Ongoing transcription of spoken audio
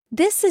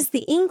This is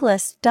the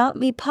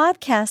Englist.me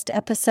podcast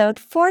episode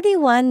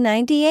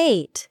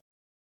 4198.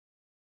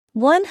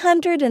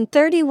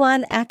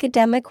 131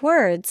 academic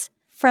words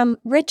from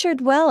Richard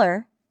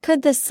Weller.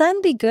 Could the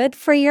sun be good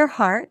for your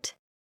heart?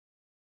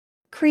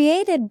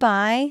 Created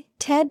by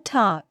TED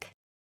Talk.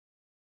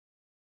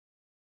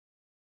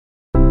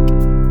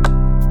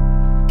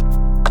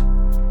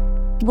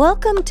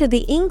 Welcome to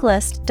the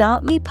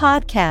Englist.me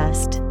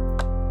podcast.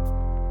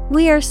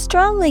 We are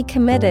strongly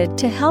committed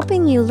to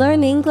helping you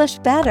learn English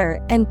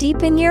better and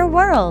deepen your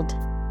world.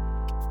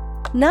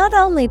 Not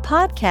only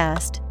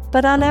podcast,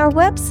 but on our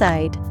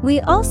website, we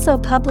also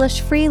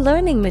publish free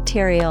learning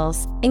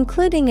materials,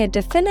 including a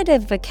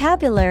definitive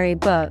vocabulary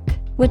book,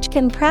 which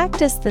can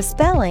practice the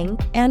spelling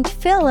and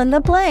fill in the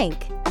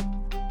blank.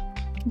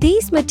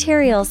 These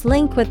materials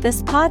link with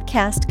this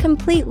podcast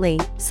completely,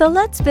 so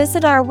let's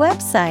visit our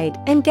website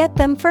and get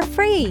them for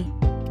free.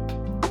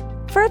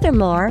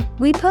 Furthermore,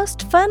 we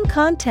post fun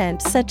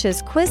content such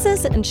as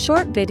quizzes and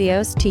short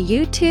videos to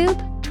YouTube,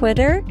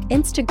 Twitter,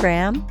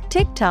 Instagram,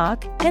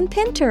 TikTok, and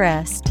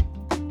Pinterest.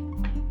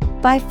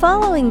 By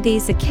following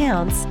these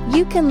accounts,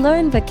 you can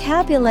learn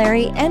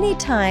vocabulary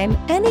anytime,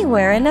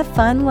 anywhere in a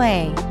fun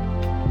way.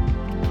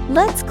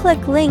 Let's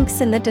click links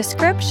in the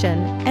description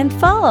and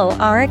follow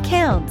our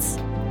accounts.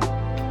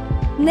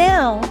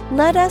 Now,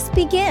 let us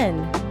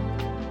begin.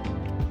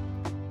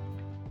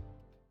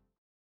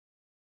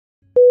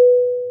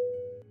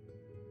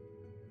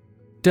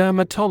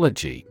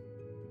 Dermatology.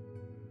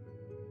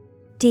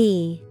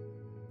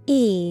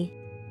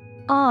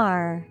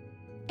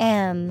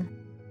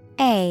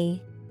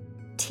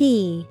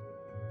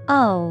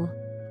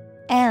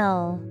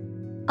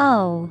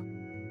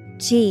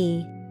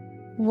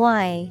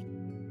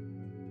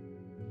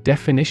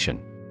 Definition: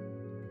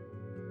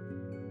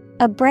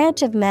 a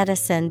branch of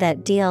medicine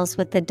that deals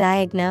with the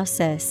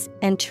diagnosis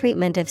and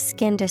treatment of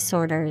skin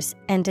disorders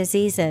and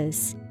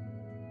diseases.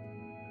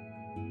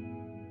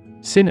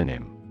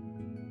 Synonym: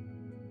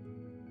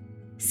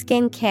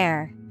 skin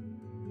care,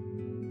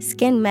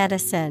 skin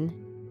medicine,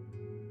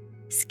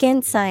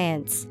 skin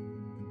science.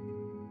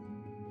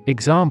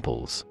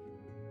 Examples: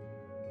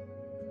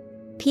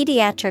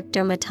 pediatric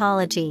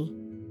dermatology,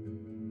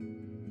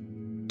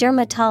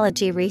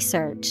 dermatology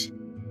research.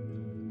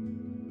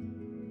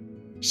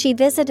 She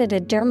visited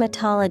a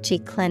dermatology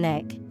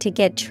clinic to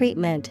get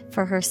treatment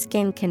for her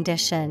skin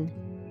condition.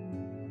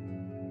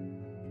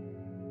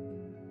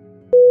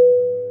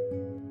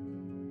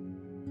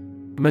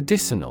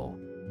 Medicinal.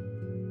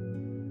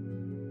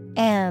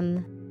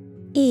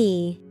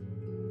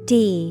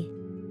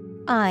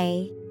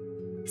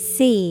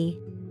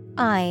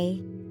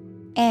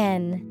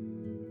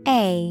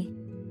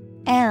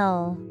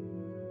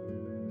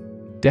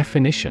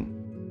 Definition: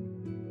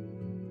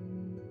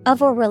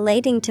 of or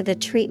relating to the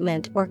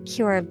treatment or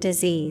cure of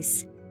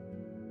disease.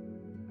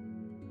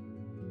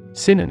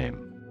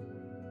 Synonym: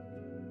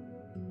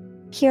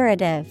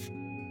 curative,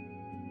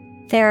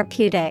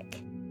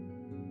 therapeutic,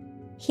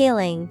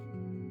 healing.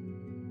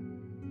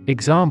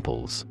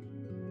 Examples: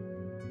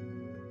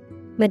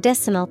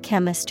 medicinal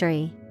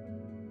chemistry,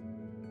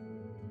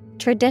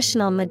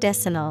 traditional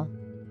medicinal.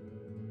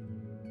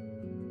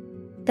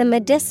 The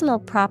medicinal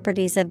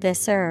properties of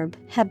this herb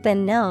have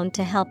been known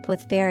to help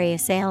with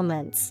various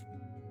ailments.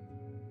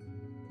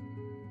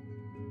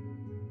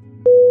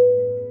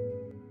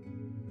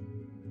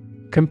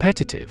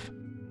 Competitive.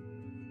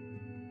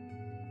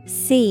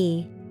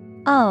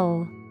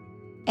 C-O-M-P-E-T-I-V-E.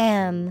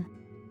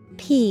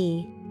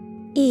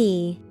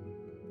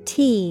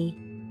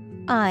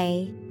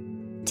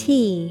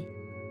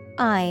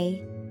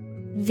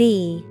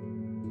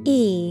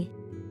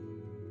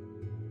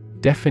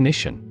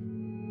 Definition: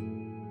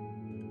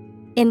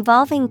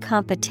 involving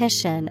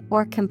competition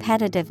or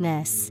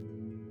competitiveness.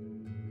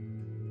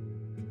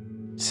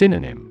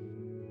 Synonym: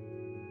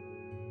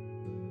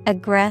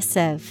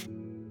 aggressive,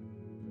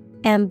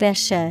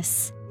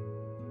 ambitious,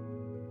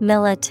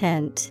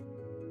 militant.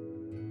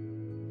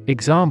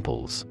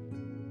 Examples: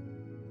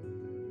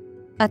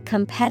 a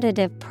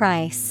competitive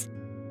price,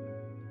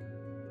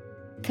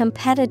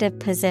 competitive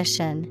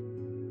position.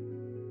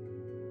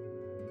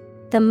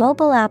 The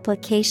mobile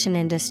application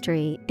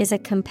industry is a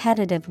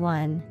competitive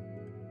one.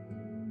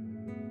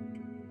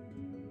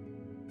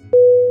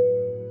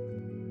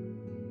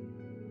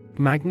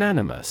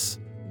 Magnanimous.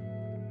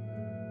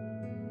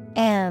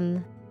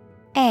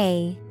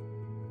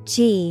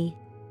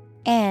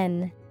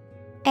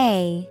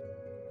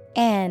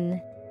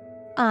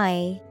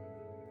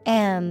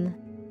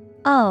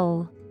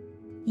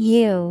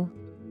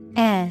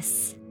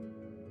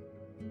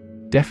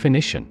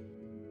 Definition: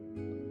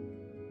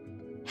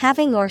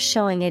 having or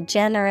showing a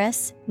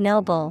generous,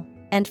 noble,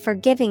 and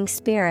forgiving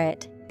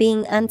spirit,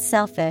 being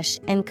unselfish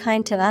and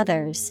kind to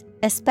others,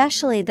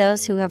 especially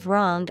those who have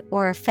wronged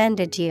or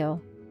offended you.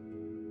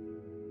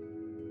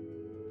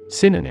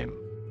 Synonym: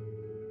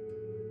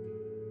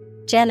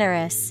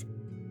 generous,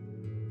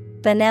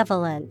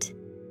 benevolent,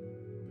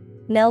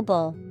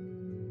 noble.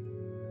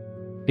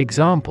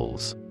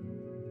 Examples: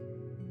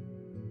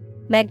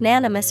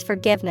 magnanimous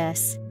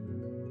forgiveness,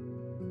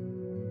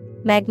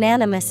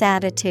 Magnanimous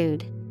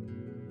attitude.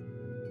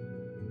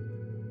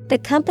 The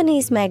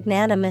company's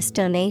magnanimous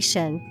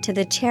donation to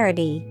the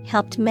charity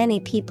helped many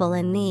people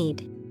in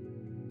need.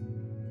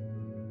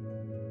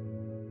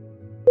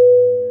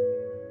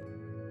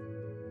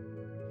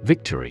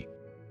 Victory.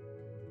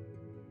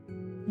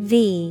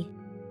 V-I-C-T-O-R-Y.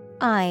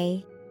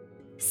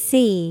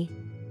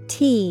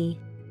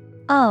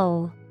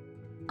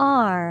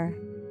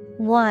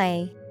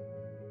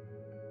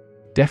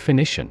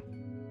 Definition.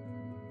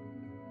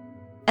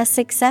 A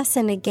success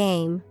in a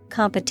game,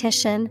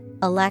 competition,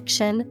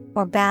 election,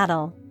 or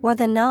battle, or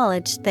the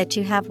knowledge that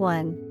you have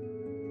won.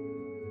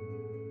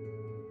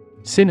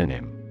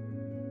 Synonym.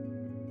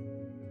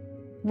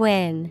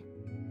 Win,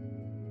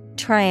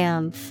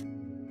 triumph,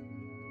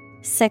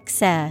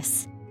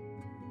 success.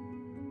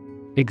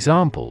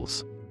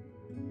 Examples.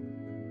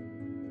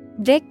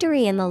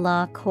 Victory in the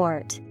law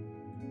court.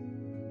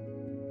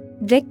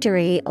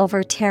 Victory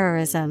over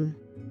terrorism.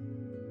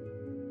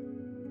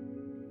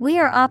 We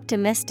are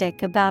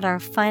optimistic about our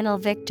final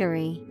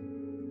victory.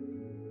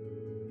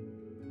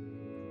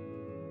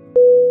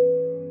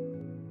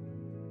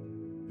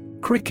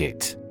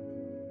 Cricket.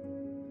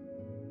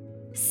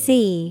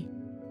 C-R-I-C-K-E-T.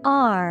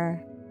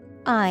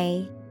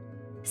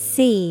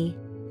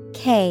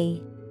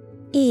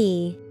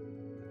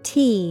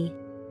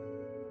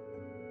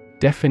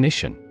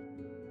 Definition.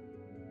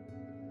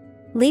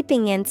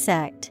 Leaping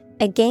insect,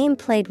 a game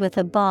played with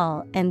a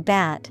ball and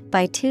bat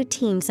by two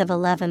teams of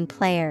 11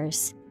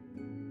 players.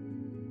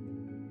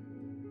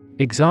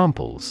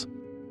 Examples.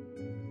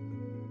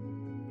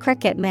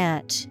 Cricket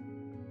match.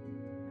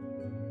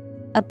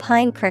 A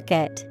pine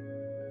cricket.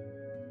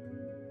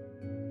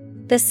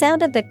 The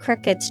sound of the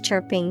crickets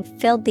chirping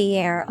filled the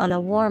air on a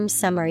warm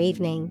summer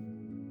evening.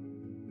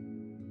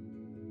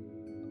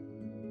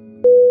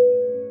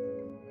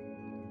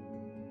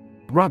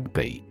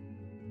 Rugby.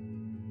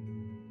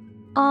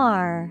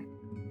 R-U-G-B-Y.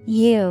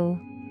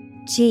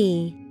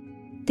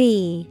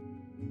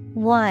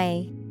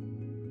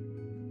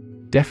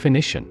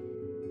 Definition.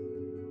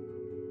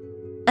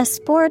 A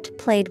sport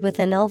played with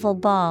an oval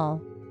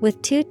ball,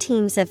 with two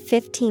teams of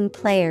 15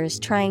 players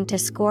trying to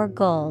score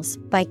goals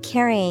by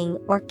carrying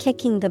or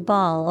kicking the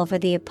ball over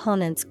the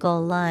opponent's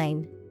goal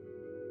line.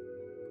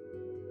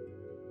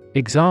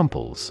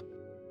 Examples.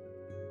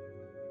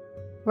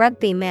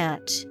 Rugby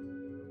match.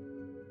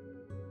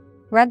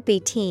 Rugby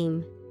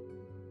team.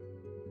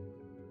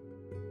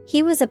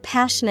 He was a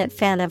passionate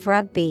fan of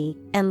rugby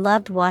and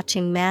loved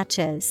watching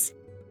matches.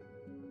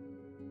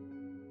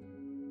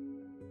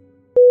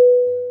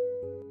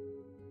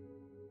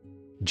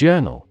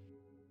 Journal.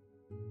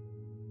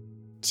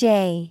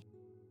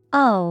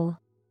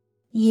 J-O-U-R-N-A-L.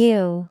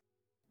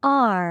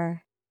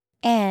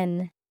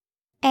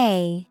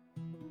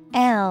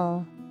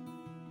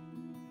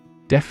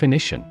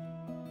 Definition.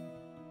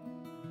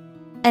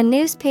 A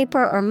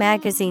newspaper or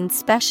magazine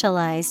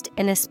specialized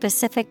in a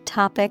specific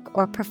topic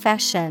or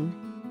profession.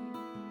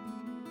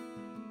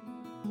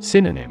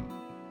 Synonym.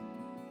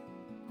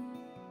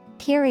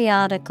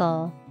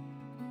 Periodical,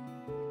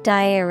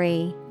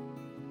 diary,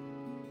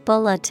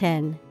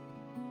 bulletin.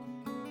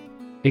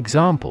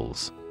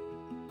 Examples.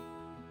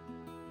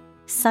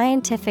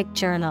 Scientific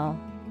journal.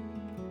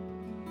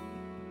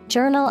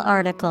 Journal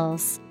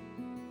articles.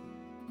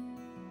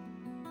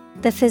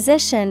 The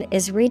physician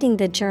is reading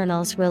the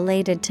journals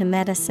related to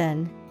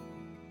medicine.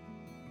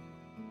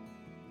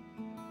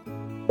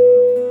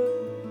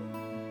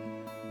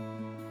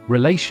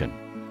 Relation.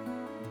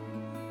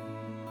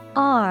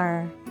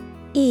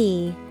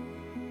 R-E-L-A-T-I-O-N.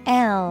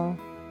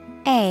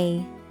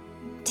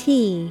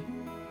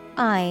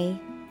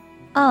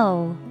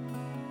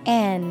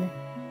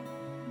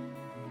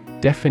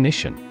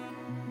 Definition.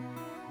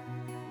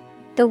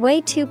 The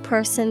way two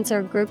persons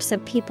or groups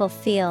of people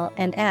feel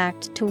and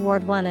act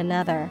toward one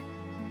another.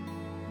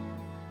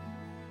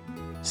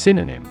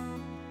 Synonym.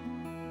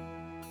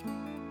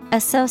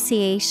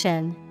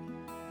 Association,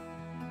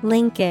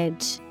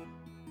 linkage,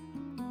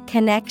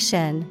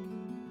 connection.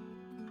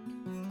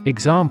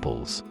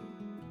 Examples.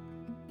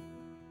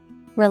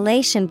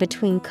 Relation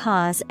between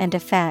cause and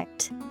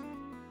effect.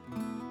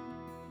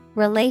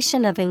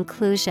 Relation of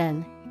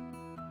inclusion.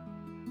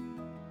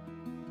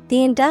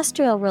 The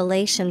industrial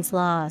relations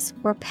laws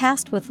were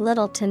passed with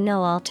little to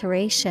no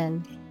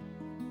alteration.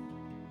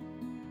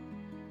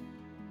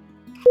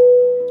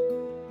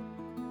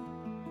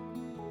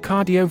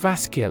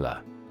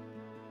 Cardiovascular.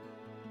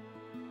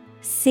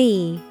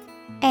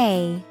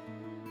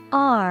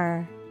 C-A-R-D-I-O-V-A-S-C-U-L-A-R.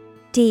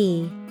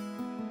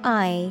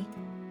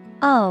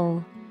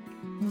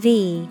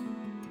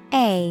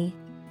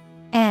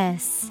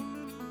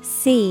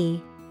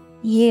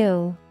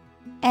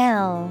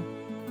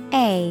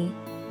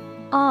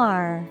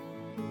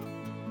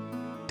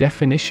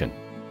 Definition.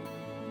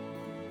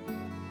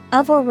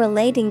 Of or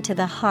relating to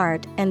the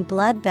heart and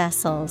blood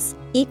vessels,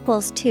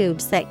 equals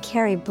tubes that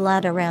carry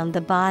blood around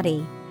the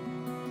body.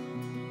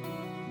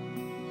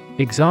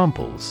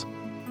 Examples.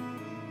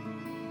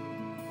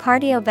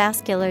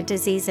 Cardiovascular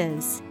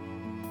diseases.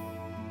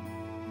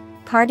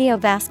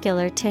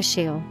 Cardiovascular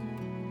tissue.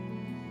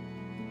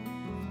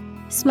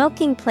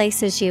 Smoking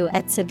places you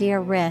at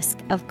severe risk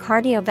of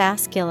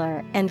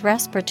cardiovascular and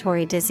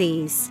respiratory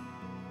disease.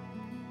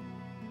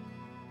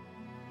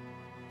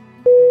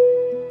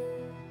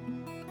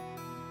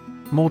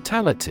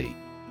 Mortality.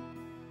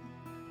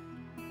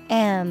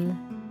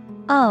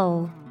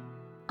 MORTALity.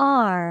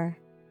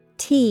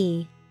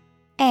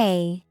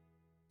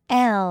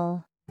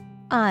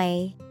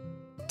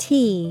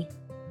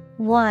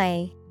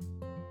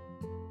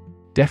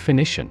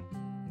 Definition.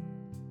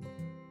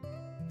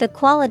 The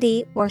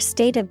quality or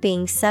state of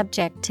being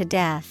subject to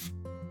death.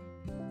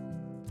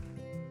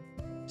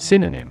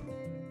 Synonym.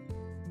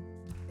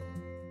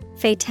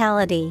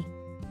 Fatality.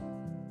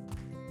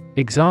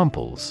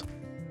 Examples.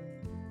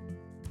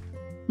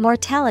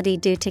 Mortality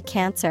due to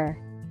cancer.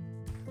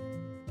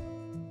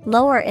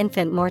 Lower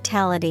infant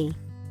mortality.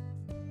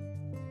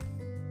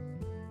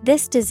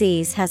 This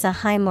disease has a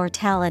high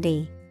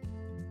mortality.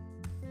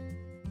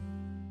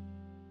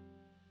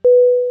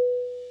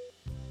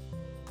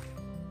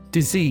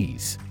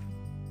 Disease.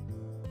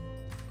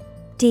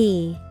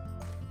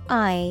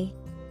 D-I-S-E-A-S-E.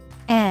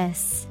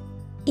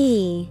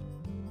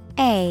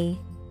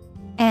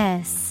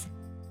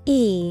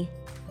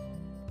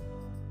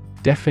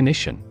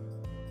 Definition.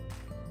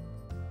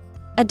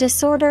 A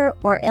disorder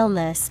or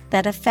illness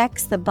that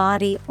affects the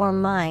body or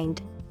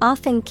mind,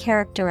 often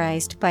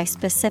characterized by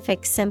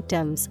specific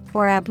symptoms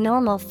or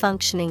abnormal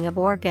functioning of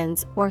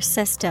organs or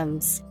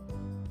systems.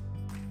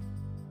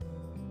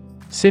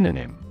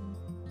 Synonym.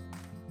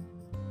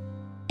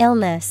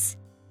 Illness,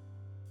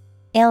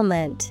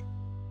 ailment,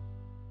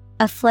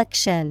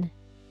 affliction.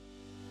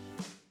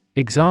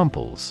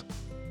 Examples.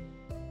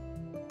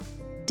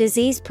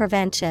 Disease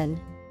prevention,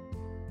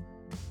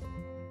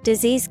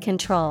 disease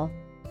control.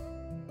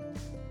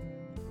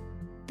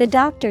 The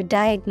doctor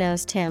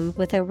diagnosed him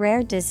with a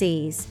rare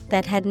disease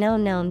that had no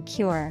known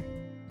cure.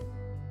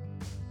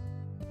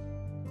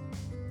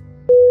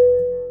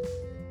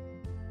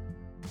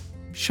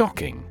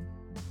 Shocking.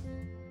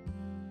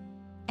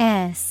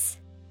 S-H-O-C-K-I-N-G.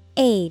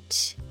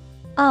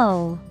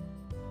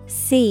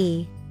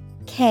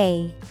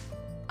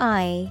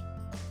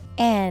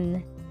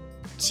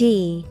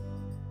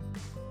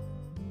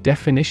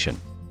 Definition.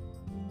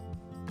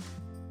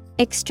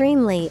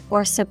 Extremely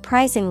or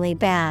surprisingly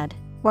bad,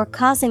 or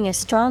causing a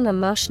strong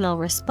emotional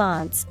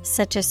response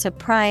such as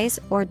surprise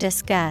or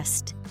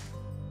disgust.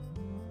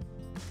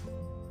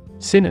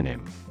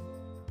 Synonym.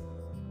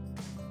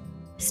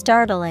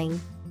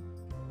 Startling,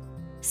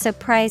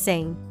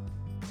 surprising,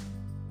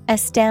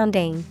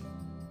 astounding.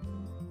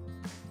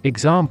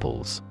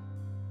 Examples.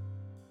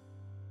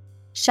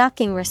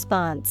 Shocking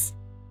response,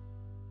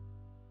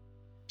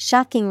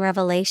 shocking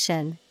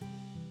revelation.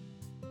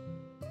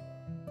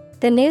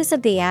 The news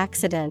of the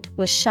accident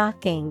was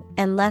shocking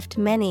and left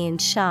many in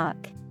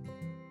shock.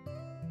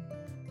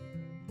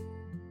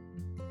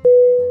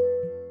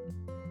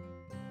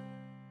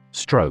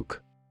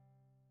 Stroke.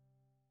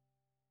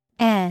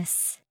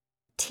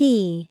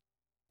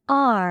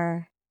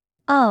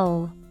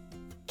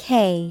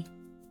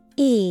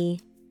 S-T-R-O-K-E.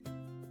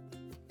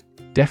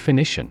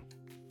 Definition.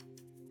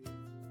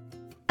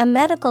 A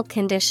medical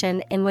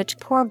condition in which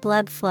poor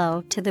blood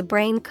flow to the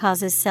brain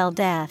causes cell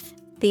death.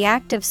 The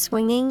act of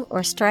swinging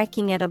or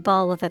striking at a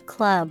ball with a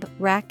club,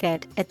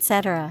 racket,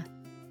 etc.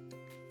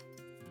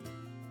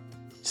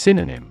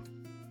 Synonym.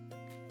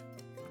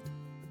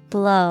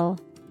 Blow.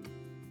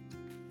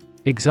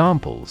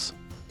 Examples.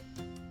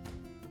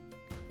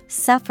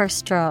 Suffer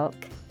stroke.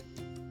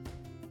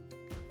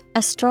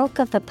 A stroke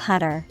of the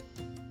putter.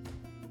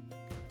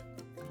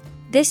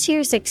 This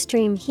year's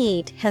extreme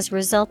heat has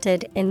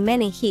resulted in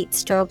many heat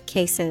stroke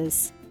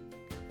cases.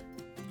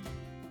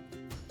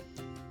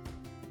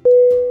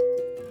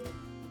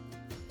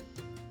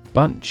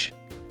 Bunch.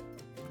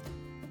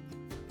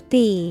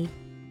 B-U-N-C-H.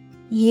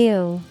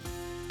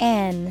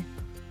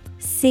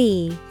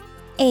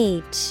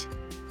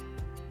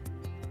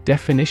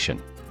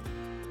 Definition.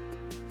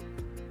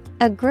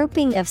 A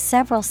grouping of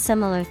several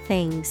similar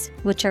things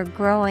which are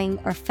growing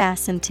or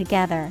fastened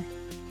together.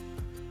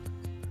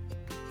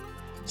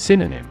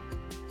 Synonym.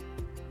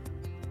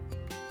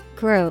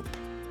 Group,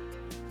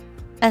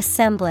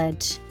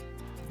 assemblage,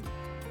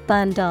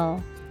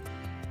 bundle.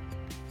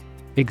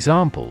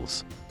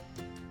 Examples.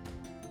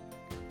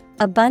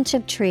 A bunch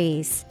of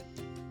trees.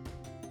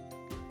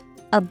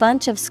 A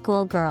bunch of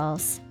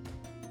schoolgirls.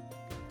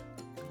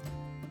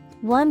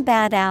 One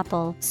bad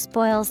apple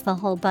spoils the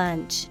whole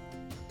bunch.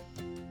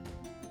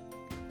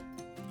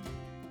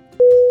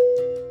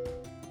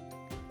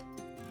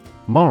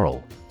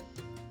 Moral.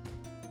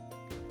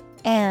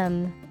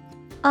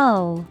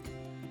 M-O-R-A-L.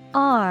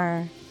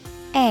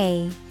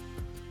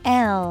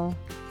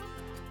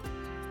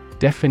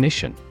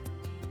 Definition.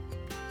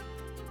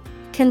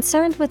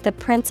 Concerned with the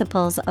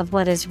principles of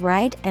what is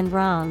right and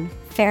wrong,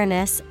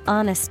 fairness,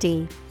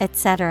 honesty,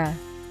 etc.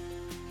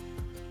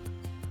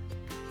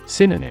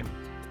 Synonym.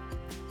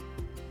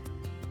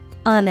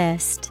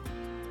 Honest,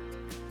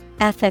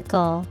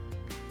 ethical,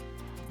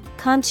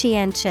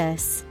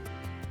 conscientious.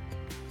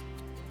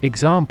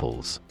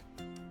 Examples.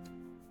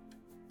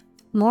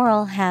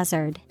 Moral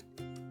hazard.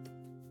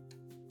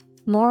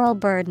 moral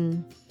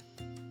burden.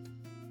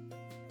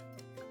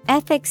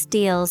 Ethics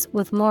deals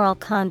with moral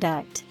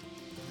conduct.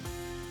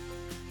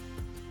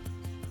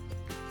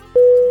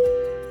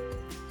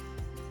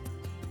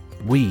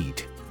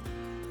 Weed.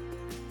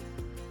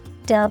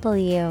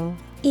 W-E-E-D.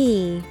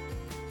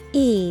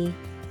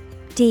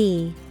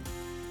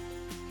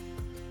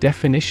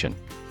 Definition: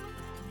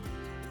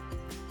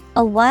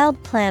 a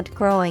wild plant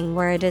growing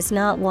where it is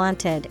not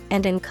wanted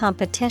and in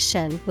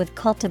competition with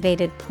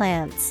cultivated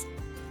plants.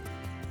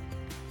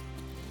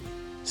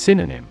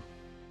 Synonym: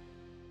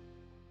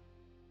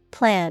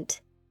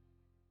 Plant,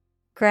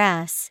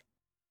 grass,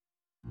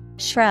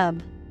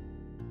 shrub.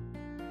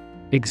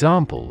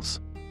 Examples: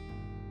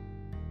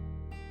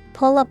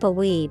 pull up a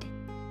weed.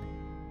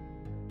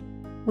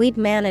 Weed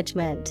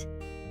management.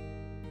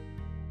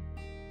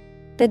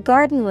 The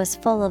garden was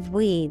full of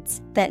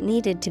weeds that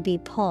needed to be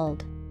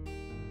pulled.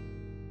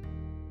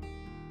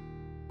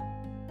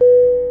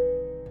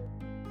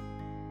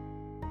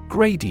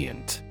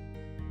 Gradient.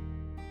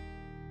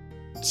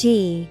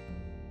 G-R-A-D-I-E-N-T.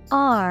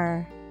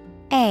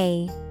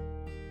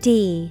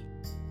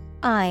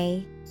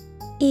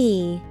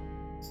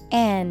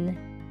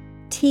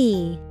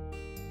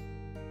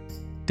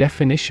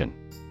 Definition: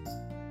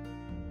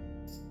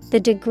 the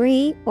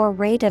degree or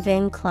rate of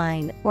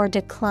incline or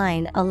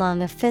decline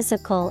along a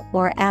physical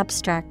or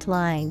abstract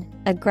line,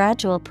 a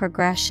gradual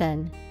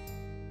progression.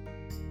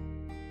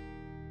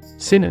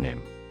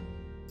 Synonym: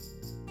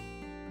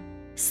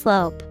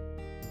 slope,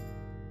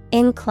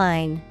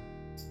 incline,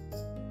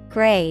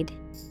 grade.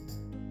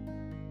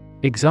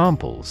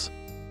 Examples: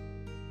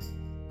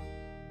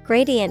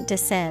 gradient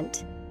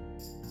descent,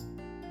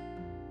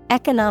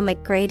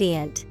 economic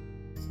gradient.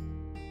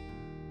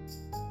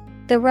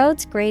 The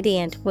road's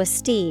gradient was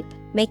steep,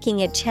 making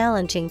it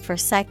challenging for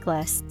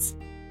cyclists.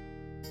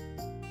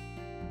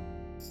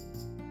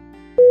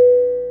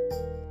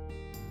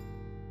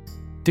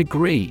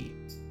 Degree.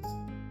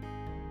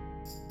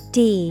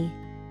 D-E-G-R-E-E.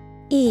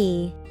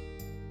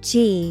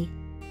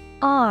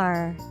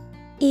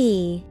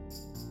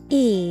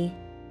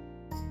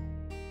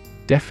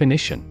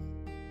 Definition: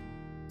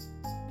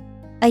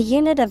 a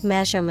unit of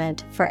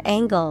measurement for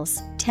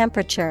angles,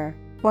 temperature,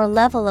 or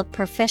level of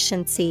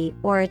proficiency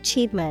or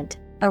achievement,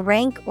 a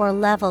rank or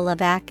level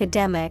of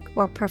academic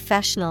or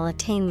professional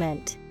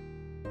attainment.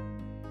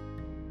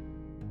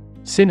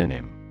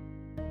 Synonym: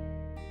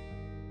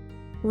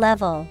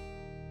 level,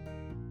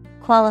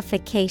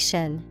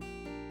 qualification,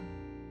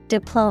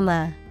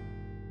 diploma.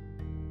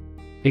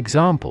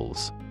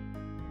 Examples: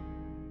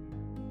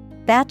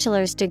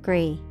 bachelor's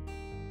degree,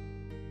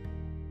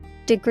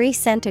 degree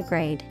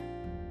centigrade.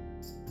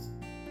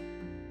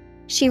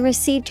 She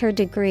received her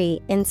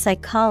degree in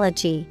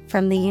psychology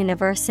from the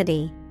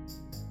university.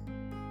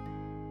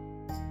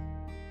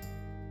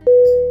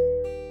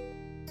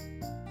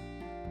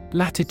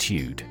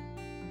 Latitude.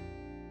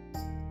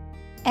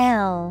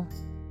 L-A-T-I-T-U-D-E.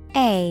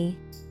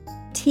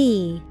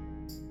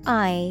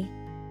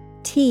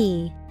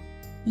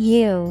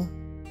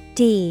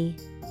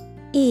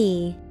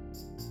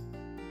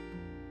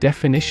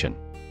 Definition: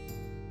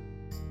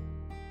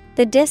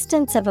 the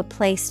distance of a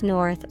place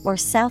north or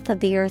south of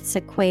the Earth's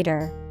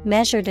equator,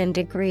 measured in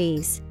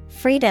degrees,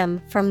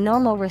 freedom from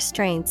normal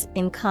restraints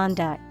in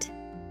conduct.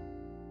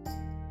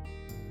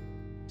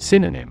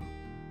 Synonym: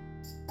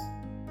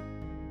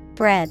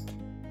 breadth,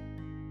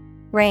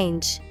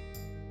 range,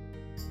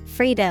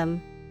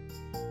 freedom.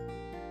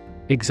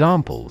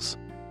 Examples: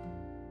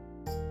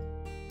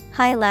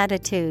 high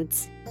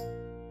latitudes,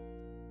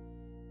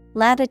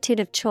 latitude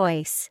of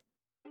choice.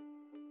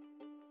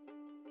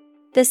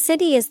 The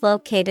city is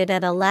located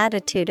at a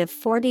latitude of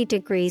 40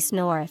 degrees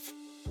north.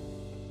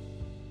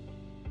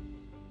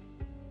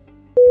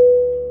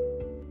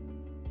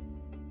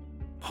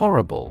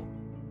 Horrible.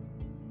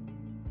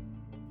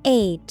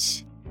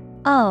 H-O-R-R-I-B-L-E.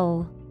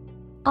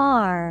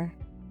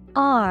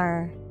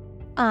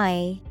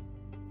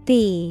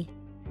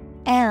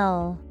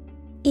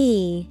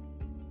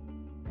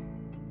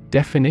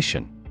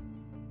 Definition: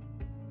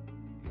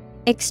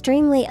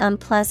 extremely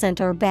unpleasant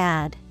or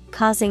bad,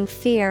 causing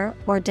fear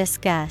or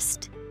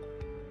disgust.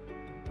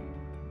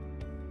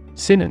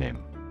 Synonym: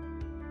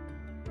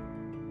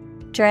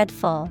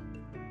 dreadful,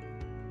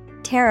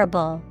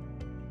 terrible,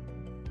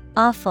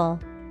 awful.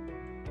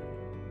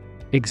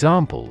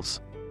 Examples: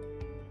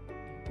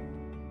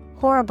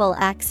 horrible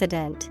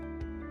accident,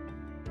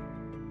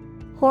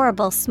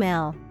 horrible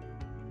smell.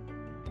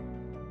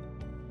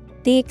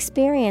 The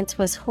experience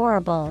was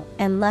horrible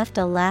and left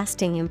a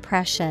lasting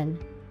impression.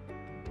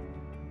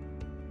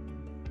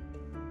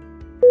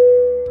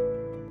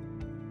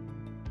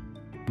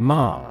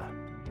 Mar.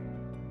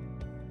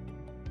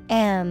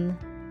 M-A-R.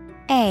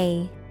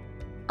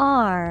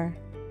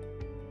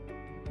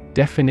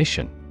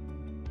 Definition: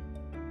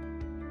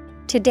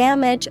 to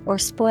damage or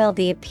spoil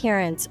the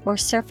appearance or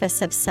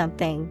surface of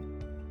something.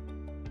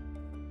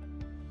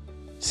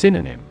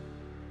 Synonym: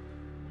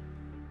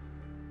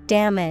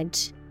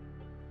 damage,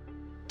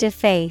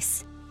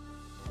 deface,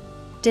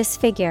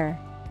 disfigure.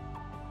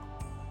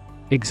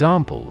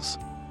 Examples: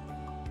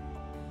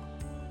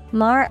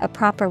 Mar a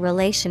proper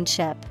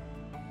relationship.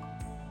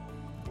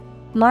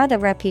 Mar the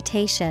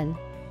reputation.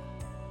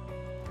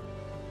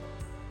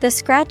 The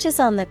scratches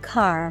on the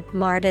car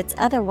marred its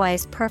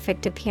otherwise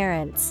perfect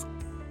appearance.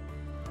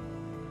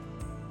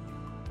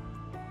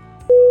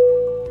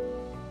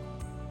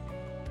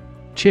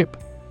 Chip.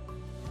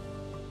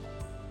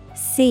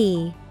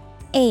 C-H-I-P.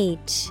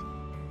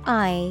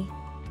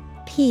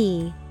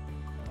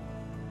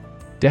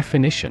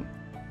 Definition: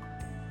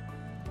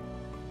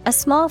 a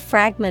small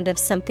fragment of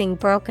something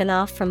broken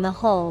off from the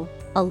whole,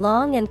 a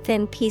long and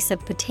thin piece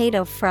of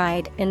potato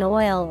fried in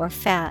oil or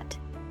fat.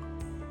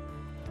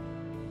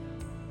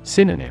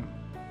 Synonym: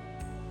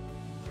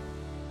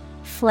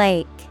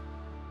 Flake,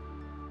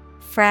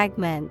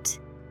 fragment,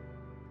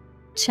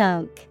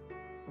 chunk.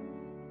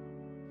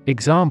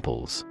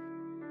 Examples: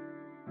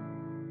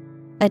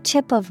 a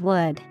chip of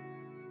wood.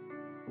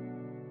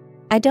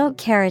 I don't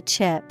care a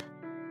chip.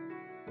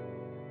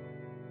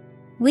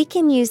 We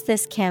can use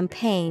this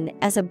campaign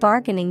as a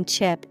bargaining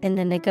chip in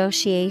the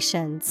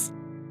negotiations.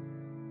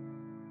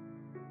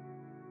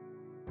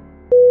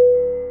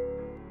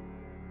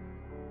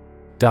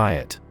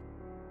 Diet.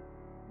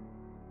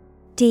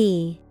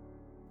 D-I-E-T.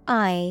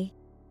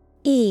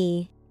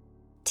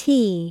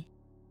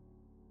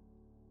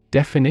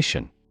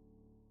 Definition: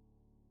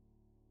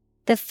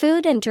 the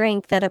food and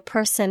drink that a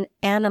person,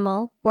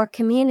 animal, or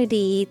community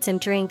eats and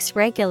drinks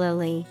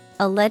regularly,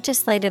 a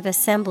legislative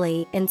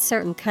assembly in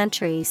certain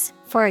countries,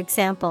 for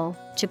example,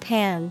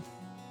 Japan.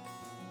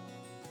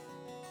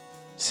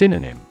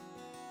 Synonym: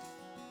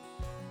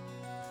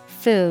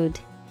 food,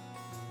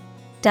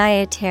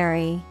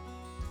 dietary.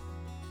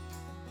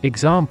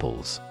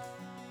 Examples: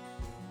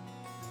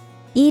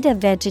 eat a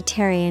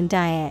vegetarian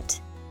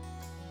diet.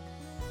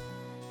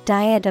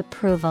 Diet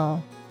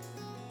approval.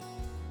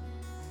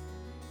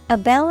 A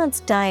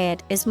balanced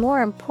diet is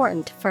more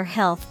important for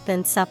health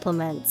than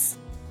supplements.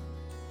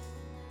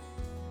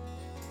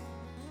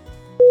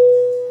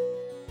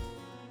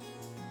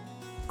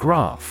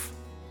 Graph.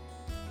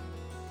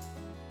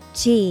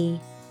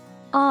 G-R-A-P-H.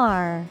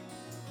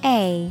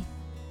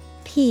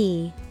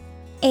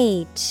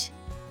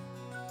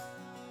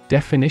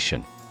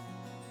 Definition: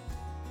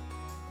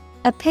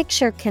 a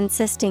picture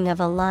consisting of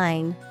a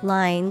line,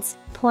 lines,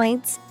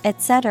 points,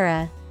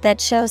 etc., that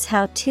shows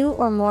how two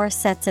or more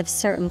sets of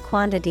certain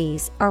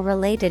quantities are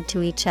related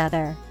to each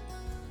other.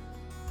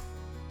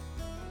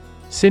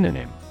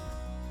 Synonym: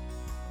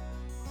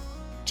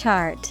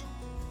 chart,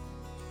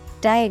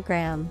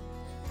 diagram,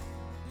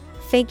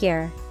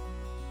 figure.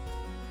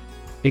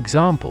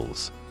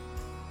 Examples: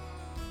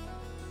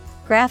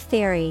 graph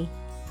theory.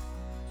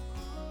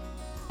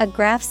 A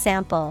graph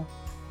sample.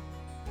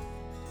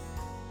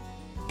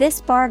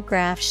 This bar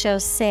graph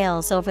shows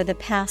sales over the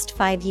past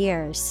 5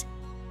 years.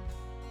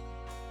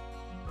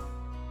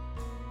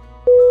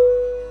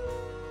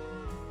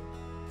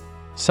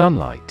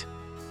 Sunlight.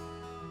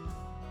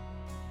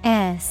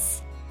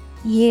 S-U-N-L-I-G-H-T.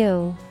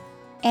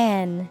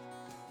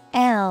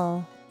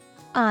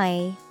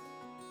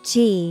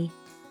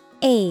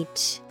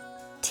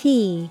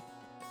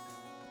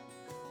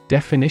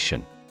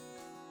 Definition: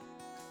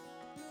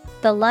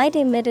 the light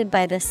emitted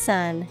by the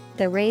sun,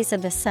 the rays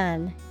of the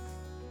sun.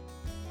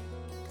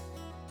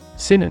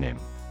 Synonym: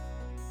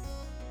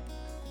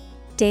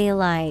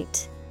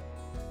 daylight,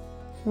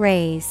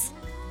 rays,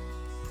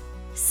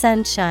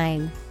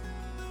 sunshine.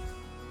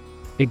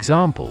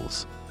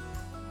 Examples: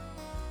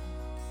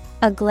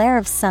 a glare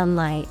of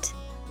sunlight.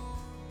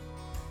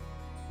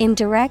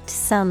 Indirect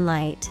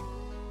sunlight.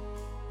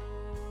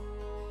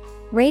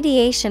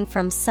 Radiation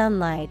from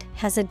sunlight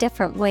has a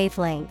different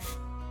wavelength.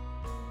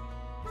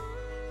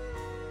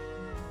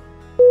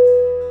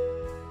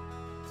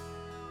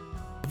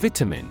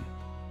 Vitamin.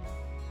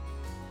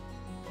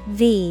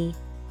 V-I-T-A-M-I-N.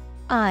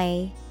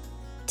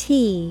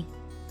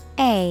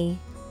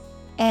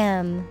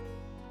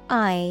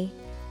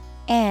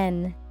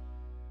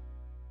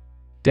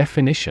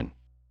 Definition: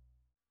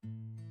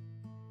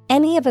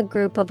 any of a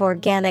group of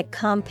organic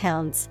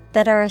compounds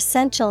that are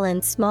essential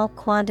in small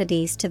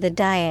quantities to the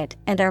diet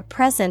and are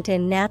present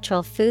in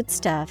natural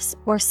foodstuffs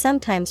or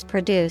sometimes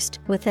produced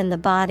within the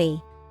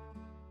body.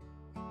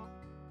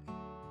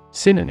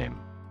 Synonym: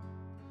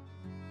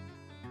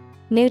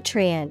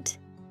 nutrient,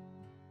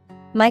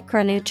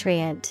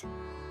 micronutrient,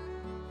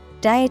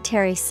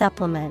 dietary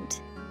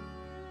supplement.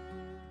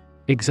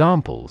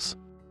 Examples: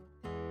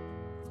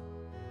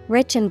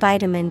 rich in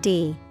vitamin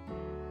D.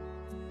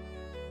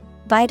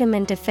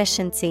 Vitamin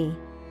deficiency.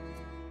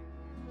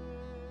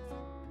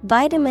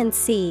 Vitamin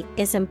C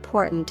is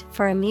important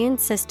for immune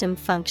system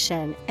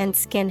function and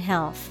skin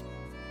health.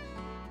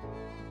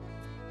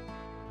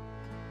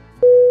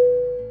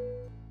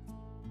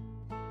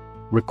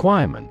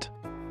 Requirement.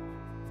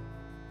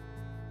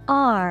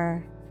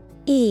 R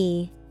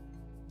E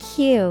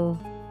Q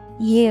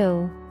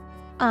U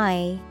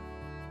I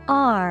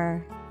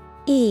R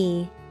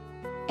E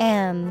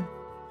M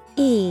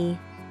E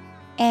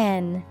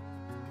N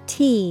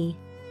T.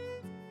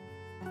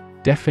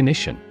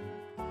 Definition: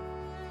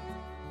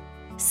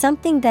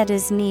 something that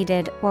is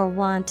needed or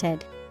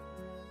wanted.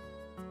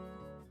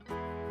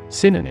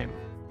 Synonym.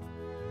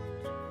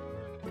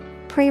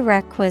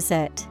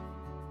 Prerequisite,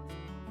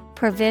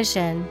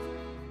 provision,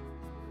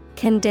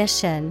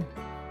 condition.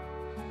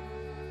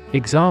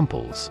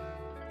 Examples: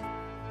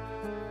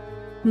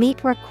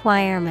 Meet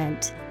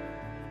requirement,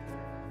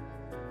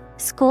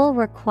 school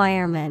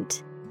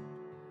requirement.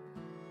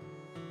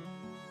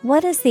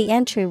 What is the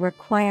entry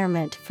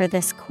requirement for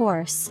this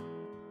course?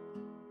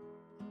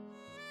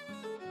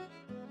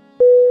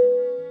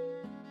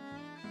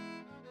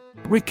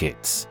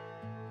 Rickets.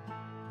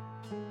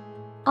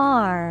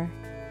 R-I-C-K-E-T-S.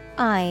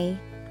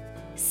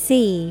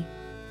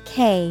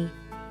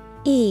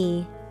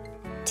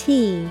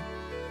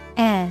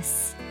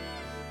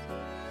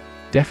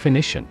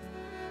 Definition: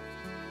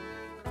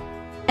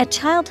 A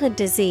childhood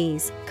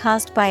disease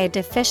caused by a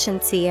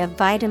deficiency of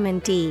vitamin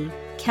D,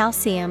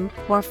 calcium,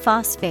 or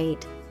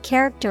phosphate,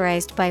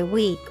 characterized by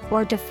weak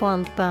or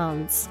deformed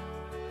bones.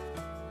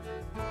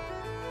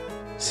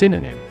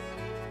 Synonym: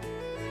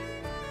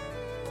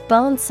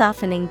 Bone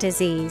softening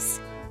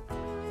disease,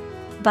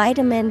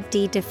 vitamin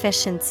D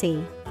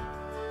deficiency.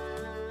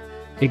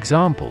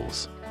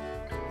 Examples: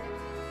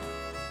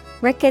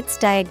 Rickets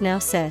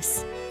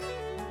diagnosis,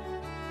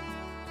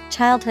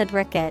 childhood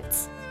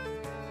rickets.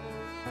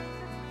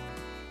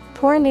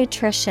 Poor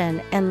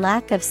nutrition and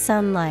lack of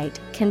sunlight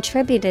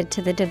contributed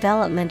to the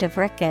development of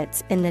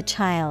rickets in the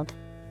child.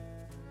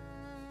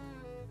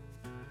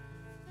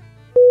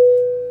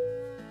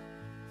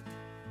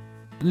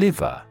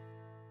 Liver.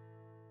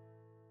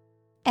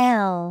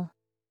 L-I-V-E-R.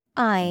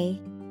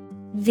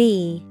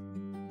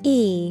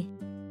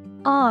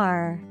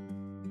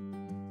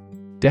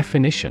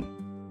 Definition: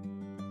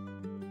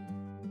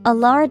 A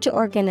large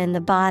organ in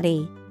the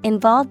body,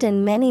 involved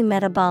in many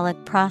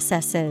metabolic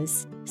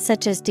processes,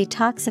 such as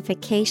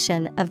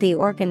detoxification of the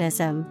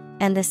organism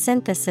and the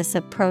synthesis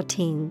of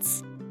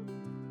proteins.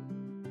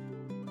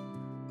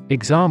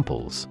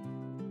 Examples: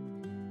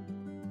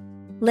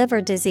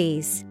 Liver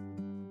disease,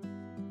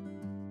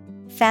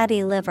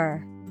 fatty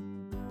liver.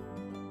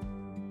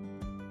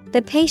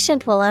 The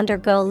patient will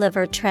undergo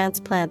liver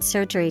transplant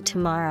surgery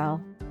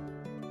tomorrow.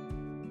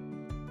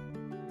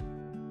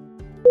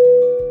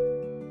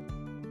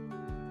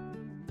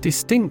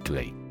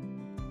 Distinctly.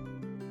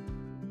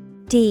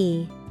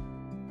 D-I-S-T-I-N-C-T-L-Y.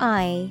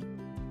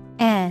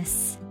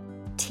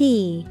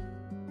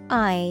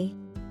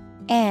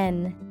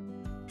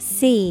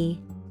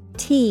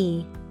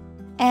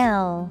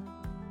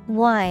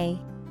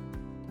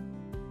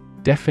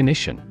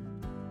 Definition: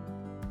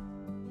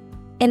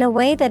 In a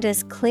way that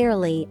is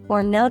clearly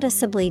or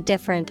noticeably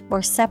different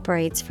or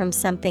separates from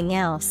something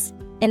else,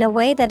 in a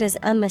way that is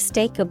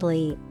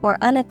unmistakably or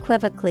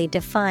unequivocally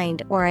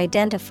defined or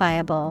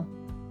identifiable.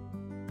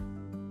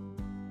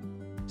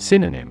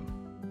 Synonym: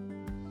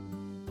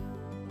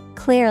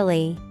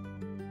 Clearly,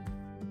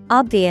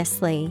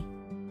 obviously,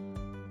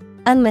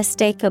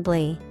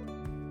 unmistakably.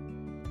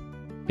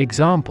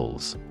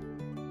 Examples: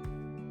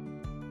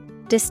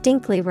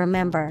 Distinctly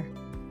remember,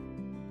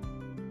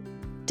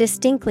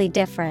 distinctly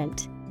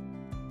different.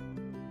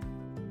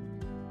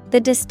 The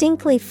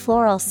distinctly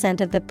floral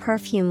scent of the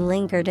perfume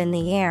lingered in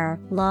the air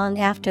long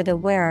after the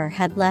wearer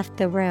had left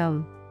the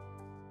room.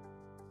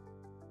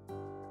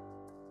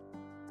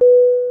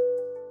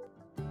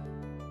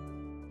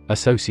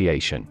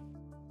 Association.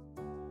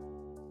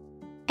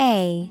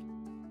 A-S-S-O-C-I-A-T-I-O-N.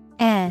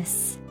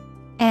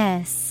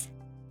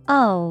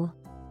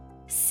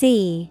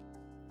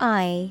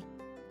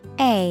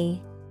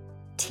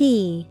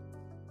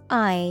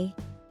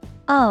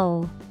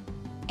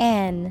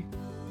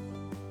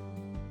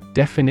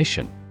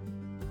 Definition: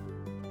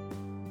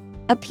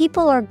 A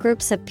people or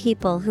groups of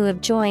people who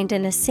have joined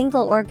in a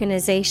single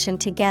organization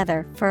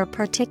together for a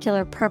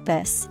particular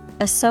purpose,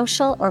 a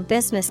social or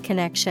business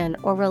connection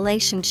or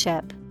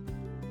relationship.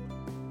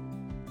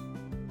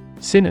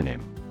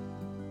 Synonym: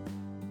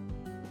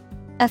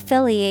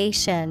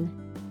 Affiliation,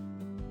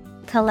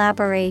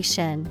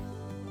 collaboration,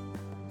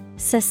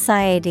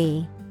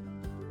 society.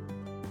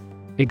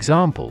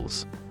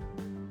 Examples: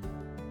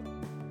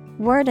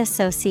 Word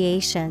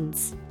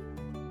associations,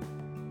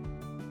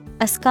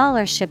 a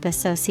scholarship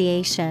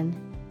association.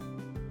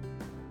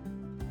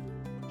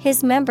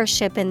 His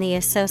membership in the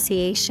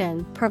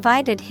association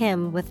provided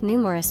him with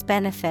numerous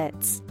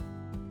benefits.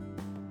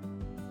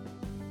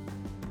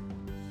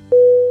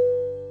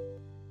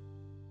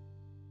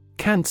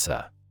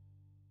 Cancer.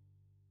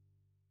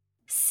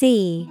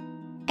 C-A-N-C-E-R.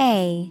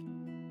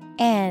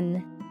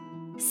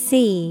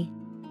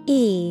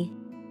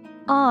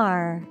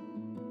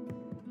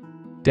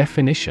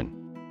 Definition: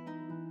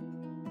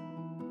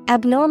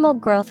 Abnormal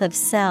growth of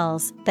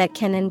cells that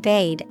can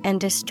invade and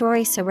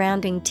destroy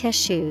surrounding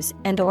tissues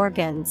and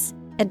organs.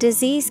 A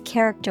disease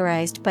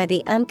characterized by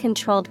the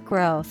uncontrolled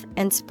growth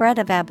and spread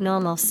of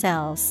abnormal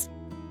cells.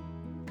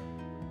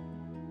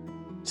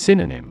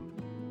 Synonym: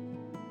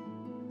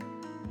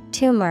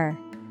 Tumor,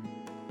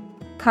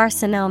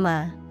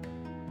 carcinoma,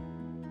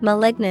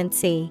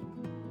 malignancy.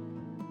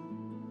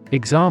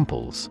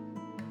 Examples: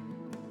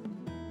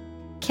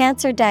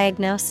 Cancer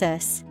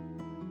diagnosis,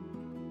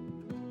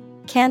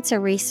 cancer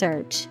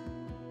research.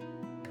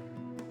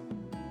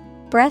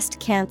 Breast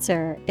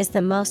cancer is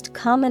the most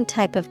common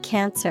type of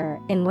cancer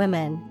in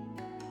women.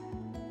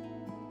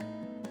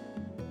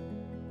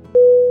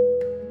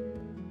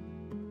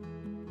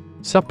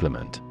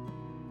 Supplement.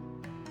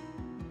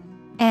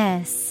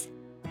 S-U-P-P-L-E-M-E-N-T.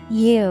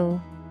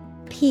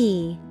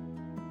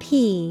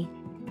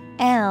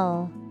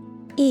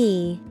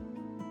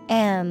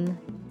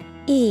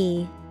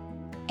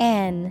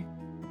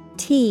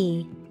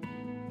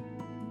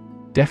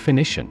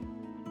 Definition.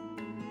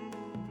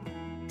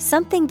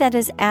 Something that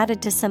is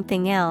added to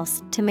something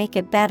else to make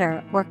it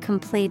better or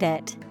complete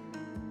it.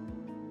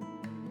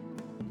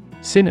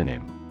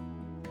 Synonym.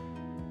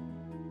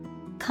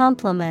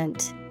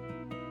 Complement,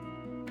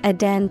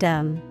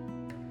 addendum,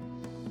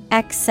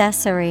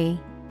 accessory.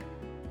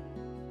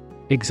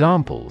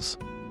 Examples.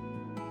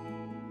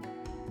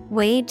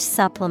 Wage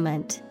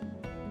supplement.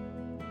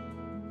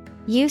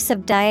 Use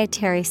of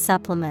dietary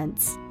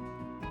supplements.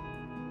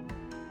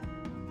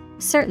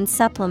 Certain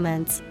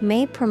supplements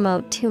may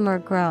promote tumor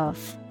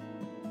growth.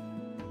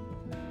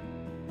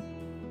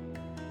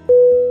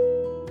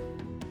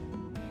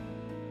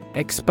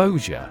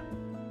 Exposure.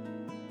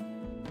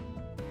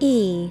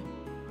 E-X-P-O-S-U-R-E.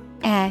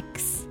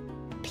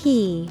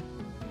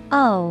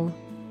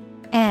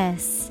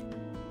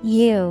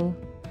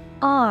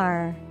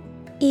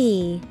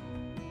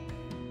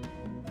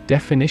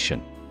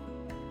 Definition.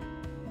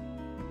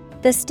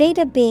 The state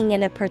of being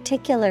in a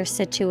particular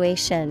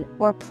situation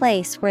or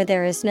place where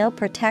there is no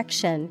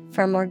protection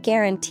from or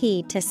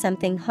guarantee to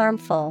something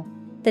harmful,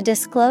 the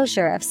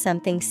disclosure of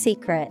something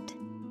secret.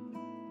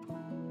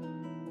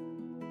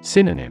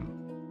 Synonym.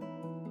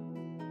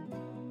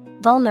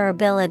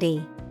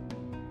 Vulnerability,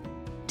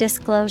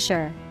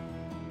 disclosure,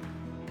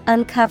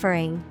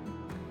 uncovering.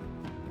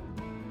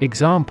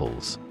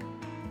 Examples.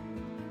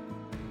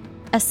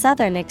 A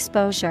southern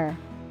exposure.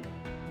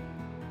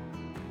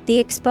 The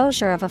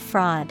exposure of a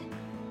fraud.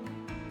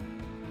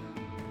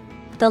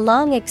 The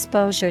long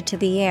exposure to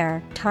the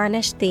air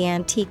tarnished the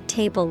antique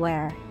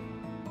tableware.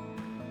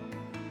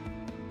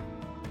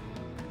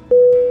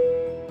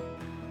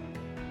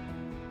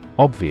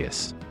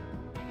 Obvious.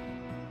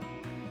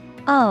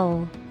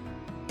 O-B-V-I-O-U-S.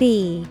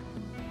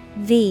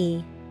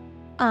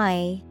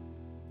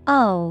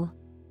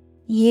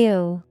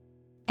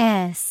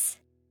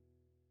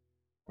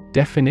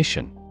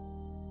 Definition.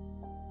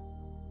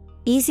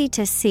 Easy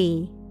to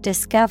see,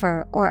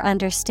 discover, or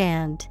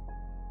understand.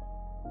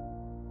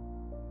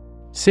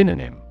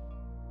 Synonym.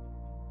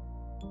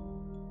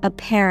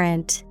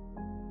 Apparent,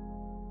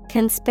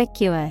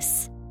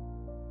 conspicuous,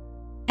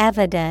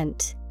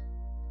 evident.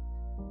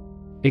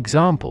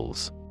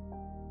 Examples.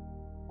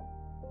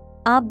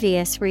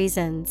 Obvious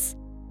reasons.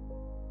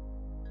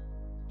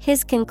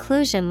 His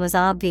conclusion was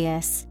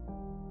obvious.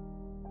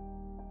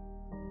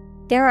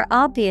 There are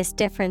obvious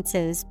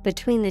differences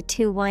between the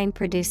two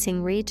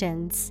wine-producing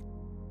regions.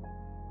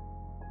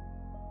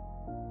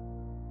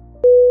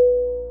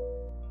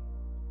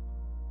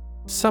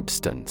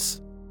 Substance.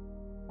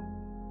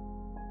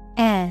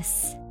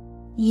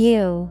 S-U-B-S-T-A-N-C-E.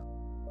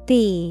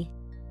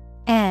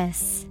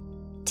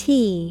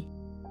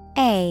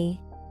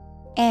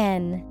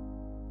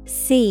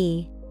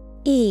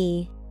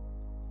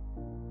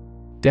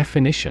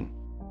 Definition.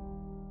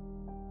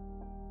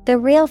 The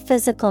real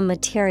physical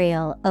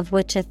material of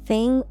which a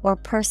thing or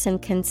person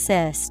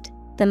consist,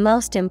 the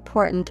most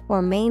important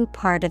or main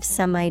part of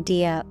some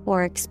idea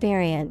or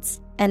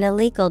experience, an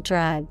illegal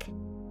drug.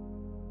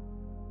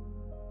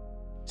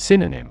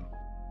 Synonym.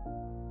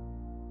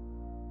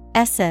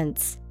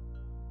 Essence,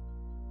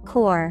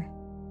 core,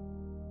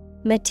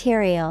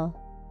 material.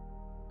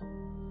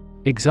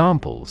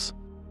 Examples.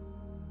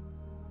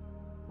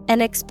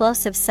 An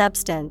explosive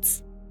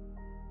substance.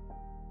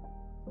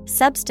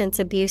 Substance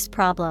abuse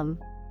problem.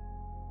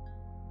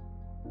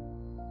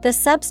 The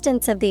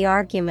substance of the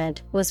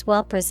argument was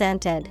well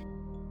presented.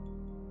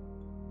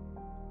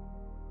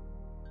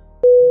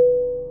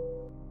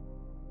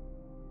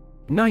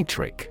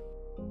 Nitric.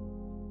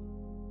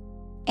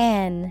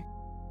 N-I-T-R-I-C.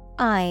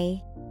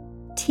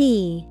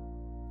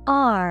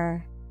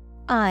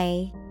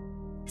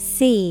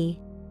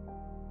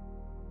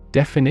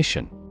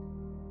 Definition.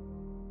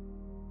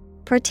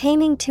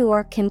 Pertaining to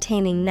or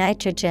containing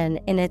nitrogen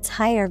in its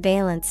higher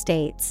valence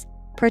states,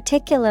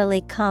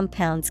 particularly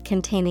compounds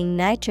containing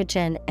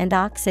nitrogen and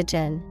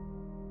oxygen.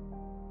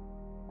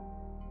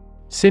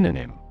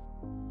 Synonym.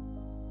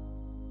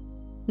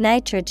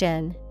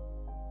 Nitrogen,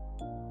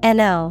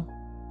 NO,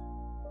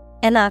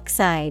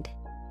 N-oxide.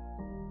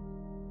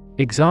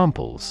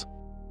 Examples.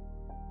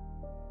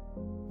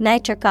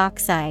 Nitric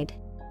oxide.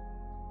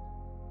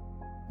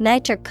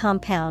 Nitric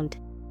compound.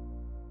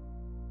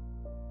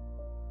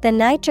 The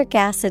nitric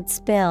acid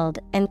spilled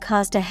and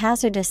caused a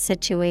hazardous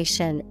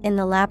situation in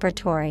the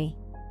laboratory.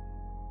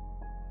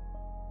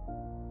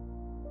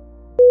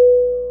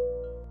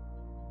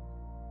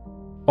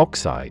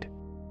 Oxide.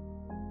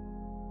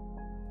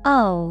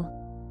 O-X-I-D-E.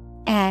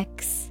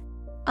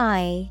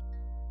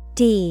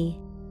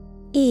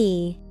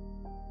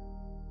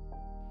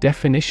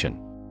 Definition.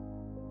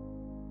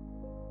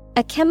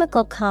 A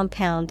chemical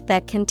compound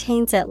that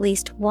contains at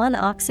least one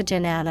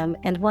oxygen atom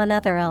and one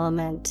other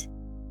element.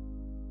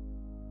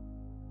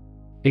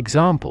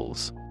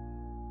 Examples: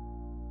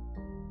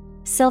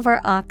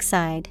 Silver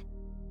oxide,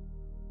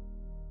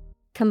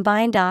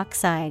 combined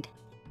oxide.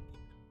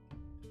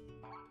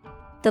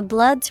 The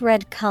blood's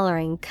red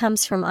coloring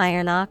comes from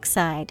iron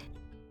oxide.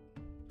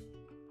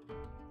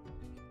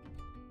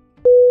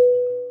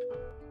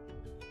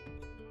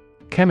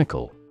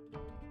 Chemical.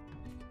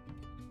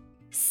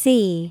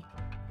 CHEMICAL.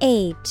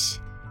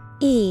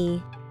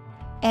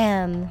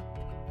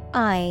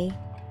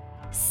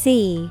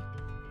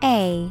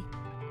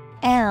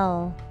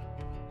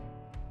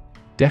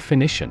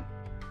 Definition: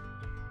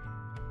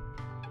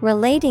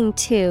 Relating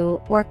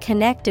to or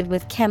connected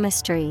with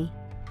chemistry.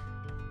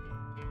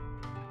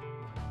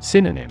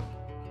 Synonym: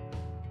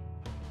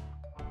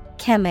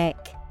 Chemic,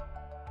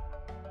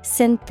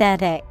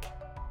 synthetic.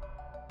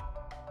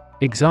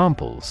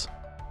 Examples: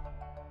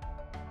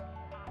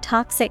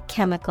 Toxic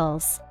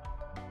chemicals.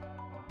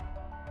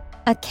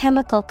 A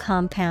chemical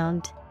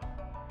compound.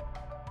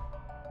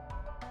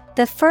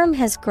 The firm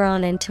has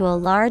grown into a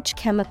large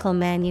chemical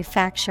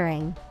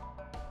manufacturing.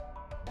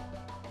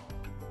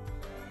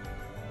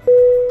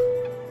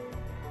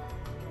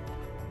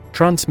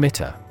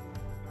 Transmitter.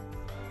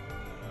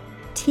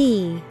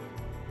 TRANSMITTER.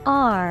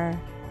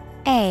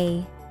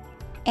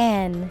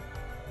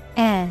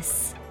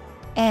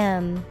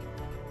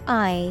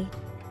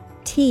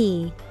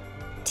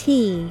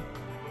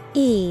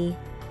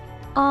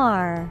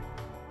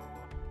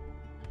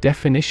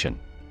 Definition: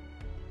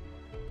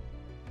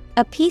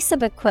 A piece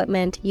of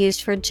equipment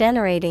used for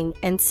generating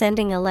and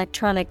sending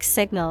electronic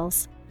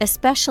signals,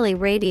 especially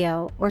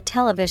radio or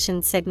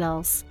television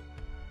signals.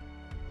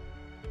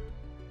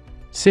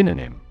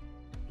 Synonym: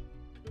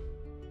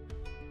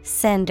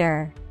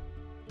 Sender.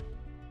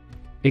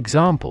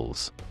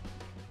 Examples: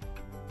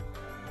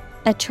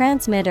 A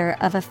transmitter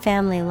of a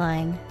family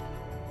line.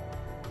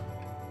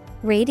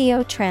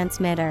 Radio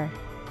transmitter.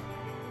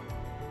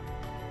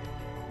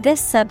 This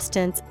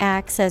substance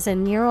acts as a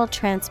neural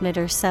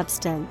transmitter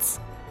substance.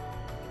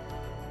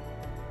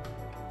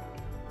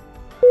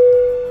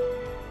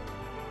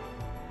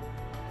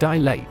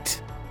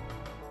 Dilate.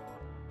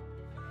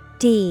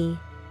 DILATE.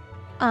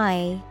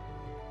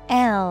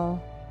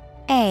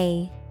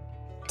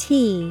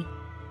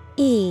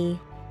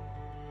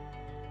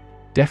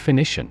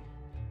 Definition: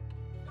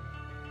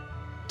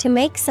 To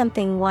make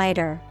something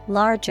wider,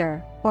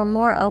 larger, or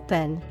more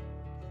open.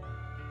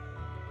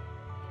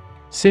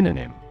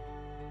 Synonym: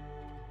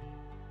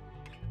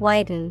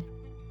 Widen,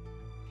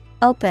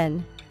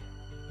 open,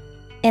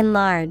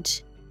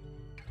 enlarge.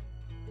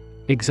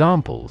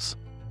 Examples: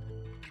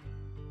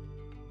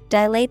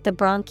 Dilate the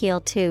bronchial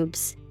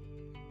tubes.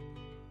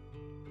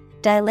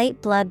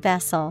 Dilate blood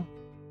vessel.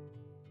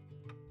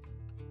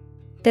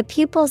 The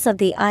pupils of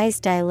the eyes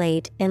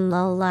dilate in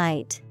low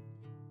light.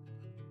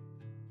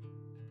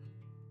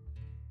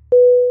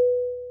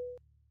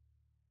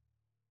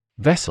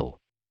 Vessel.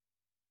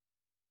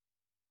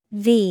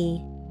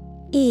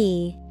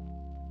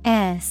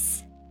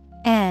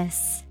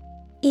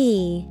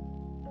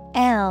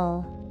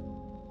 VESSEL.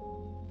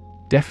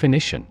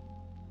 Definition: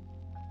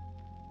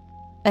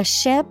 A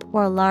ship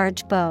or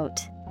large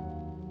boat.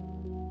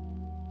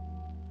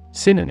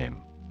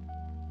 Synonym: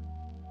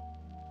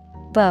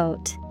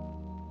 Boat,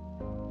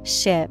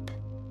 ship,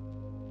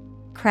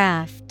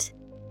 craft.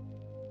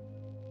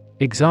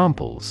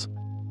 Examples: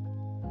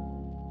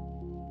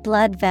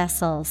 Blood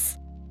vessels.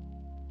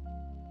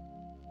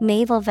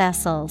 Naval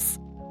vessels.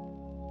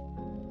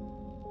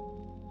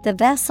 The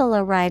vessel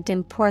arrived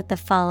in port the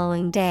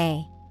following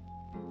day.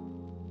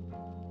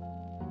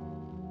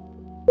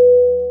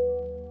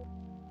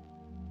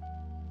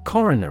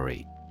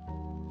 Coronary.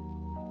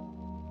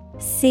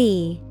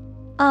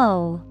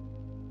 CORONARY.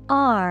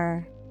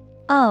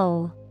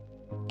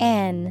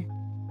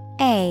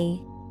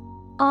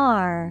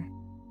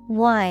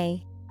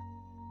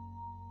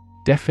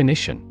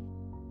 Definition: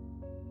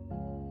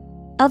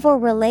 Of or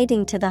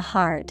relating to the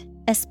heart,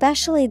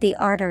 especially the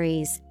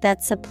arteries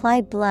that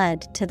supply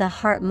blood to the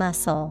heart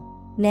muscle.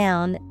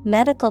 Noun,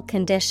 medical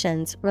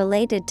conditions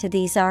related to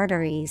these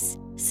arteries,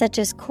 such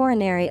as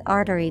coronary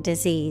artery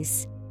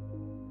disease.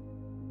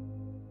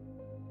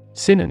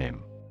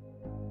 Synonym: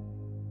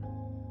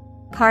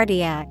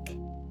 Cardiac,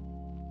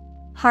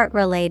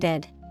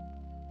 heart-related,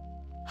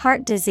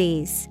 heart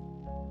disease.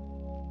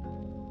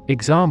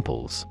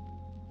 Examples: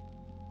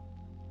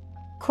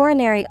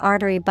 Coronary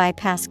artery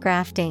bypass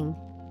grafting.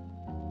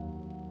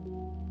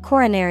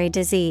 Coronary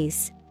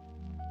disease.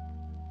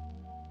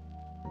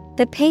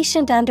 The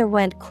patient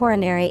underwent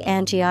coronary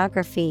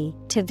angiography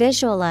to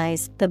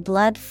visualize the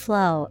blood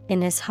flow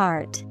in his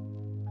heart.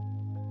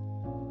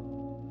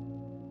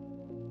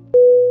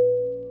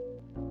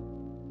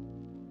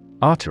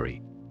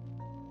 Artery.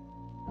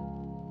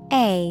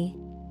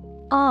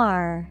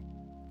 ARTERY.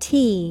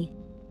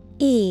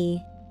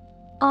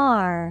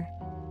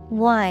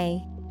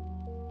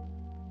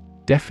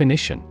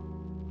 Definition: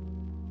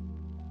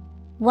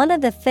 One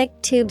of the thick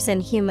tubes in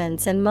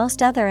humans and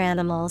most other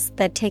animals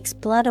that takes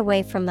blood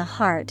away from the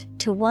heart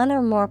to one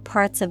or more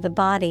parts of the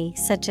body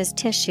such as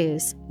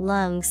tissues,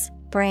 lungs,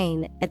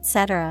 brain,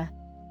 etc.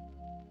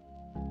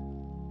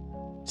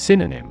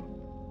 Synonym: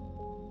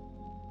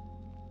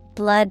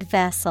 blood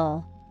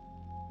vessel,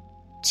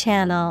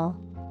 channel,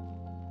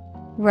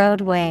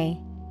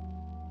 roadway.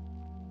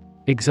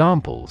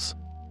 Examples: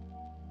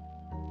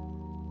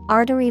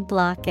 artery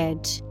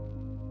blockage,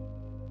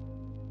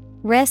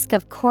 risk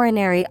of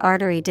coronary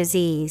artery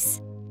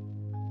disease.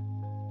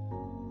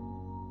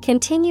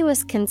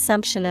 Continuous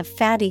consumption of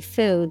fatty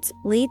foods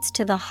leads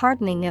to the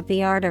hardening of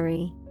the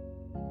artery.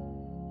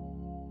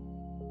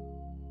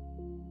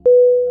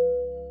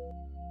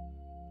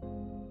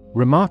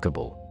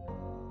 Remarkable.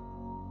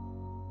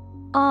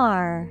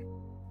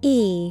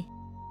 REMARKABLE.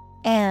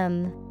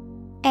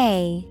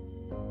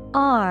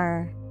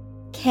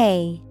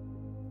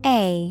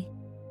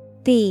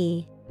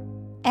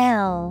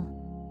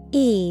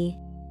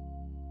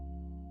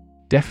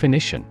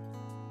 Definition: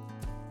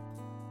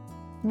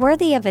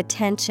 worthy of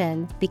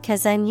attention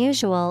because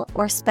unusual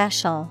or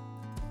special.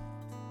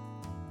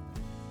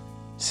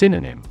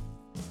 Synonym: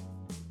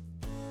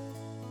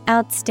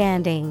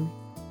 outstanding,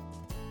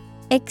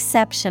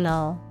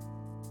 exceptional,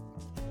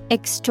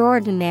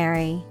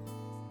 extraordinary.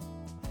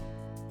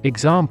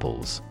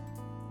 Examples: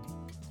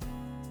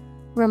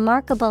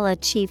 remarkable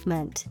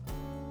achievement,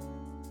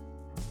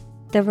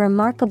 the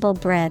remarkable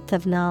breadth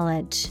of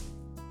knowledge.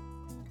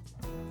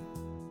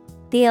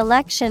 The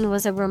election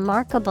was a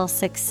remarkable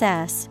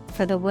success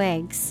for the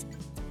Whigs.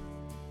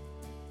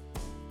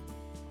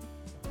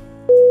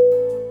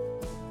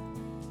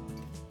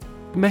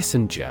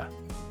 Messenger.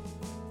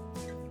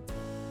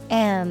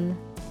 MESSENGER.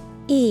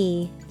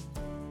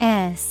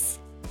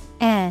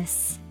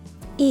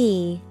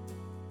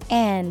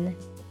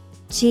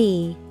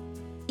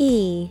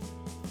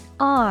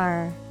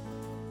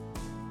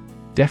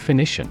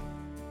 Definition: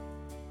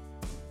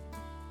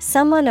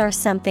 someone or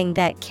something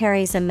that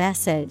carries a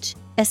message,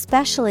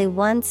 especially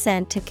one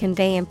sent to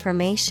convey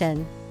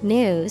information,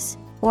 news,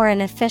 or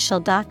an official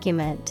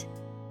document.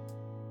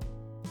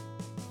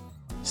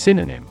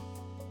 Synonym: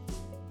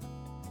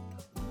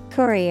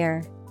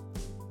 courier,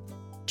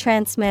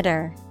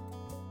 transmitter,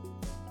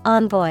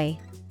 envoy.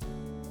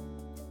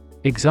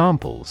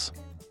 Examples: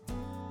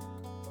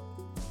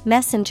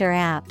 messenger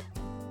app,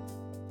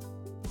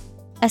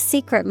 a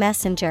secret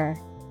messenger.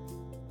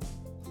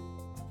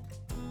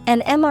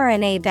 An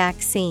mRNA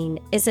vaccine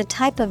is a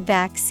type of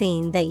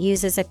vaccine that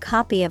uses a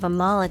copy of a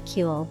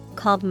molecule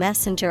called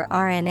messenger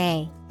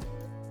RNA.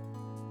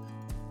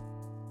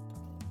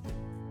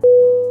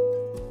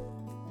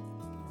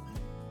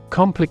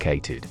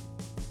 Complicated.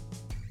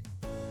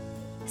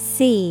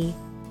 COMPLICATED.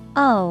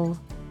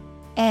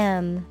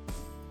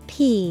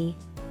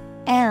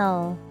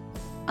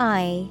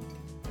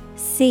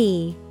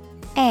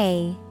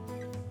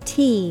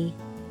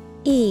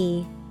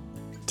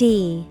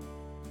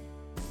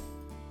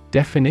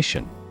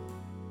 Definition: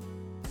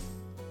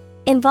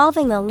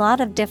 involving a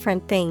lot of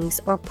different things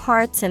or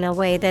parts in a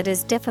way that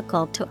is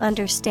difficult to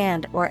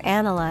understand or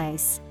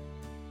analyze.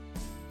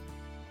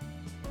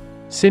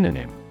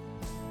 Synonym: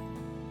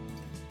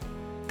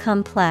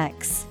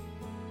 complex,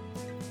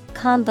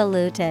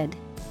 convoluted,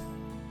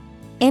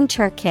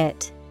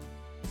 intricate.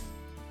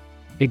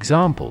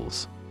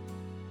 Examples: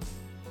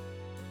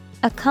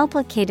 a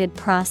complicated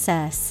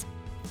process,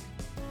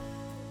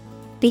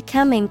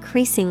 become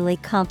increasingly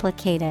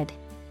complicated.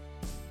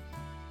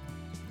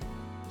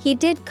 He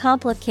did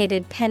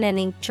complicated pen and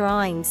ink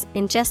drawings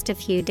in just a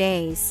few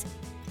days.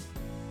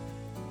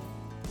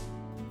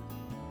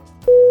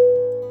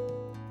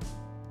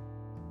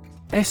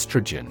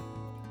 Estrogen.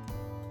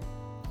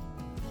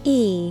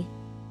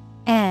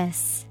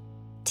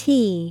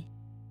 ESTROGEN.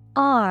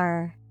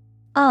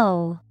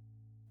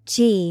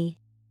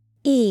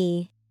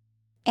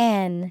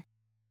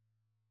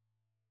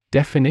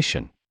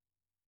 Definition: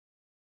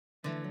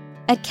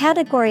 a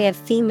category of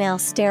female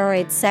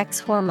steroid sex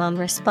hormone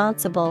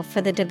responsible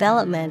for the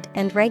development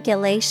and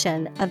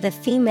regulation of the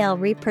female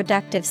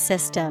reproductive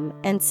system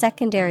and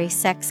secondary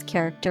sex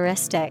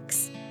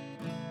characteristics.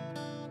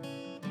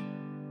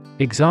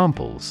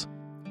 Examples: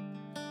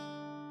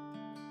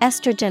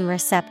 estrogen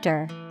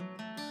receptor,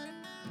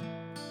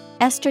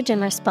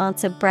 estrogen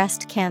responsive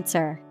breast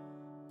cancer.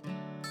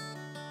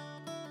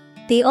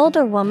 The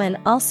older woman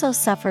also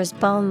suffers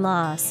bone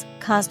loss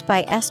caused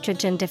by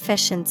estrogen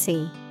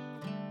deficiency.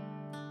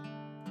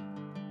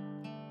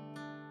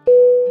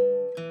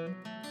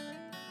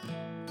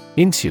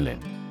 Insulin.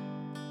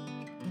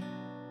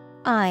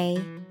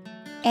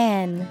 INSULIN.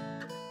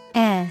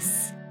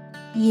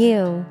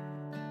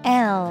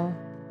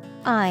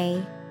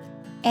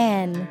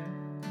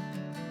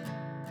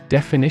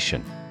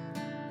 Definition: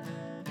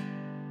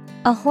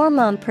 a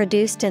hormone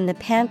produced in the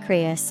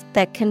pancreas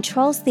that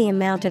controls the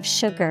amount of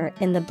sugar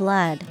in the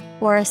blood,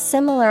 or a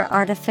similar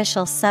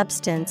artificial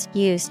substance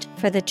used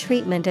for the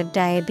treatment of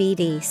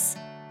diabetes.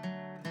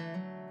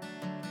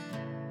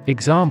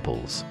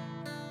 Examples: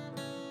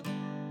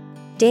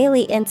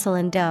 daily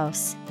insulin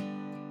dose,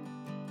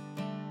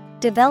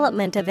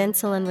 Development of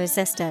insulin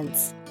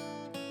resistance.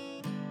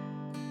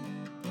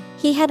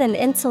 He had an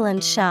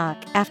insulin shock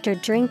after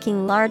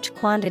drinking large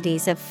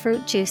quantities of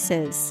fruit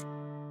juices.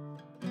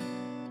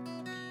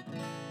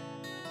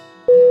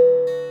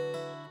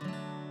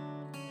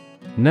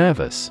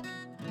 Nervous.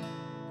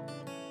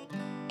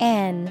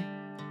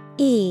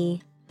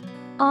 N-E-R-V-O-U-S.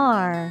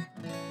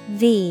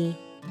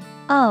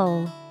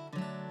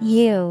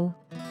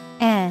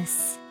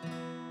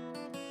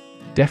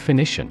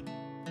 Definition.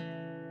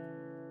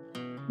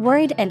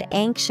 Worried and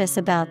anxious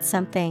about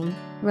something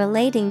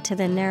relating to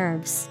the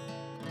nerves.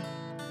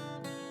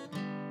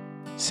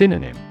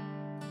 Synonym.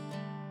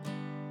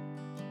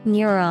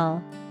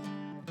 Neural,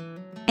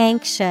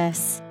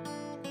 anxious,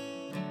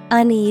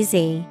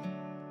 uneasy.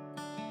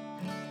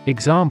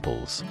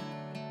 Examples.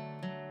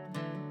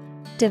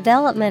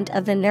 Development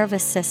of the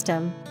nervous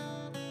system.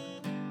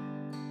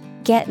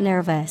 Get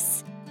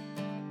nervous.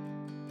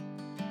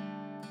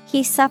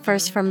 He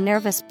suffers from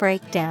nervous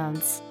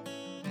breakdowns.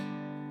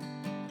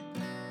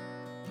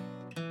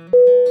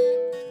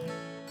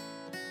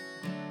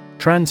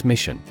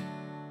 Transmission.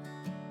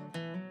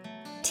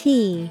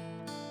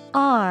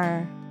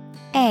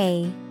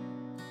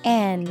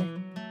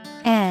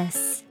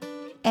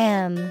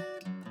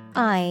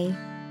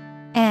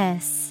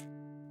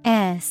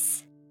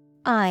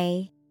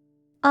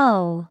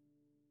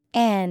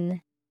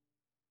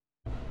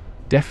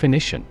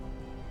 Definition.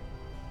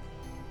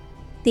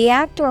 The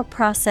act or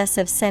process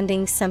of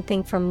sending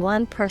something from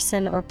one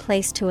person or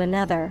place to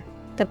another,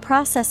 the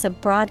process of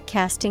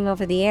broadcasting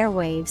over the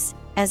airwaves,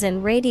 as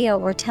in radio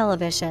or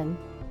television.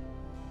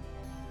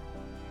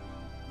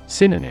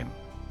 Synonym.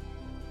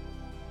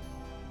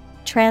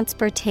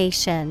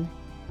 Transportation,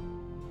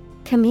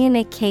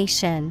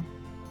 communication,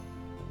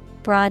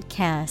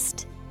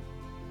 broadcast.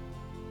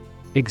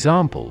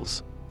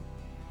 Examples.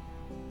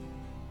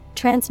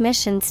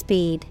 Transmission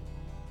speed.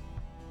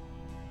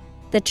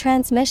 The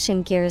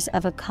transmission gears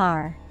of a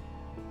car.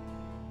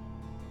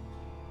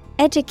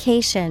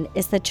 Education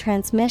is the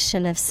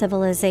transmission of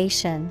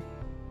civilization.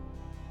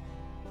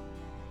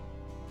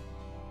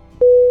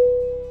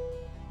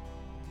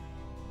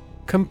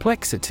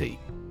 Complexity.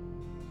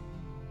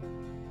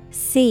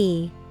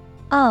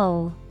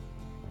 C-O-M-P-L-E-X-I-T-Y.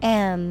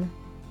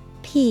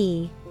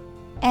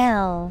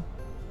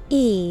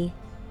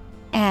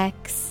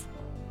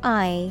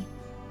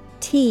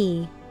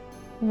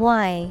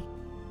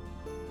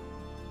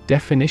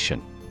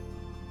 Definition.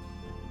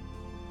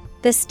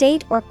 The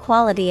state or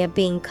quality of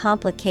being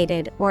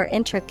complicated or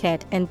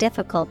intricate and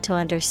difficult to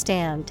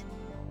understand.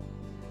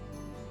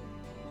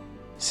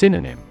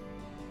 Synonym.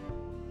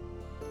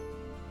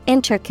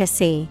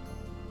 Intricacy,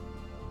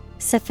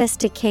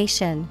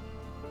 sophistication,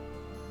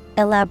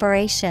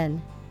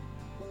 elaboration.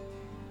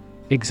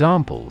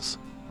 Examples.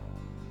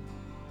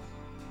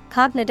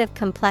 Cognitive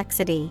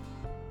complexity.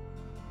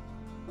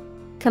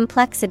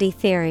 Complexity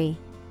theory.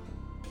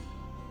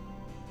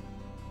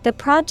 The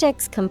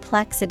project's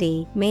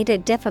complexity made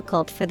it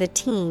difficult for the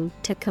team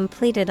to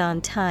complete it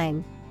on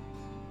time.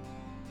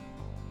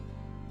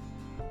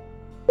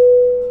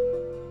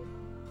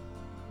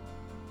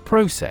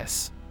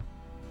 Process.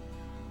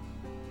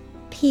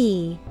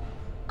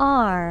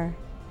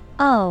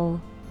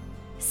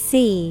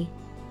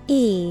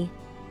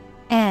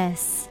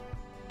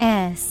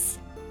 P-R-O-C-E-S-S.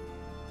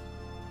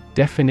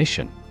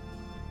 Definition.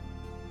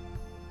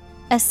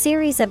 A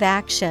series of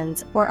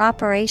actions or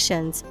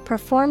operations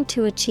performed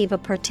to achieve a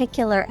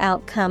particular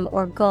outcome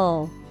or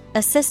goal.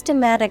 A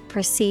systematic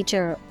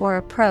procedure or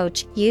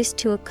approach used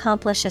to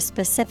accomplish a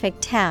specific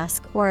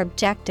task or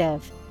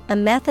objective. A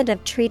method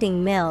of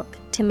treating milk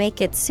to make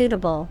it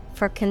suitable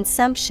for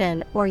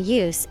consumption or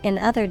use in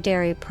other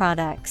dairy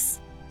products.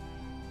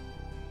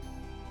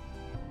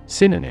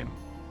 Synonym.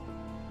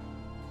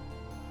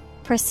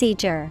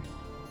 Procedure,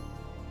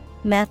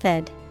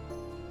 method,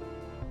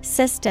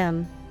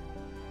 system.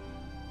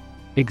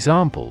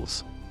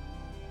 Examples.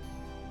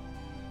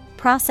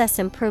 Process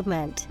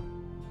improvement.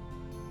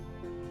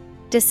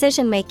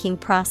 Decision-making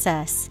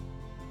process.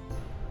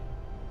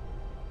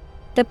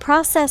 The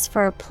process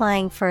for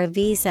applying for a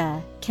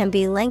visa can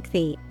be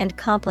lengthy and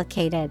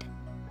complicated.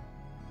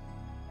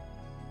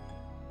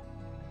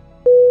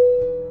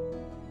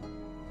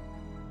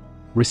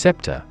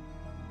 Receptor.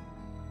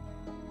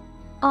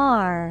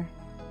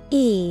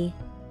 R-E-C-E-P-T-O-R.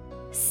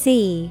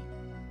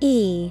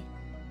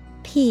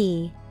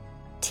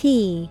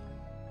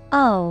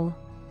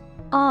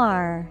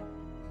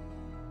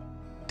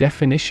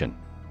 Definition.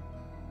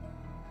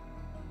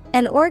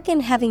 An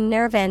organ having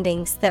nerve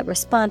endings that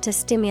respond to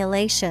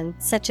stimulation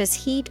such as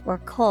heat or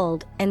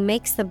cold and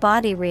makes the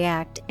body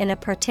react in a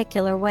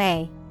particular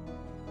way.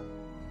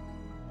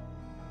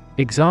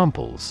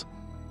 Examples.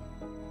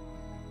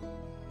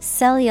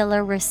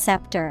 Cellular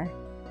receptor.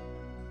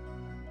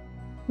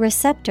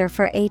 Receptor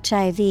for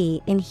HIV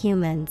in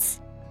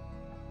humans.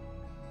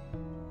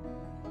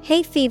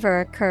 Hay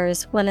fever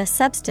occurs when a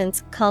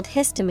substance called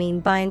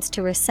histamine binds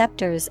to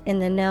receptors in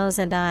the nose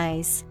and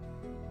eyes.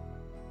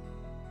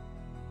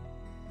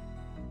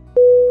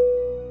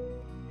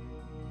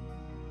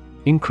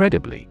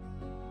 Incredibly.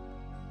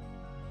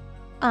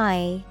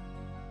 I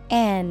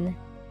N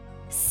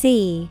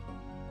C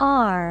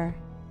R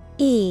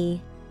E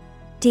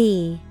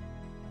D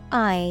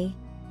I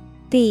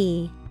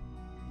B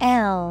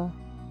L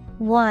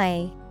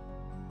Y.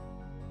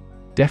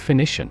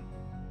 Definition.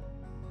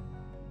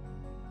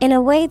 In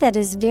a way that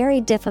is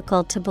very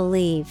difficult to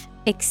believe,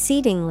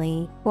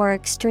 exceedingly or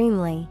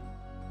extremely.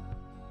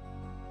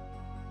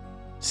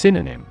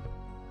 Synonym.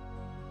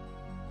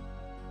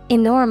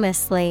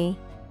 Enormously,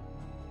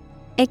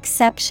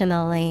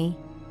 exceptionally,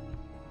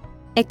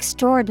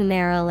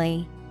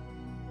 extraordinarily.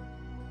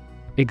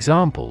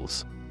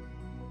 Examples.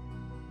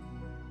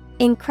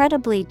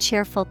 Incredibly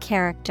cheerful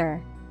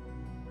character.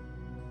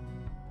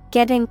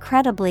 Get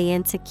incredibly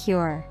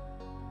insecure.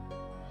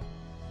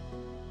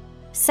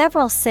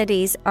 Several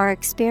cities are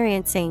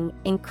experiencing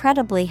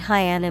incredibly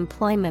high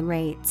unemployment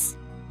rates.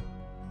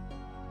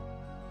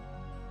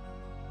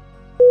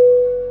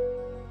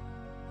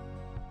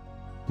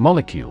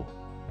 Molecule.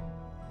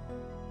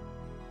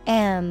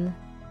 M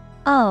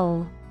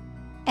O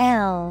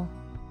L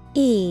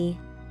E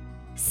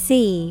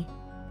C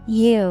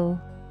U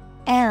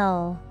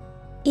L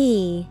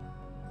E.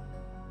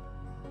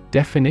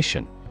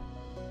 Definition.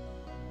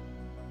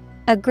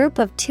 A group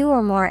of two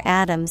or more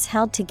atoms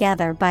held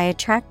together by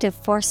attractive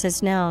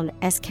forces known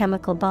as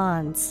chemical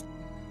bonds.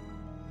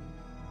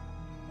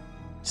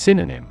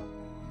 Synonym.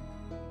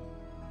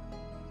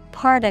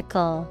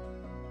 Particle,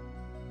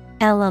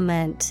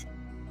 element,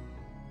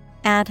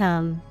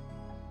 atom.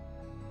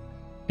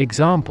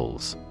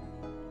 Examples.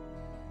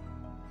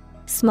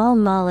 Small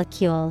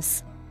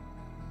molecules.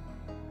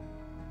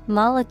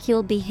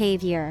 Molecule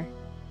behavior.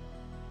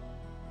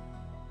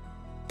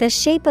 The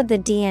shape of the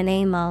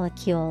DNA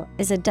molecule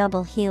is a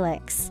double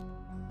helix.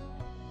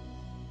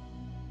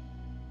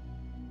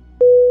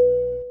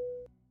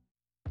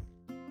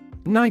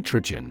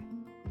 Nitrogen.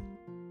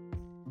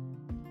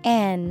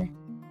 N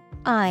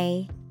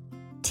I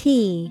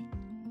T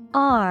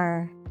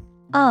R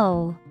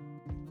O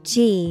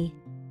G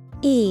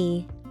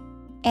E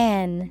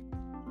N.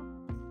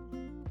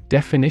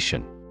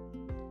 Definition.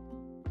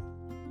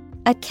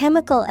 A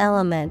chemical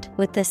element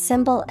with the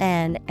symbol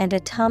N and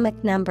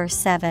atomic number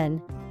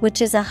 7, which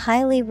is a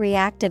highly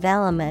reactive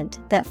element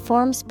that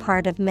forms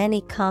part of many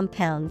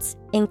compounds,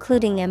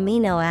 including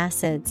amino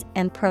acids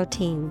and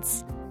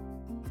proteins.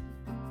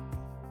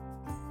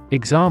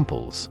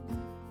 Examples.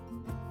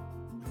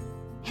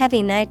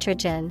 Heavy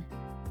nitrogen.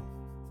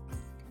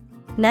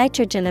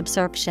 Nitrogen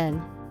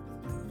absorption.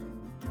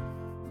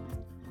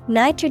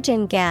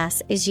 Nitrogen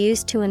gas is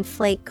used to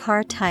inflate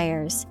car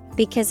tires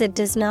because it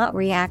does not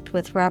react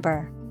with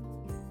rubber.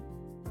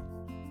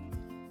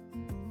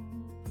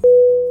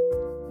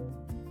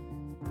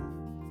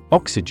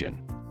 Oxygen.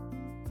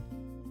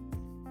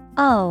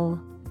 O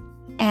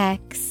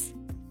X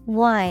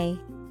Y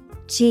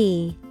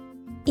G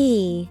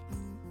E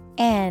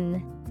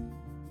N.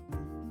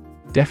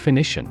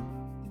 Definition.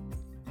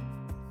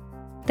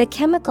 The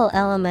chemical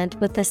element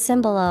with the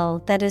symbol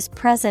O that is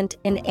present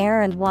in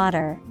air and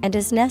water and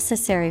is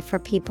necessary for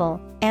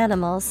people,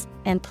 animals,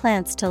 and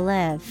plants to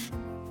live.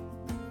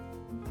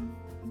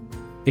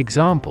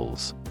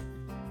 Examples.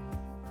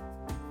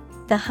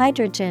 The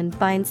hydrogen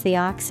binds the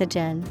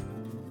oxygen.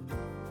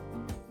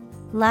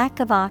 Lack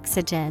of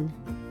oxygen.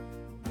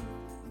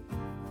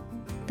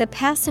 The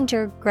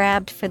passenger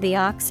grabbed for the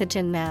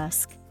oxygen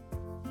mask.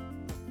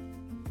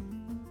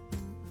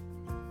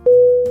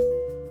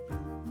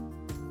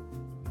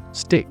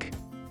 Stick.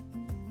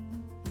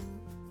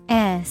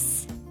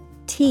 S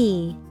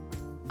T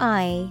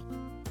I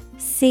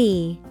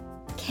C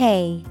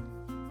K.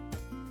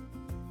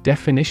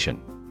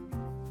 Definition.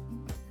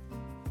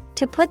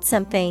 To put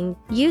something,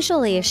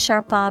 usually a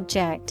sharp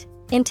object,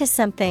 into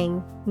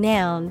something,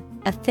 noun,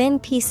 a thin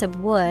piece of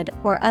wood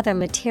or other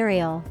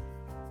material.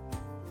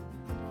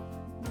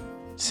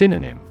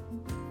 Synonym.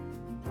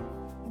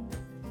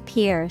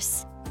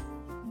 Pierce,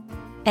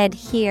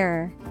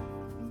 adhere,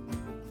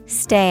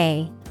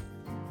 stay.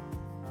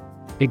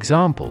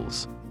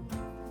 Examples.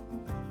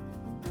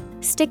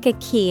 Stick a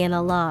key in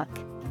a lock.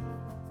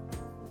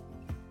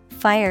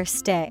 Fire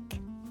stick.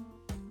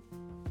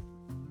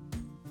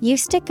 You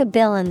stick a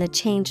bill in the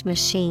change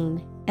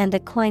machine, and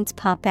the coins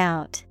pop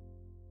out.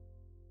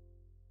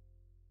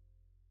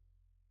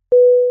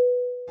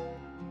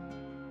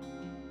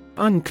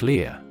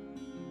 Unclear.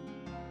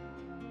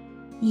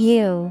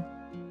 U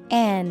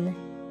N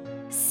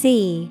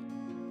C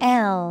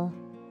L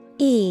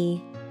E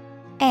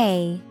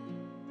A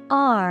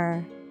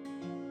R.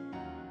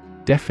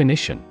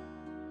 Definition.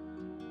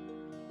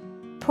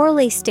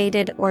 Poorly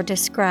stated or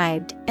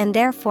described, and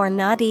therefore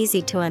not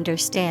easy to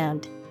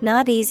understand,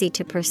 not easy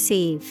to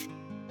perceive.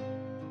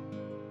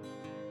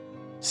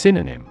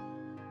 Synonym.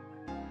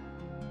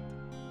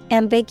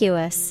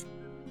 Ambiguous,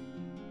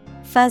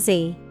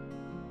 fuzzy,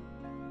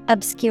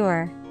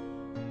 obscure.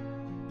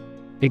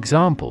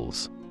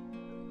 Examples.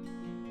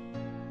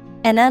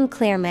 An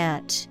unclear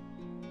match.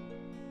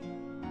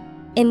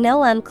 In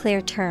no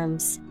unclear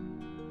terms.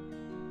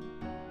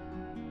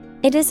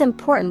 It is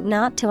important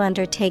not to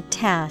undertake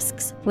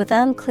tasks with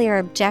unclear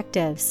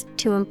objectives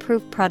to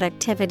improve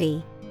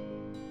productivity.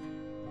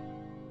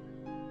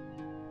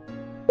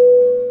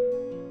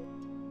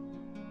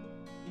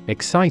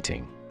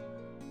 Exciting.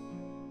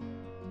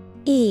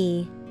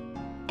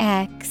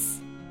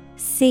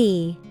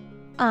 EXCITING.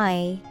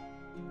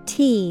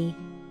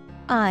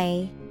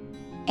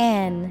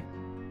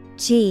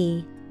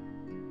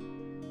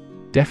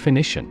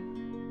 Definition.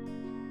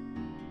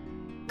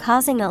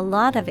 Causing a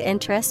lot of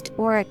interest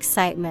or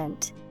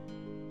excitement.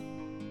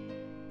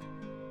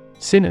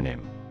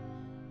 Synonym.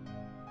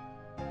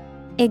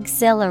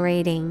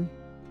 Exhilarating,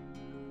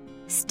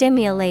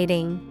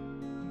 stimulating,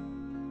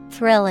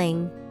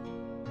 thrilling.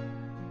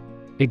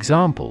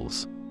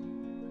 Examples.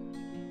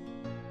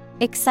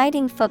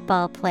 Exciting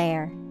football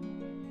player.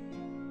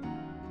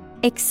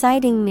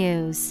 Exciting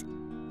news.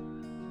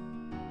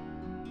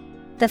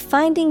 The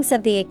findings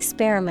of the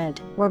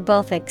experiment were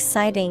both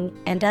exciting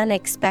and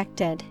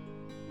unexpected.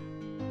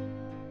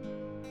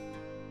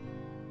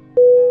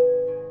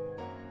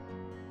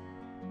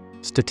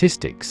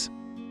 Statistics.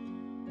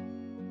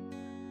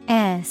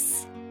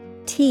 STATISTICS.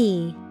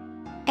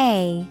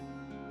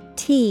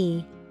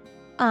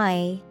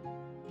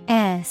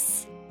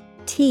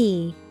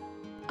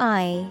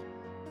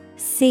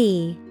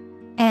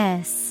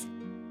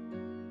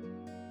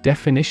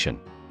 Definition.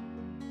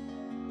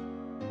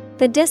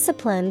 The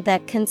discipline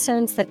that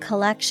concerns the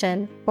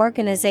collection,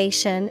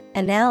 organization,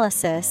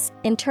 analysis,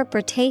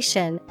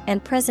 interpretation,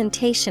 and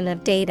presentation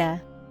of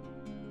data.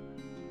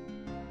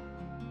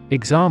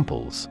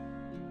 Examples.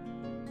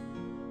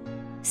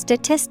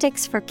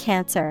 Statistics for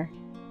cancer.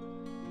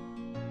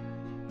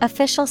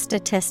 Official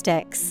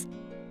statistics.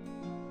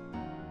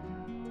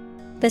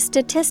 The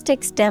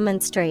statistics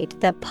demonstrate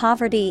that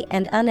poverty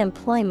and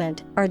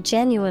unemployment are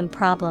genuine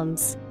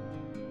problems.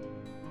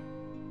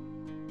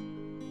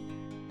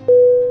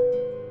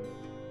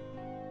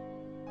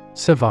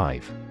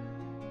 Survive.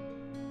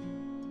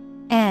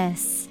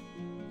 SURVIVE.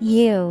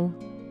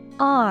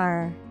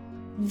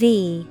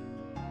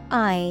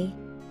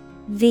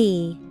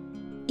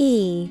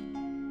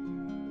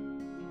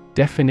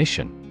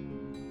 Definition.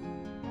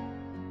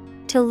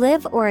 To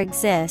live or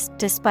exist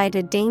despite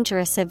a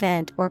dangerous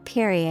event or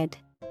period.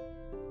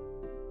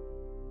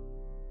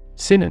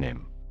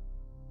 Synonym.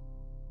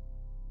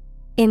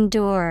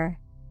 Endure,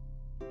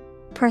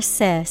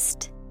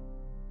 persist,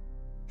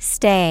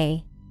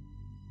 stay.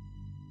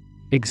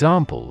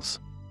 Examples.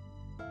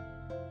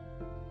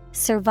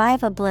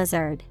 Survive a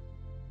blizzard.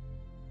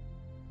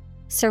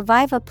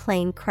 Survive a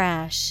plane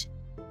crash.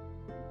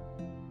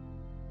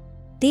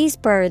 These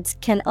birds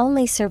can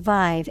only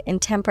survive in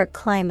temperate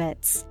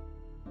climates.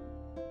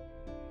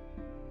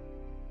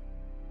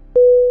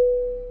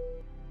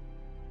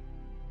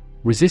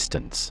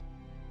 Resistance.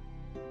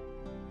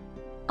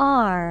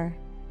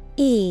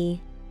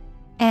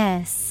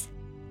 RESISTANCE.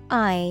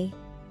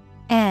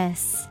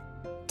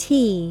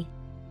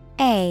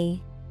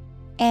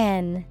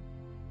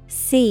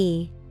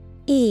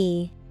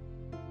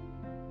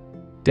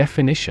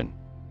 Definition.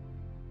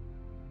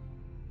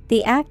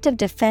 The act of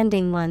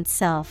defending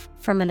oneself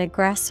from an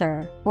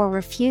aggressor or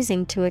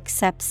refusing to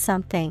accept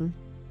something.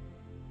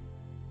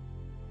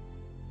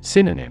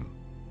 Synonym.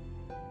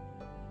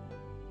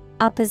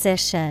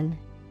 Opposition,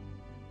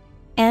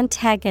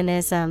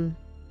 antagonism,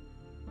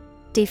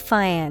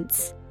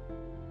 defiance.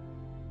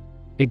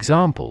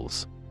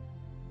 Examples.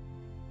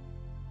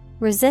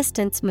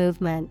 Resistance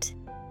movement.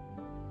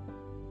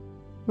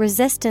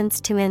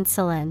 Resistance to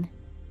insulin.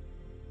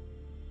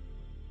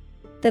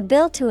 The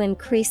bill to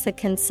increase the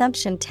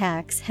consumption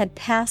tax had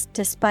passed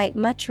despite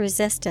much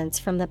resistance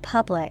from the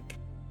public.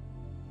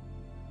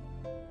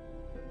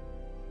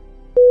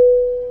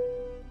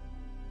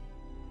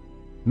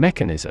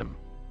 Mechanism.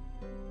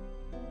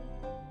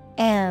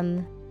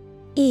 MECHANISM.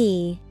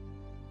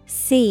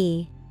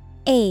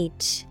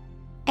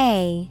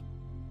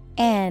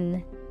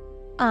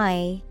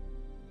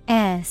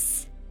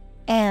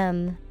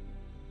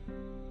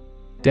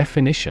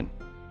 Definition.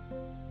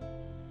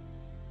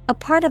 A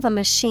part of a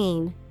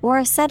machine, or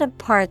a set of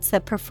parts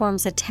that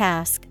performs a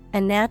task, a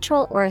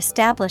natural or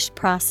established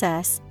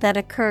process that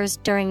occurs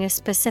during a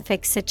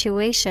specific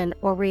situation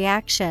or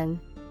reaction.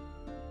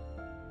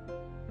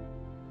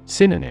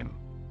 Synonym.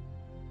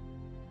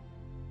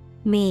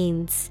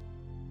 Means,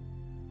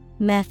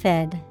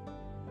 method,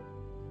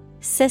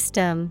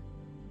 system.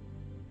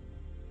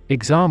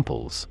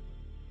 Examples.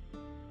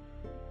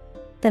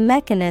 The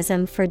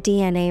mechanism for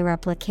DNA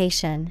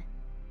replication.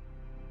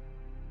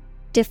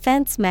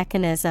 Defense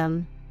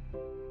mechanism.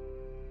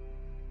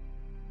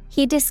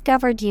 He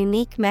discovered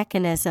unique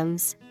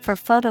mechanisms for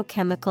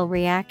photochemical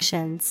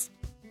reactions.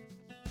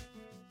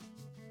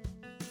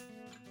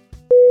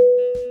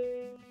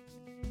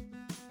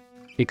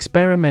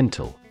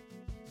 Experimental.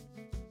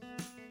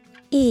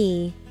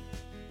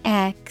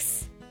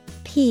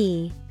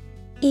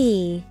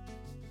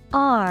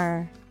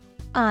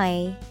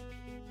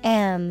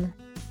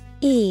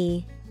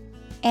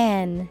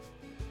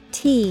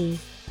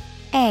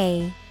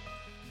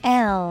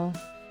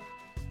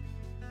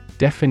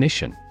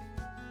 Definition.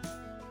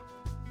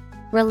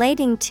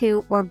 Relating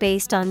to or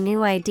based on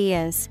new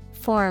ideas,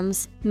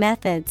 forms,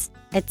 methods,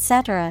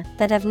 etc.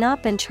 that have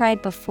not been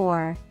tried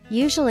before,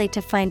 usually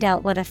to find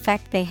out what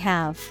effect they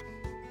have.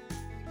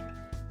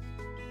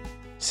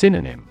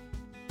 Synonym: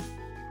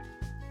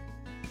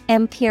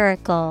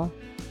 Empirical,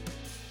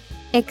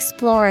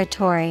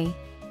 exploratory,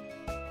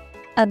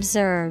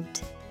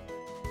 observed.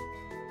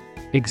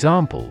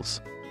 Examples: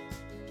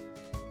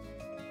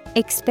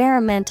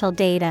 Experimental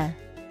data,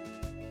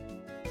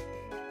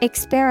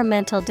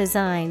 experimental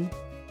design.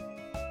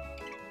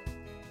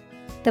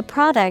 The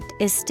product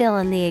is still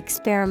in the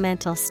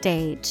experimental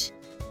stage.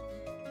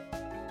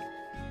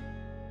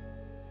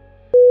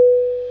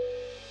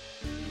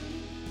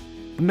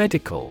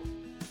 Medical.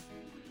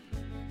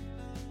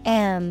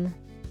 MEDICAL.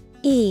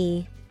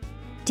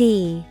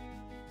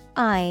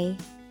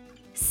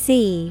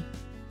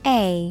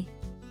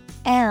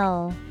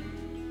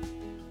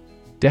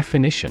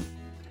 Definition: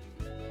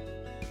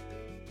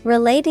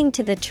 Relating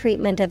to the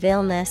treatment of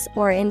illness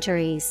or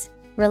injuries,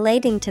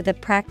 relating to the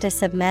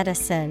practice of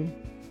medicine.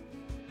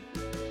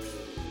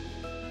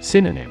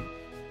 Synonym: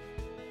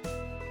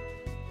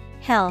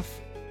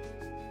 Health,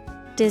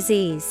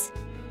 disease,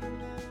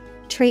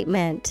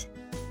 treatment.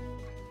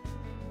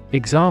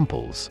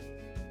 Examples: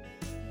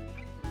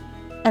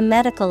 A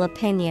medical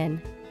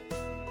opinion,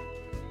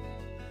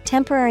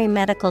 temporary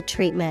medical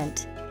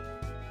treatment.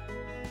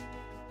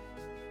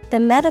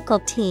 The medical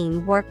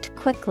team worked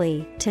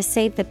quickly to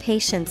save the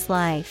patient's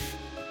life.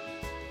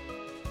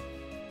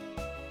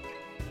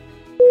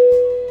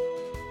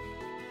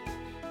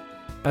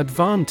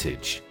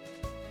 Advantage.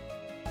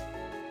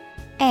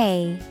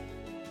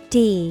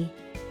 ADVANTAGE.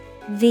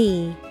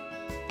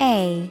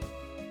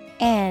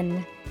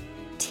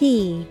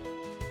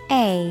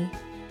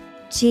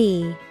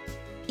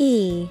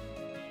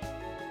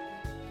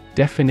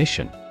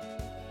 Definition: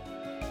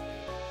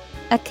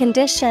 A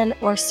condition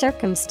or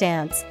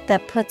circumstance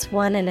that puts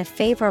one in a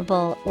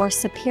favorable or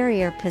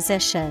superior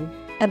position,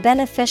 a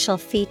beneficial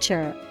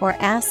feature or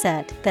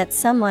asset that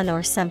someone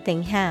or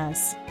something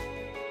has.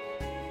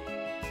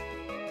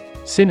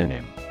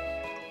 Synonym: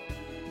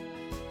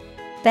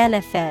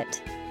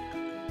 Benefit,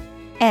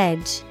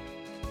 edge,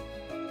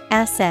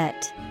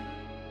 asset.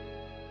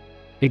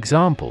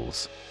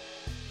 Examples: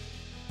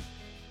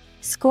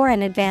 Score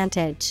an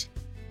advantage.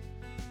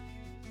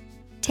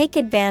 Take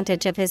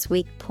advantage of his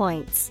weak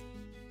points.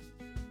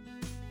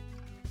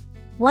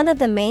 One of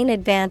the main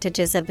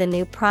advantages of the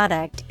new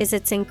product is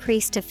its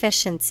increased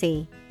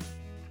efficiency.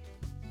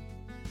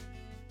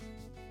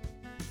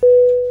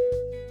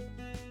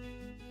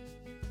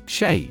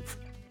 Shave.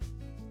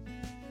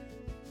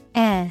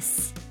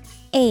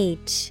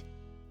 SHAVE.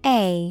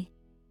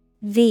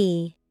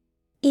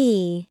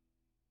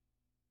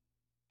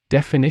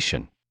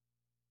 Definition: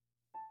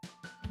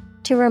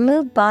 To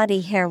remove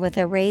body hair with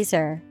a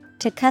razor,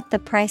 to cut the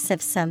price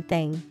of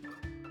something.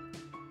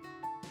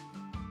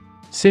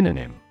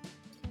 Synonym: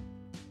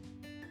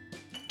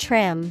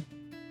 Trim,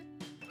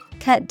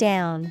 cut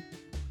down,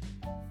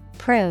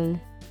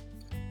 prune.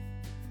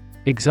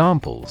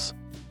 Examples: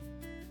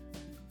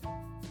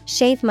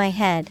 Shave my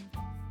head.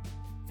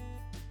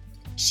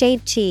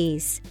 Shave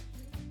cheese.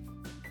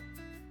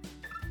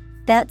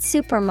 That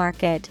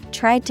supermarket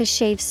tried to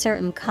shave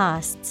certain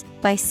costs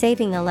by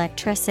saving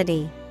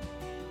electricity.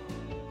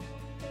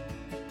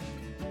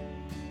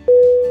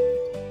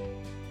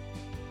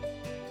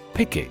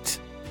 Picket.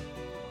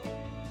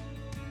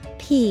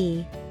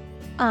 PICKET.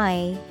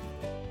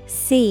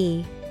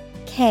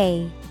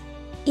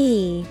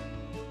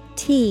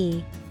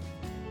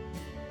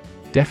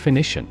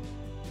 Definition: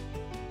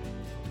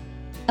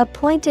 A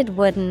pointed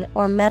wooden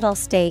or metal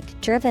stake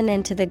driven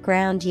into the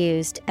ground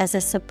used as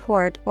a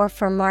support or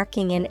for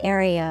marking an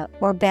area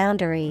or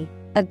boundary,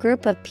 a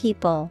group of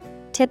people,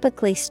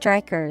 typically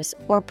strikers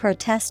or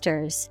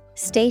protesters,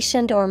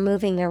 stationed or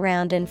moving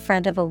around in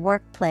front of a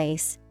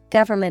workplace,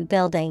 government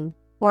building,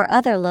 or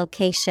other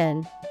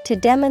location, to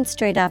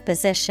demonstrate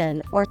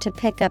opposition or to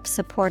pick up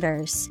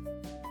supporters.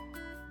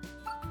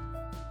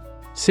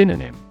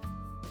 Synonym: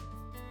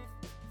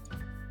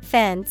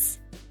 Fence,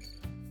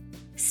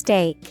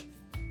 stake,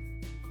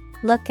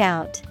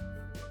 lookout.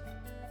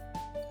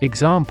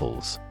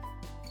 Examples: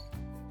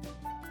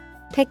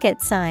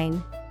 Picket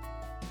sign.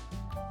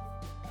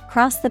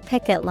 Cross the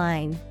picket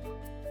line.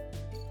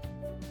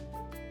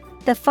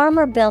 The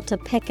farmer built a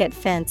picket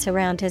fence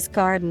around his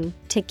garden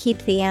to keep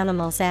the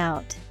animals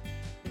out.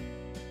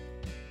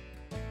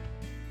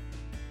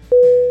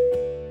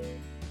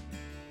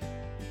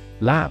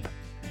 Lab.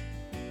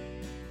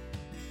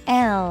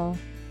 LAB.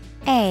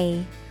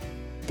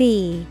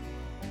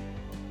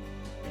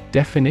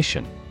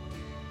 Definition: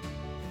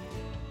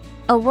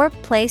 A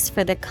workplace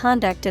for the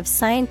conduct of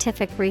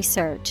scientific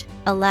research,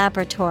 a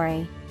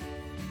laboratory.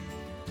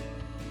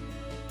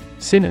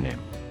 Synonym: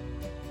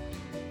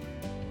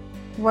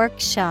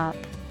 Workshop,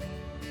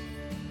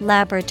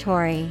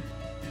 laboratory,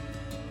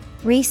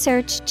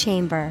 research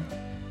chamber.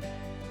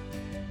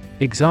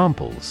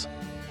 Examples: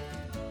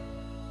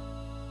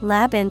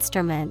 Lab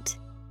instrument,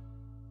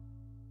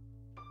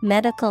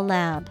 medical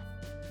lab.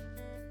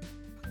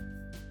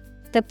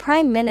 The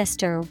Prime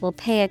Minister will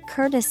pay a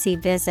courtesy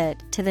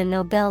visit to the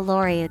Nobel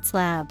laureate's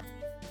lab.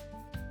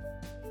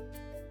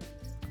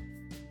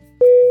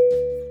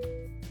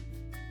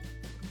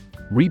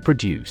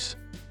 Reproduce.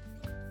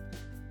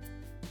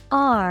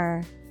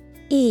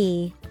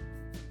 REPRODUCE.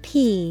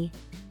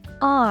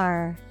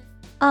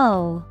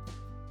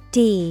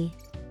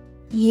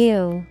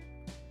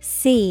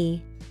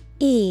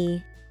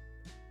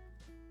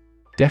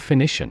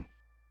 Definition.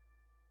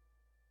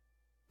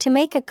 To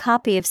make a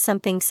copy of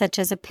something such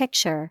as a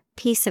picture,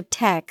 piece of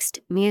text,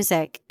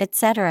 music,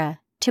 etc.,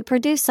 to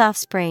produce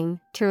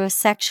offspring through a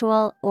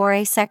sexual or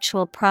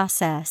asexual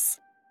process.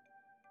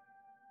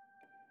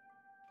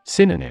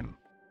 Synonym.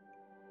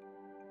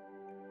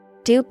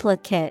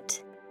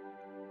 Duplicate,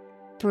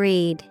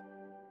 breed,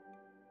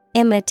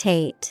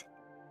 imitate.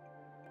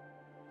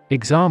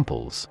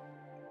 Examples.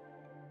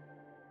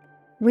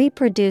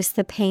 Reproduce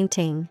the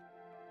painting.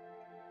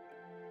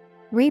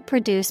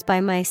 Reproduce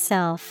by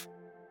myself.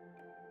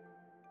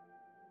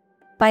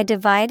 By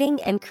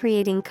dividing and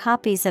creating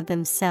copies of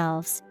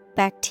themselves,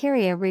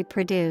 bacteria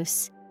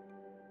reproduce.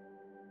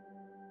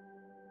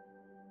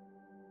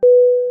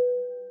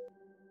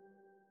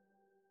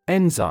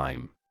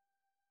 Enzyme.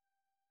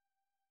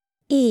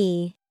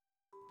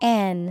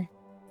 ENZYME.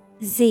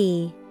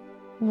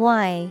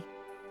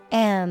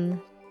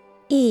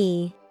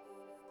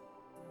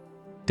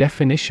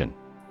 Definition.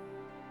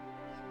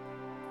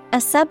 A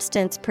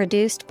substance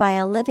produced by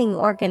a living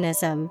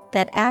organism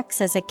that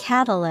acts as a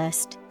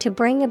catalyst to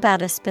bring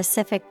about a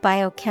specific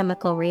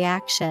biochemical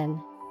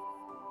reaction.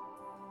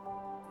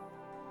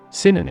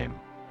 Synonym.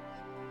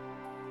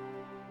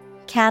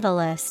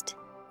 Catalyst,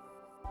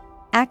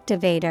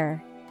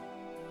 activator,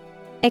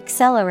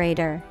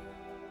 accelerator.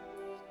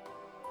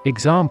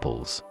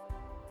 Examples.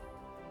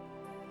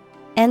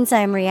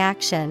 Enzyme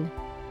reaction.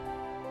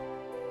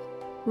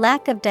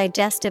 Lack of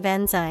digestive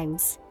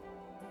enzymes.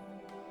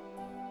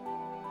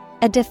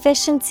 A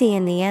deficiency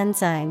in the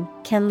enzyme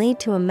can lead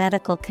to a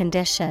medical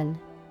condition.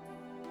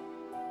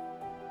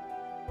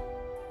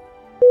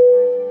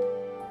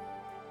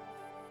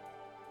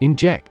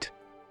 Inject.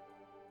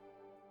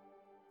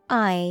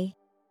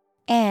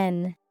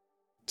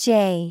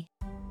 INJECT.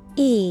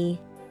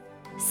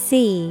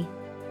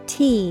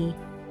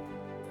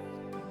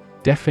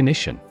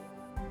 Definition.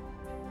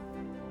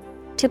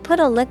 To put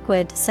a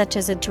liquid such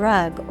as a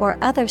drug or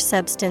other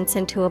substance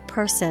into a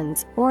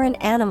person's or an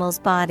animal's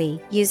body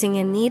using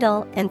a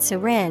needle and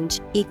syringe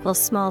equals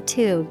small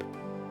tube.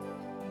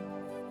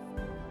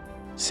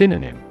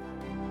 Synonym.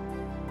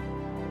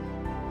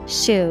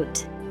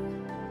 Shoot,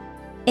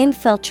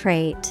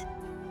 infiltrate,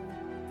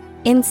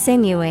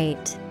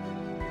 insinuate.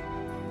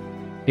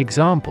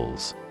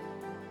 Examples.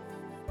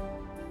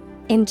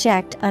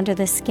 Inject under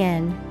the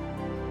skin.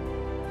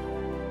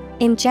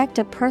 Inject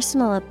a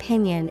personal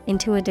opinion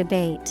into a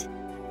debate.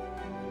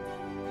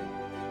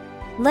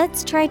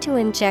 Let's try to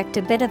inject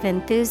a bit of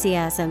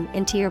enthusiasm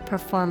into your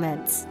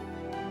performance.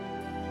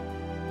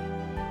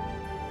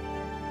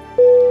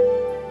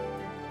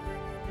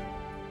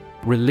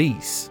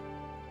 Release.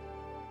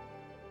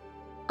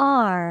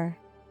 RELEASE.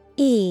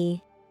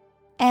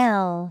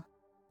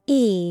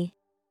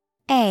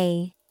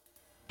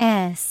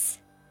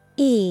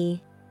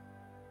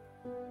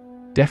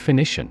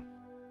 Definition.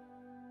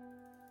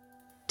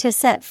 To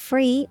set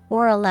free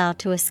or allow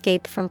to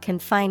escape from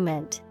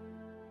confinement.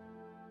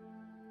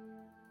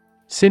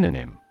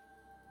 Synonym.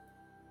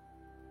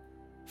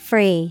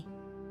 Free,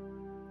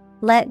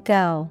 let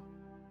go,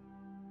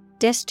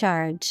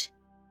 discharge.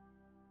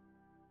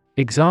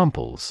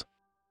 Examples.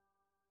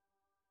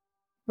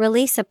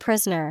 Release a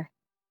prisoner.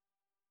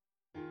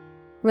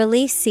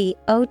 Release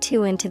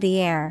CO2 into the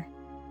air.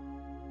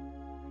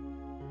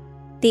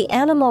 The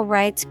animal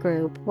rights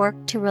group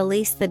worked to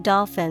release the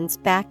dolphins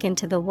back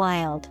into the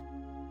wild.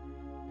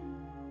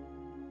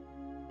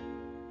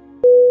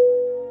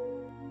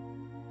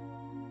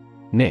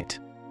 Knit.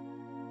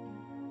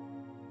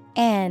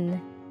 NIT.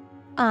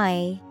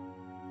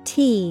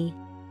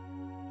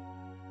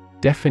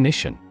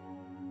 Definition.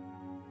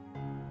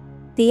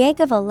 The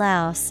egg of a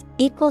louse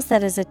equals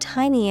that is a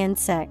tiny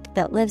insect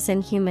that lives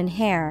in human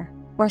hair,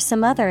 or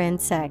some other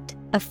insect,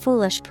 a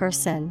foolish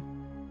person.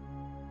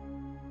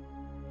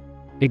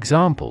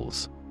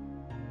 Examples.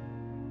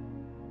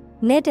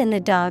 Knit in a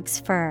dog's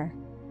fur.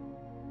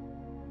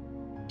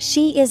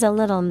 She is a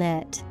little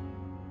knit.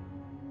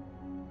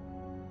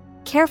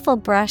 Careful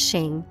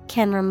brushing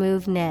can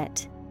remove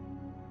knit.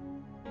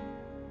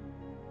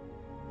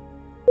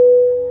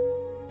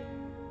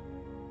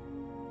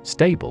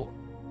 Stable.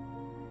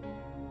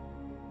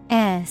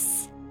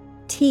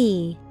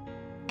 STABLE.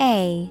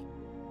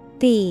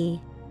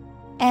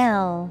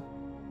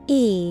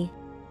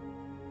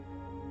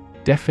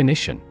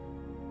 Definition.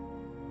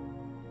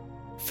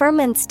 Firm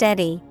and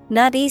steady,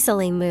 not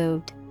easily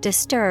moved,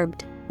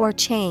 disturbed, or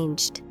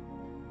changed.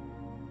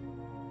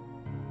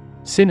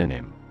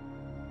 Synonym.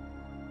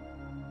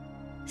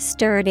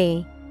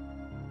 Sturdy,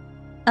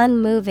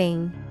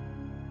 unmoving,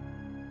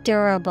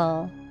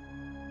 durable.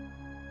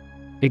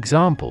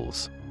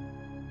 Examples.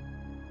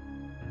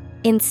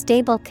 In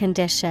stable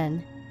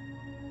condition.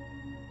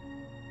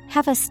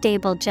 Have a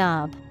stable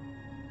job.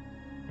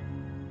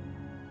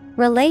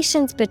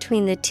 Relations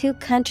between the two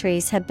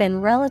countries have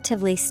been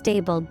relatively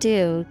stable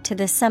due to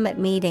the summit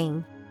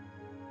meeting.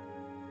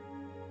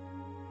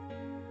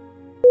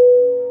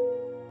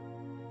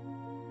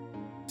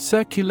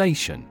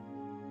 Circulation.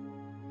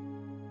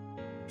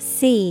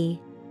 Circulation.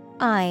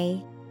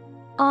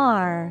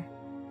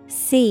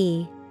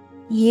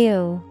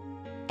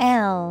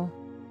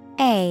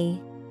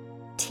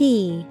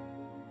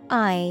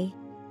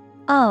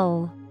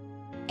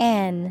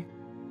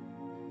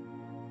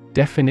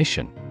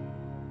 Definition.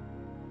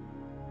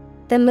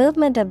 The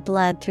movement of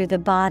blood through the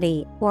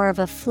body or of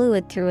a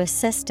fluid through a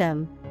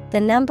system,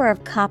 the number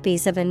of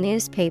copies of a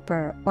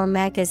newspaper or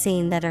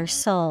magazine that are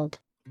sold.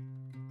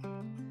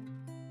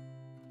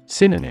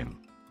 Synonym.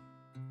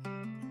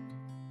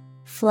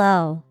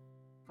 Flow,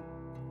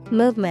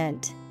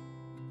 movement,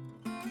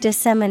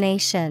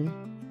 dissemination.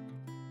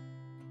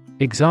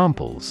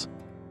 Examples.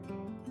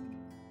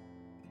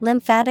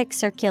 Lymphatic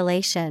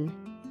circulation.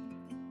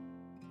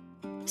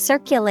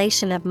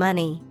 Circulation of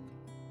money.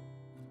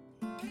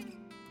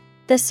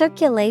 The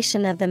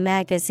circulation of the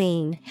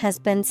magazine has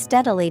been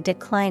steadily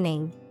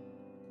declining.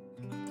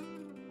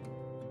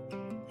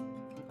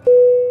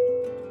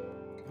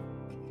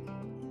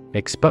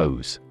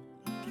 Expose.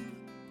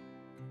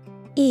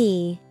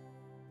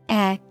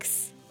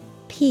 EXPOSE.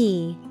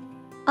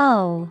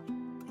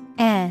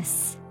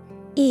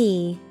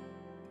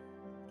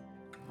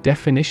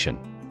 Definition.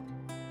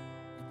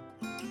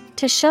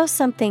 To show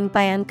something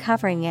by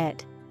uncovering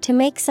it, to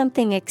make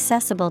something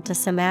accessible to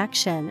some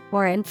action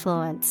or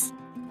influence.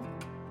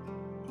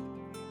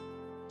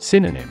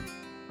 Synonym.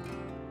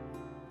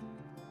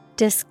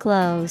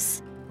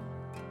 Disclose,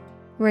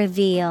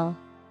 reveal,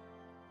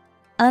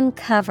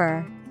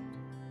 uncover.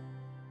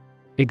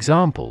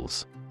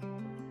 Examples.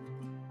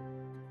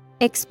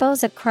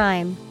 Expose a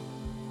crime.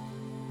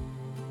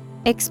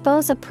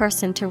 Expose a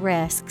person to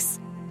risks.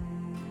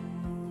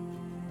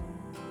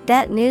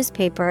 That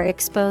newspaper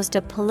exposed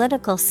a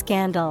political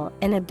scandal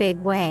in a big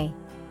way.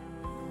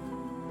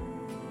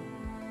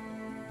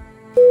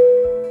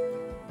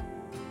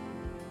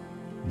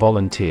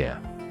 Volunteer.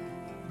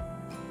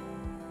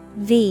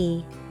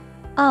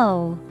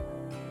 VOLUNTEER.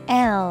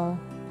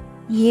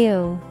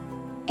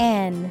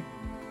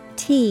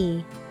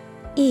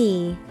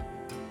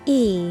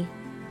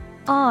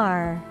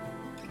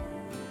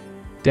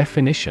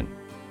 Definition.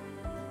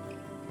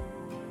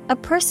 A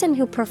person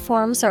who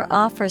performs or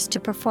offers to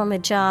perform a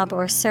job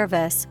or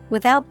service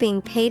without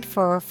being paid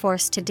for or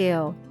forced to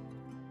do.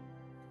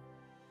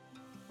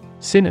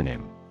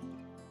 Synonym.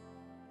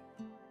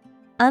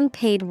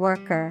 Unpaid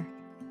worker,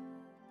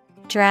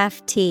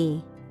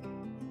 draftee,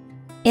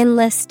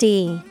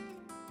 enlistee.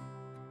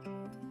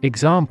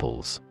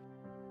 Examples.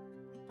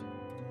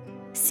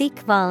 Seek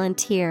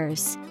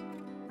volunteers.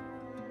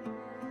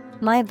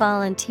 My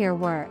volunteer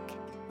work.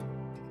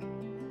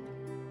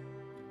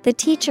 The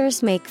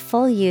teachers make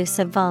full use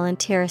of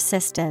volunteer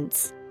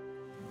assistance.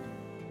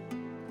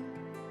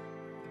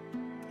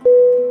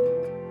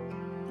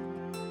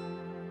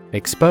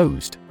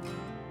 Exposed.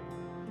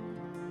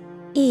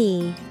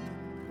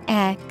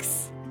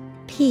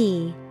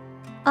 EXPOSED.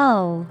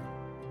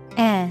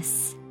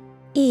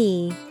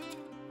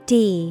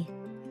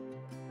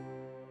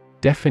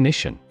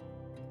 Definition.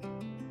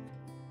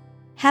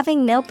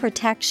 Having no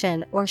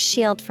protection or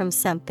shield from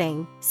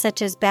something,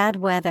 such as bad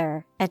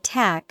weather,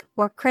 attack,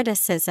 or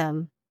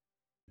criticism.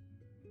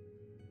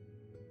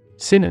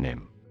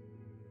 Synonym.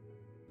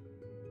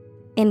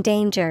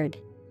 Endangered,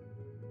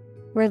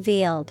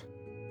 revealed,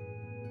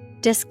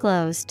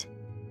 disclosed.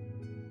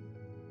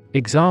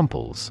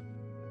 Examples.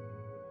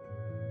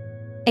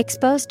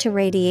 Exposed to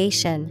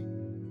radiation.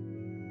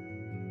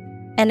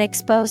 An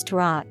exposed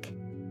rock.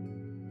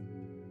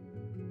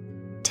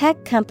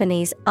 Tech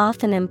companies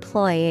often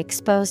employ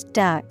exposed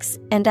ducts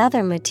and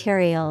other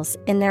materials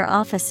in their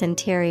office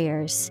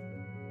interiors.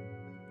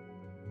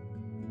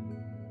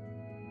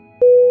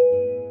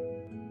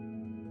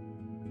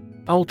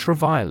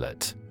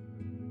 Ultraviolet.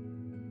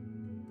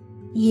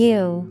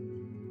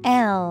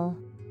 ULTRAVIOLET.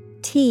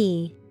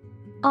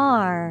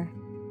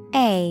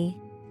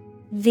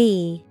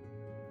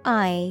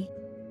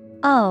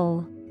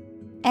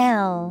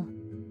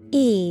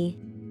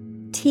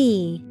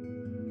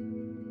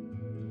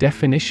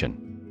 Definition.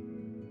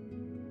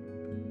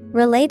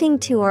 Relating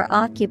to or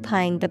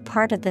occupying the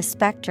part of the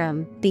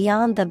spectrum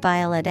beyond the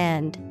violet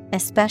end,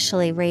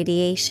 especially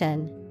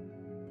radiation.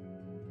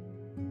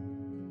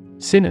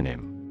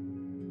 Synonym.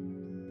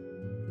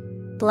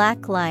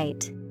 Black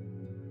light,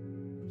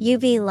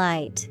 UV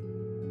light,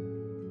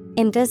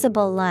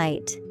 invisible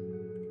light.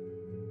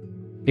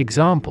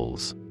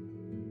 Examples.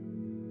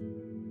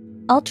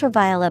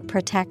 Ultraviolet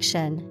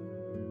protection.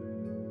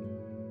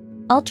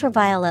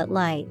 Ultraviolet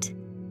light.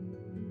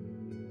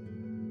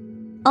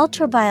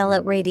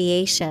 Ultraviolet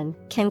radiation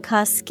can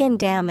cause skin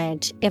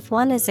damage if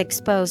one is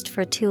exposed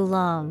for too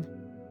long.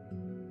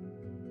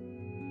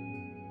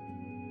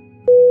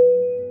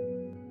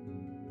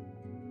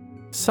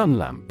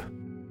 Sunlamp.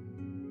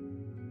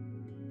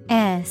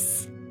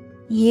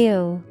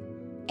 U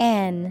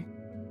N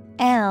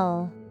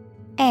L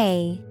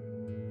A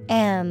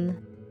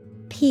M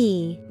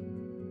P.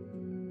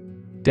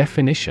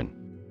 Definition: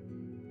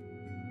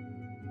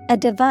 a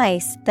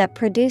device that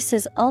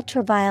produces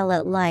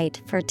ultraviolet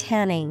light for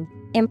tanning,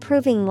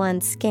 improving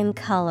one's skin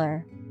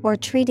color, or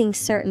treating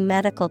certain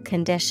medical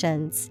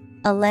conditions.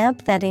 A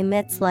lamp that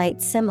emits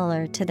light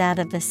similar to that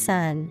of the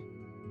sun.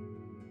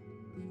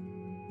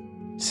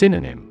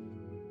 Synonym: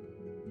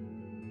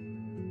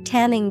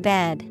 tanning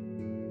bed,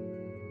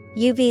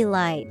 UV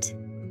light,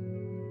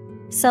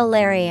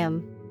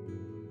 solarium.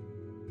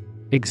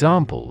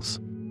 Examples: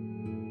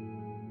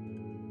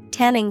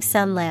 tanning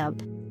sun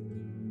lamp,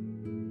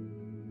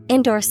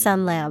 indoor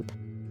sun lamp.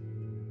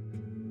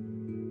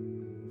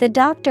 The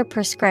doctor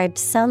prescribed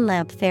sun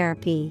lamp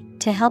therapy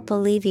to help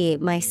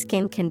alleviate my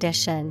skin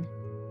condition.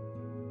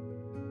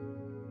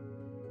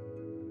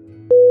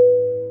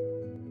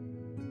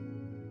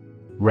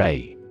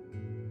 Ray.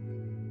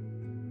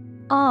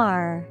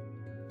 R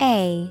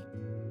A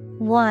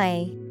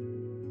Y.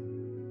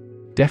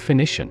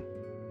 Definition: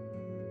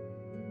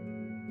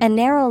 a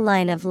narrow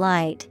line of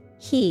light,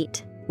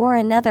 heat, or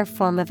another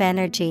form of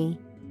energy.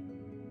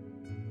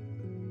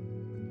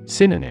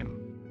 Synonym: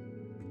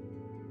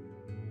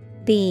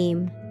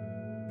 beam,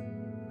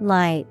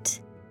 light,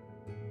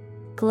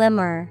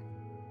 glimmer.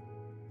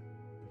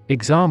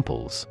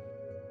 Examples: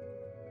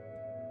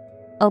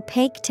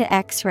 opaque to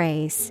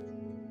X-rays,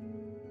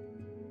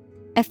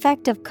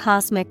 effect of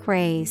cosmic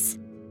rays.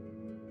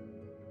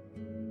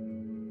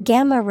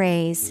 Gamma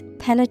rays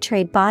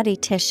penetrate body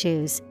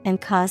tissues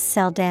and cause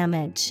cell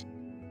damage.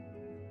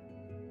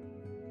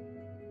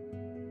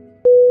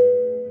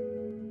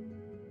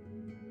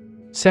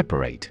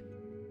 Separate.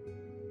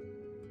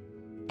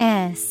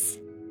 S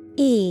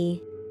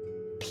E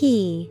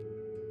P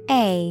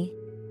A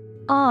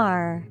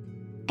R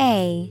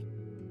A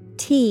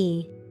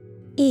T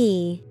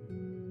E.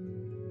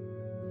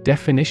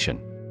 Definition: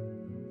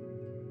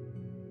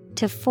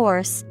 to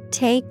force,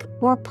 take,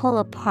 or pull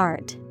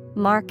apart,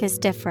 mark as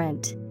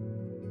different.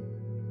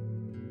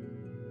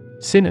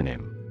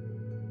 Synonym: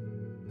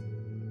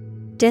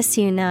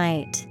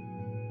 disunite,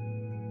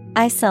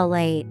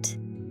 isolate,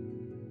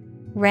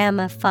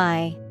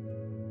 ramify.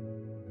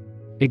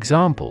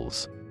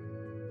 Examples: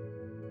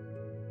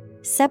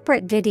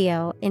 separate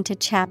video into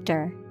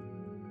chapter,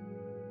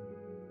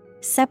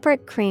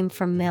 separate cream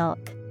from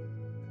milk.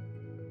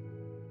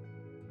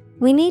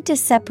 We need to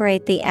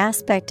separate the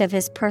aspect of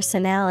his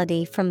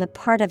personality from the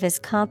part of his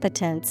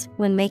competence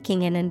when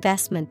making an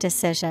investment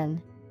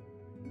decision.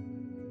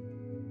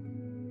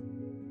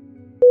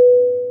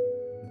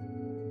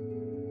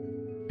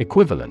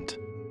 Equivalent.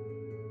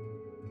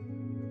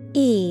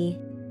 E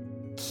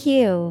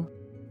Q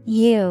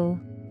U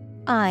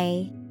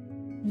I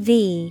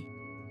V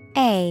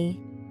A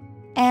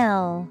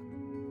L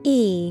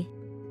E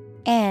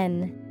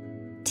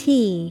N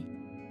T.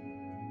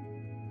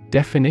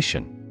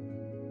 Definition: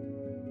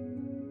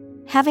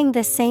 having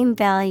the same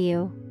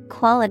value,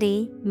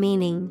 quality,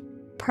 meaning,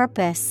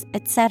 purpose,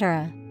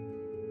 etc.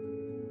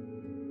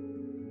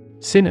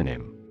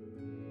 Synonym: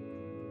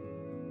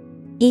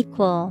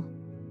 equal,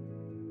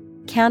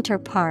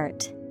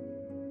 counterpart,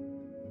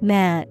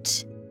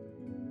 match.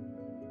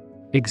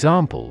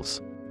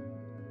 Examples: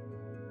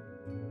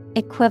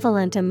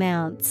 equivalent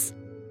amounts,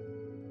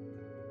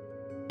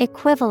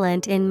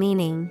 equivalent in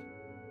meaning.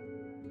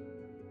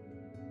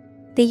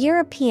 The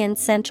European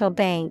Central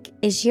Bank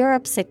is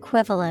Europe's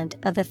equivalent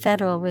of the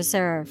Federal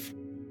Reserve.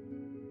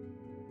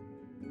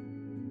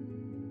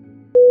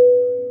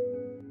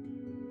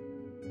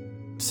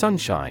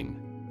 Sunshine.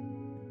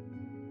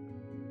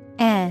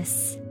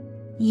 S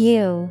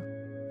U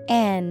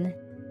N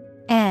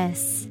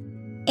S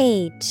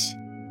H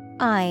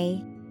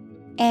I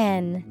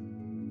N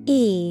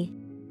E.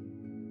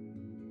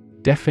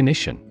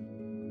 Definition: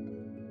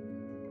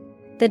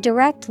 the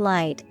direct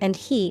light and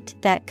heat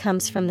that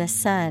comes from the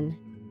sun.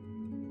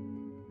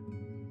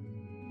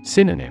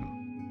 Synonym: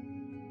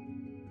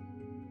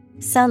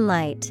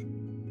 sunlight,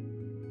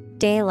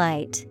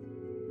 daylight,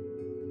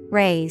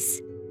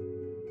 rays.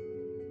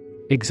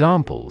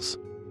 Examples: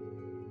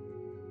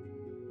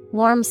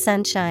 warm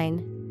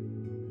sunshine,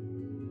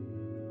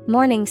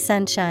 morning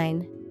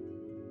sunshine.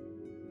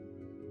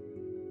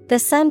 The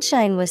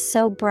sunshine was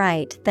so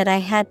bright that I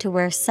had to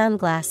wear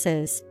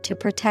sunglasses to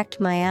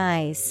protect my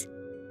eyes.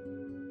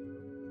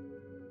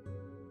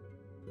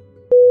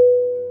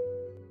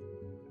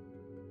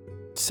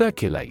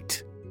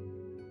 Circulate.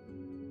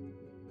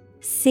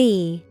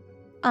 C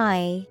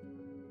I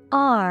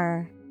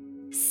R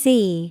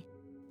C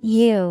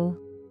U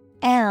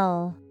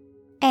L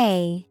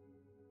A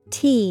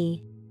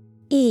T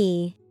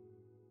E.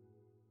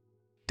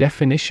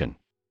 Definition: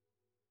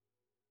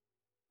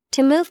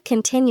 to move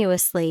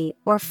continuously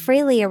or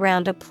freely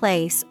around a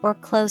place or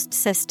closed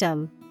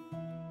system.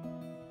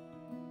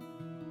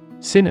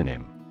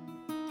 Synonym: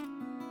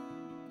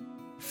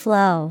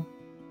 flow,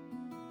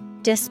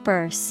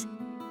 disperse,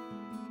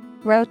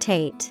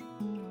 rotate.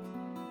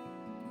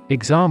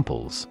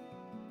 Examples: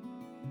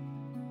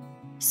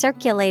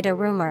 circulate a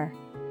rumor,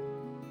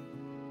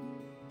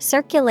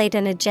 Circulate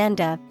an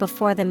agenda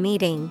before the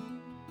meeting.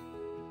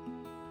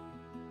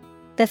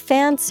 The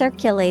fan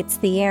circulates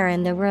the air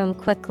in the room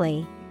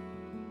quickly.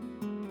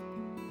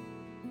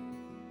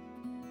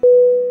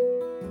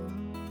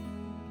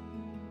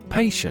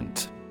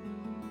 Patient.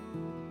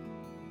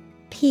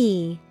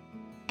 P-A-T-I-E-N-T.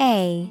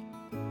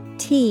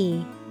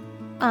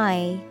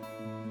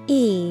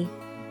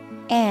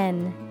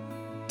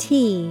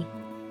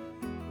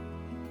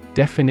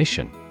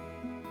 Definition: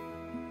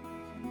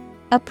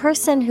 a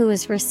person who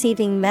is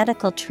receiving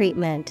medical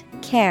treatment,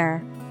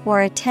 care,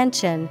 or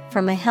attention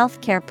from a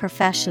healthcare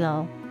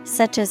professional,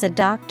 such as a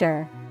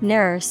doctor,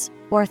 nurse,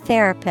 or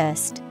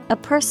therapist, a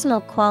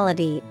personal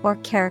quality or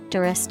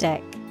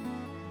characteristic.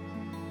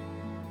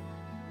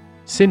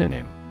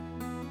 Synonym: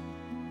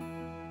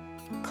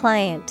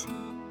 Client,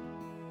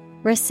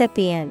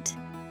 recipient,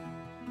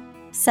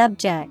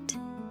 subject.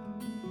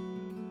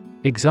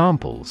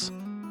 Examples: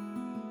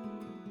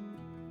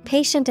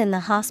 Patient in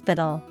the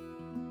hospital.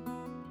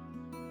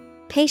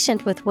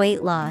 Patient with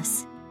weight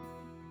loss.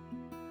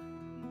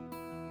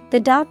 The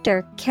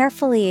doctor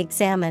carefully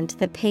examined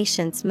the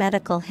patient's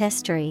medical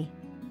history.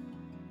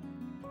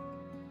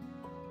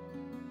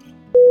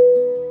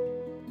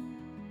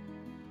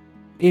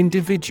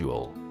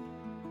 Individual.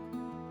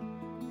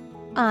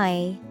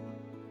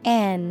 I-N-D-I-V-I-D-U-A-L.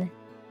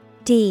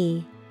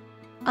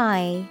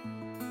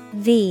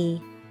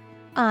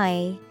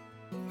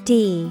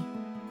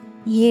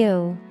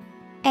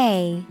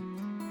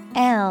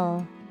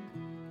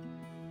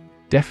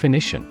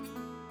 Definition: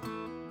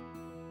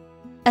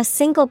 a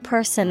single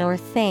person or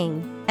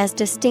thing, as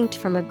distinct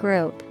from a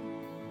group.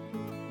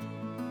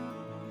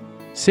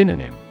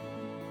 Synonym: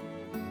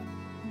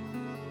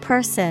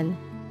 Person,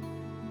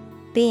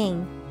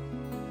 being,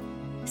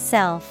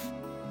 self.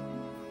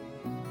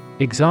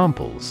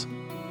 Examples: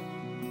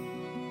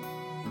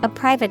 a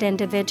private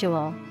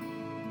individual.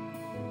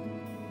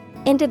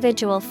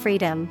 Individual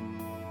freedom.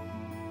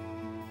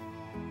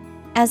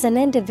 As an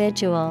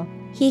individual,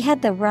 he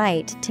had the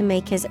right to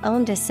make his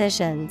own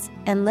decisions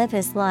and live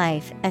his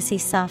life as he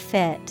saw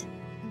fit.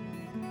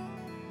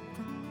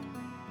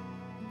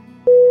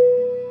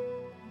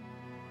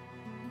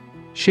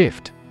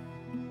 Shift.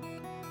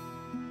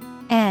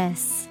 S-H-I-F-T.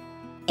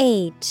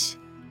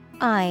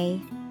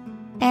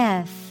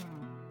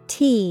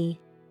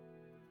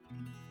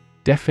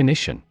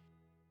 Definition: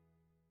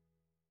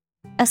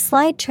 a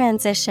slight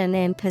transition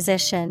in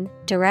position,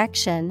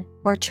 direction,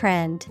 or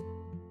trend.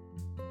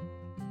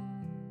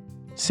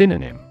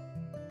 Synonym: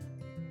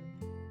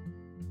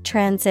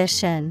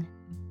 transition,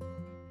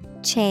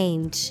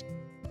 change,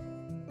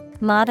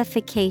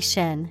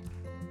 modification.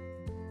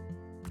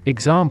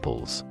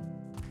 Examples: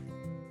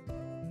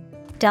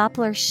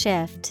 Doppler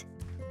shift.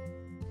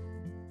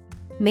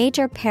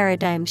 Major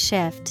paradigm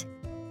shift.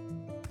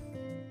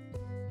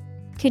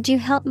 Could you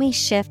help me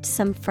shift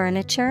some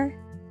furniture?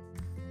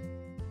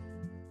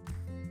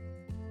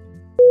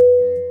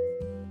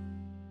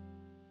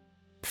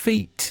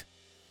 Feet.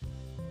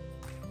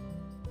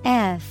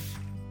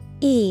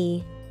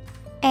 F-E-A-T.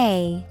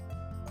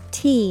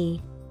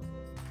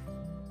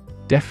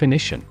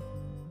 Definition: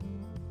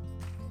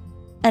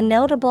 a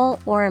notable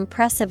or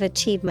impressive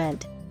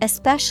achievement,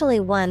 especially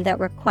one that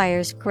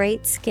requires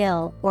great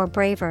skill or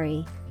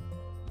bravery.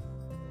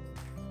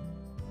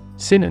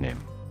 Synonym: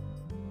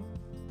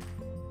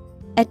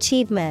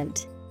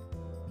 achievement,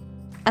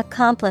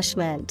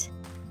 accomplishment,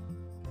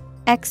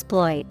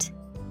 exploit.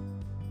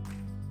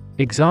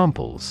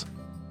 Examples: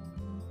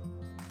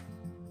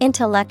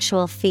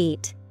 intellectual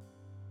feat.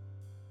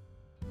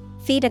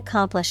 Feat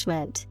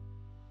accomplishment.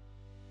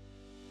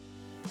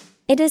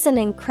 It is an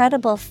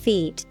incredible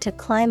feat to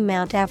climb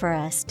Mount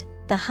Everest,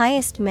 the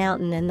highest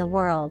mountain in the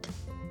world.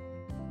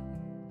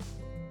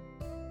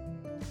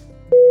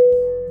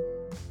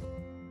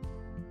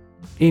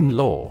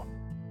 In-law.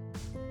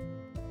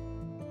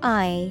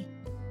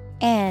 I-N-L-A-W.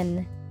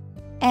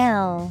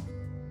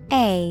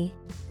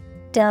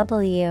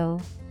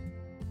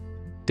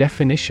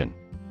 Definition: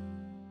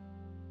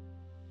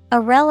 a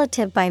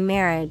relative by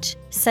marriage,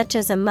 such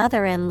as a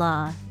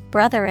mother-in-law,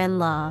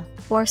 brother-in-law,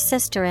 or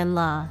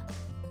sister-in-law.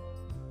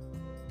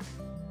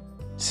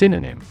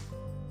 Synonym: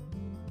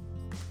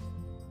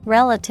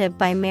 relative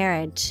by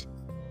marriage,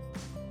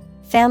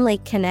 family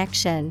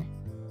connection,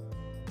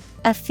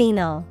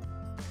 affinal.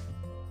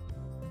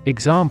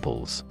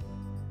 Examples: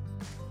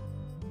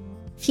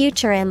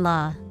 future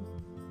in-law,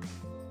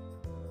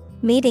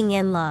 meeting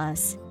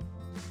in-laws.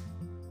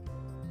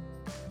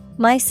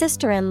 My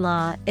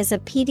sister-in-law is a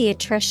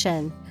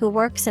pediatrician who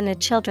works in a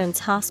children's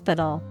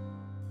hospital.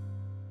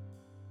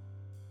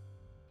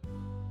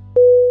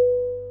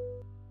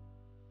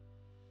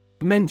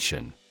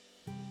 Mention.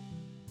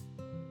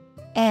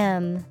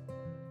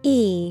 M-E-N-T-I-O-N.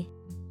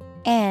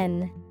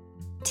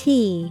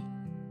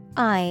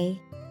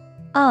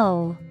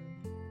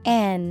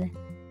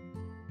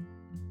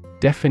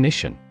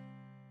 Definition: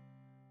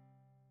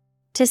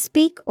 to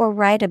speak or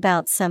write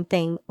about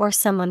something or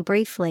someone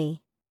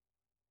briefly.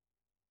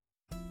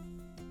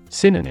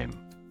 Synonym: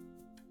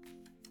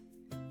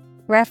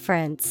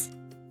 reference,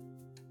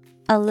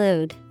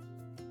 allude,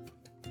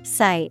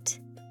 Sight.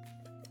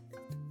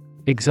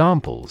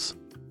 Examples: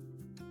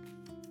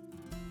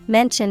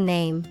 Mention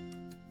name.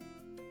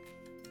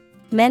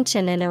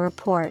 Mention in a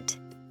report.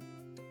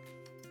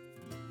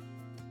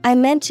 I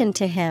mentioned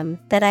to him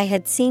that I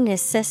had seen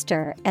his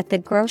sister at the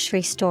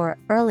grocery store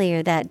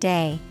earlier that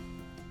day.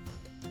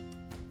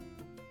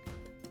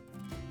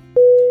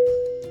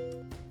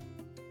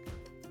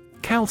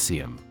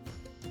 Calcium.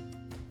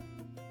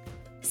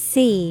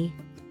 CalCium.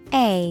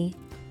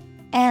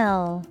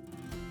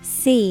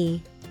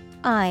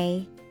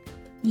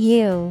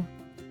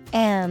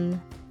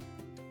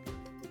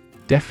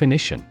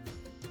 Definition: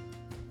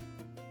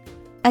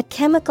 A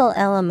chemical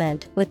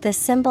element with the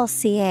symbol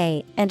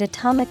Ca and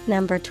atomic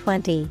number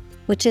 20,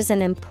 which is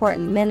an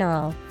important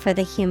mineral for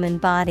the human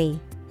body.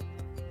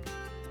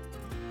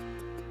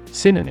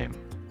 Synonym: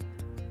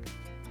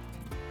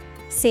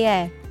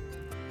 Ca.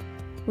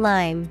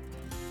 Lime.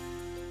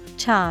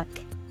 Chalk.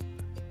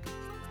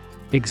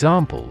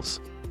 Examples: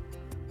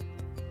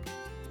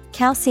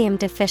 Calcium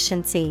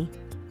deficiency.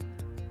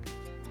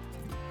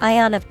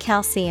 Ion of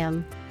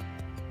calcium.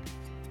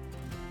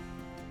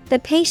 The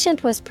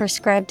patient was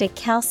prescribed a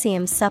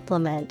calcium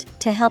supplement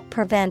to help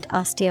prevent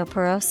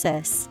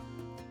osteoporosis.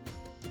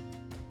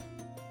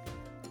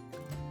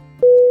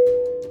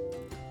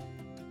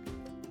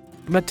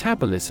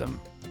 Metabolism.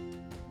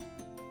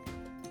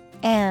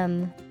 Metabolism.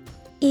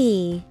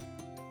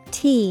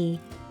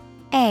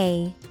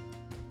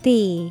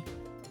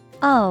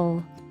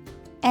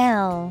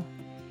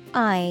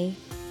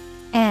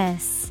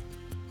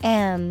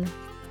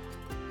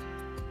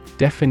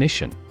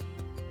 Definition: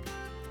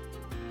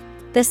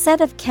 The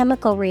set of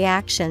chemical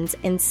reactions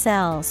in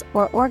cells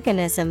or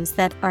organisms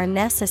that are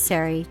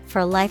necessary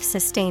for life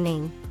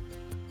sustaining.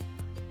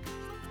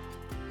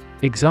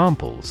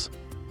 Examples: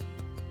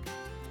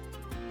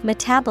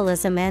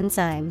 Metabolism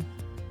enzyme.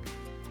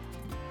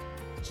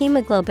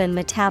 Hemoglobin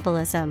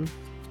metabolism.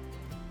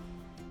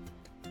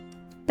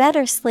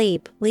 Better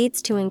sleep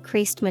leads to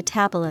increased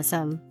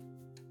metabolism.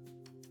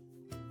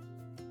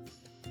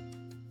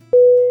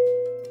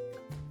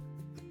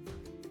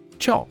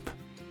 Chop.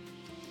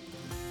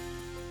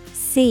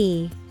 CHOP.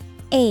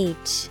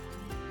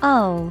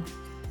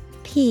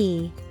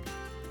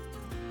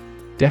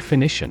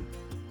 Definition: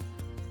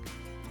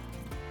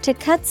 To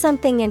cut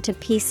something into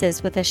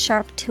pieces with a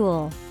sharp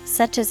tool,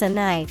 such as a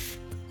knife.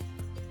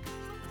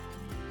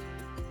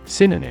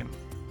 Synonym: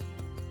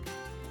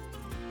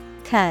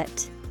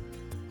 Cut.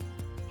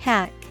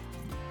 Hack.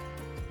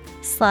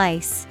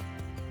 Slice.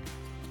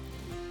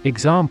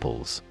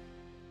 Examples: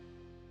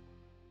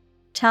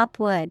 Chop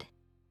wood.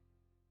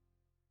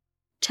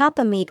 Chop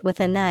a meat with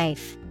a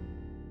knife.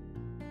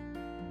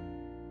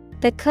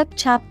 The cook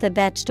chopped the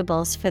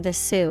vegetables for the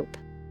soup.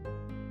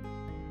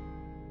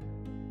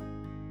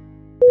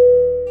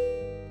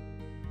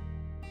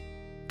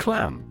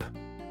 Clamp.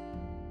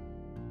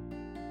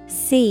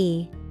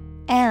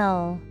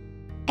 CLAMP.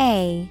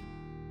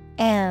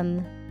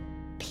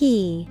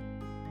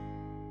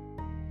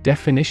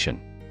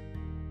 Definition: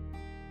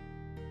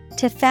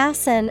 To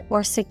fasten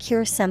or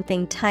secure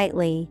something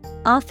tightly,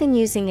 often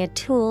using a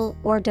tool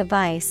or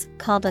device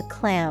called a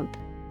clamp,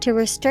 to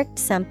restrict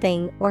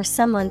something or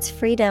someone's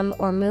freedom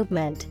or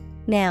movement.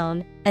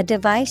 Noun, a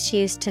device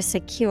used to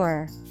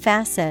secure,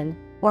 fasten,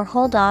 or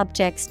hold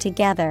objects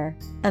together,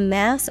 a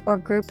mass or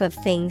group of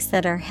things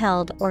that are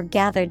held or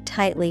gathered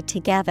tightly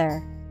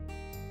together.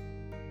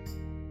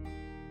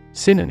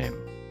 Synonym: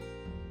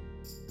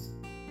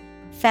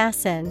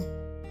 Fasten.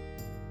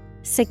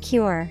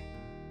 Secure.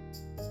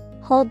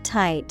 Hold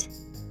tight.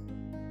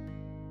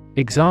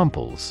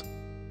 Examples: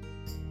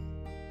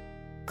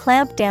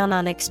 Clamp down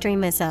on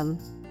extremism.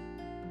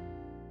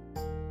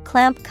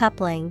 Clamp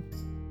coupling.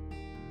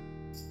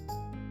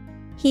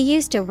 He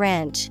used a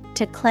wrench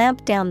to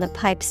clamp down the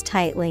pipes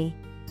tightly.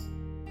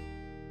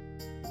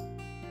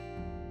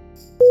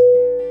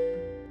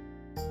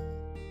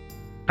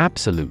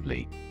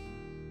 Absolutely.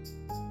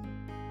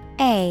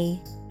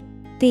 ABSOLUTELY.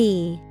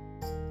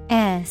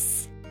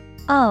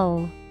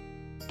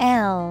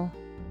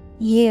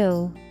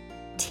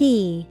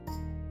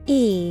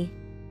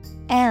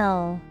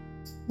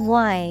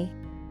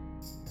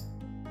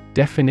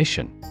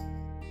 Definition: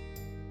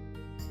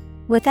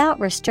 Without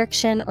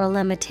restriction or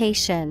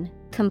limitation,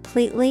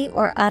 completely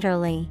or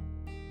utterly.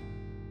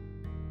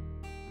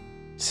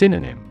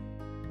 Synonym: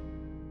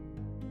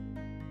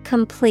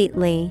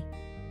 Completely.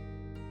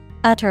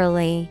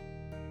 Utterly.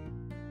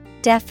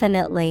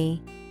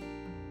 Definitely.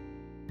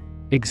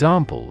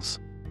 Examples: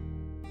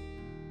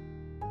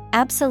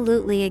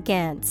 Absolutely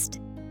against.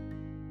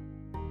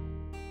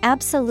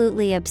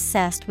 Absolutely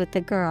obsessed with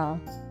the girl.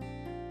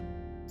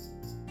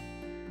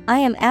 I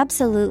am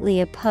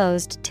absolutely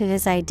opposed to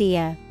his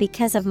idea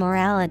because of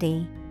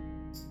morality.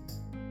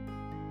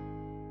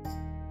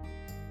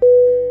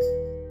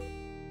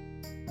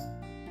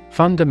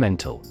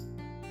 Fundamental.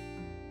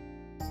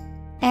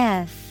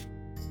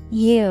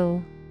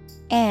 FUNDAMENTAL.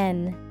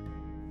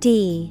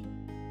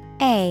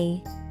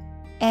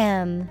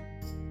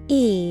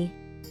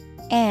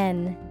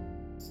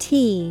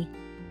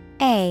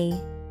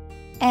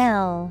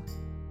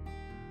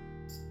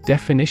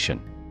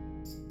 Definition: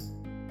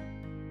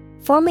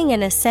 forming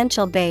an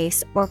essential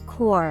base or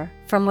core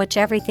from which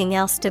everything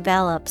else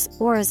develops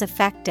or is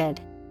affected.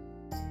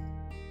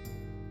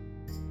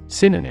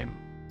 Synonym: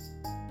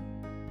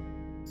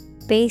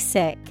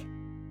 Basic,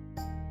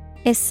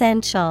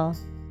 essential,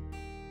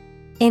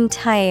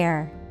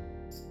 entire.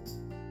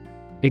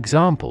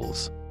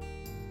 Examples: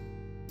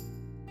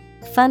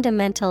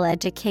 fundamental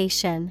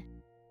education,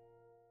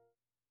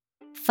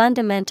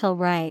 fundamental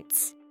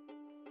rights.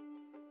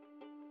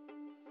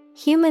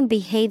 Human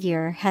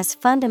behavior has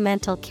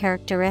fundamental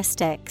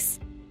characteristics.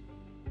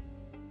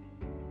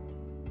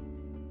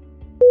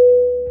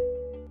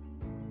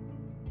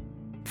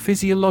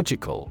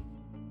 Physiological.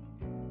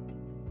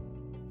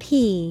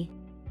 P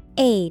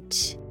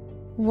H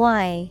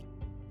Y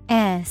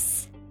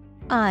S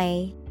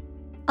I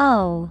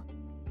O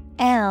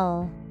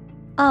L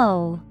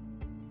O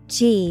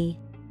G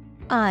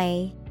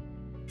I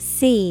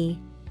C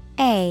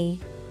A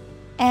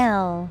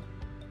L.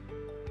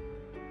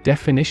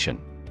 Definition: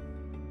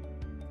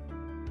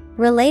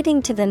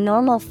 relating to the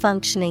normal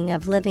functioning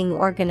of living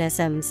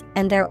organisms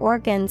and their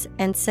organs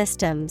and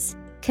systems,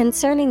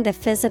 concerning the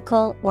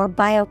physical or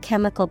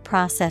biochemical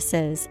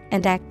processes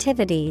and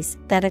activities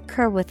that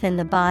occur within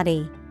the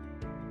body.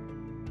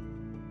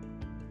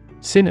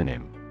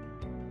 Synonym: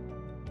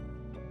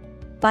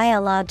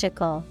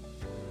 biological,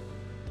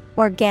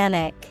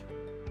 organic,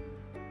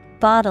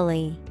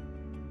 bodily.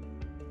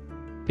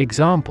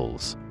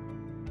 Examples: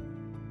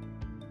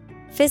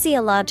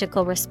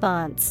 physiological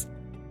response,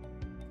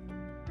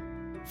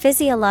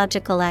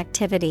 physiological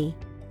activity.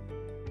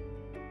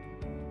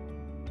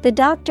 The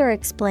doctor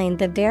explained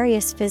the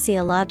various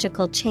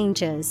physiological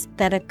changes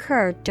that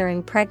occur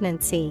during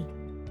pregnancy.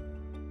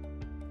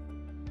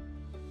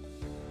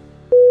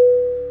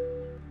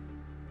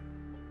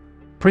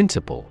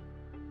 Principle.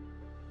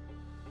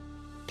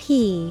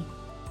 P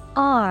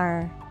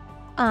R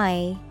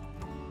I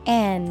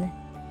N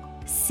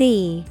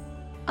C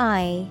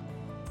I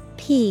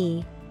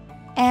P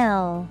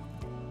L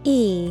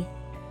E.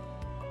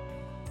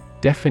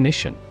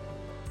 Definition: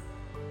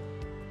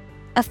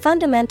 a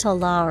fundamental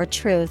law or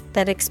truth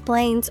that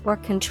explains or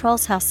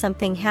controls how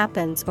something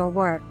happens or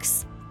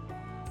works.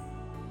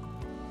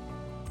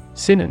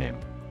 Synonym: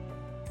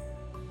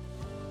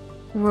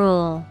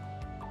 rule,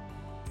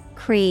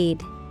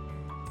 creed,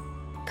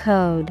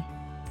 code.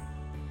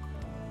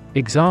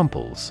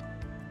 Examples: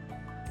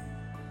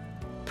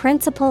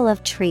 principle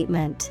of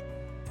treatment,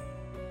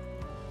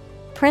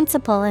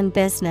 principle in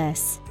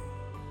business.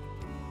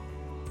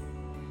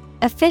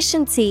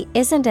 Efficiency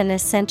isn't an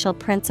essential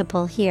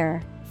principle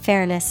here,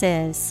 fairness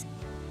is.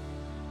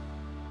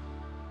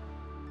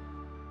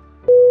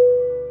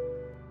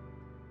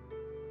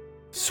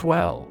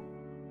 Swell.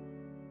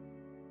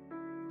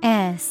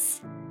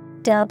 S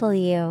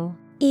W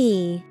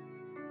E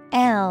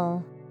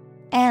L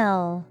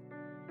L.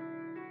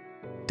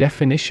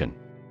 Definition: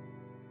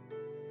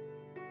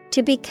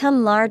 to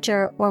become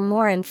larger or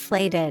more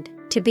inflated,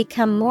 to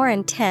become more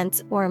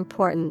intense or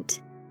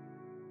important.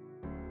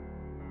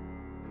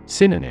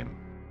 Synonym: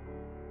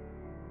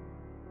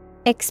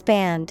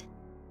 expand,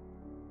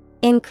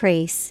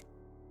 increase,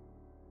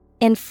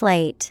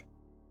 inflate.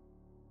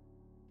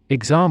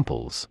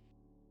 Examples: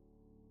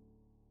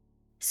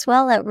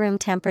 swell at room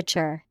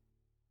temperature,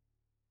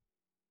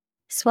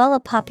 swell a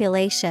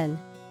population.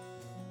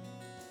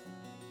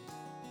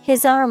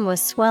 His arm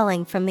was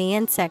swelling from the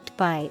insect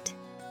bite.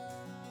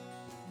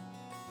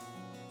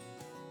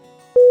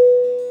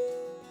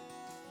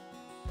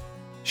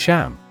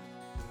 Sham.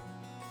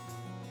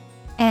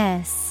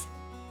 S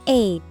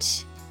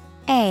H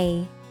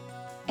A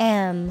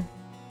M.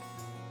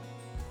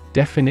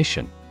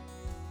 Definition: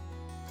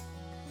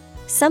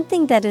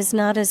 something that is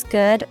not as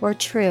good or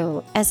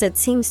true as it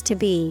seems to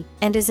be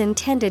and is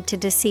intended to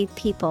deceive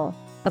people,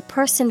 a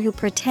person who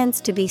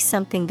pretends to be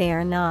something they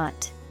are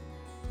not.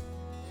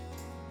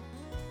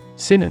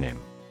 Synonym: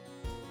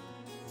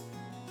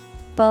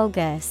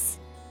 bogus,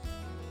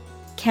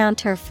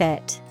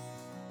 counterfeit,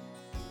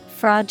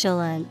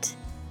 fraudulent.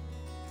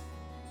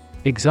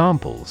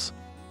 Examples: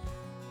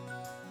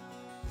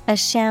 a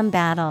sham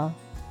battle,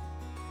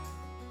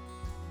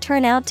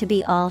 turn out to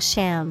be all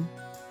sham.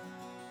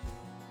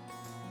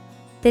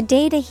 The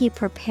data he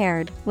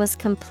prepared was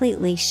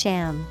completely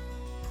sham.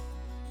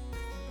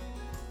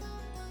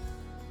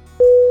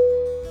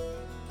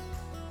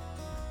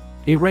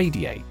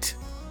 Irradiate.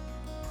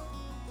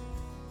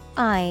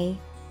 I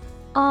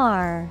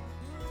R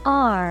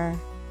R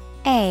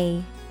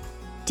A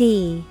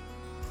D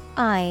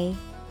I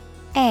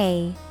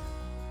A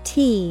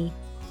T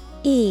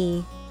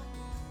E.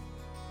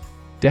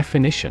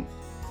 Definition: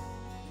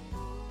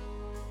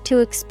 to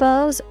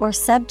expose or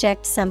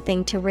subject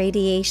something to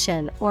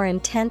radiation or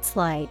intense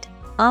light,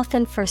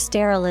 often for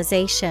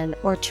sterilization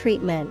or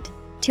treatment,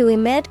 to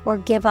emit or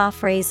give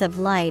off rays of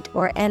light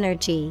or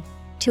energy,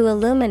 to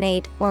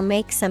illuminate or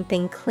make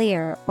something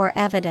clear or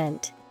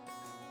evident.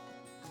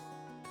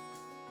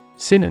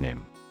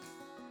 Synonym: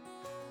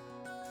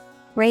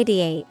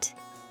 radiate,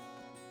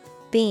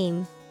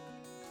 beam,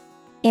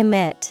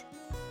 emit.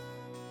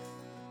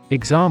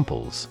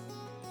 Examples: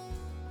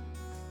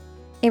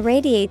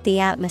 Irradiate the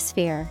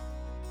atmosphere.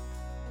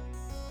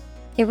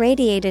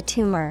 Irradiate a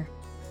tumor.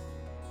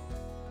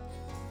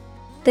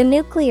 The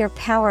nuclear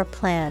power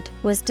plant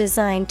was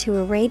designed to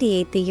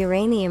irradiate the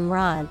uranium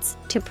rods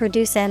to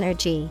produce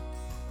energy.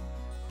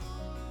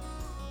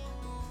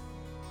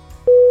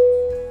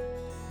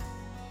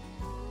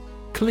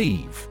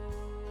 Cleave.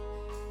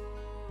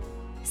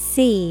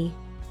 C-L-E-A-V-E.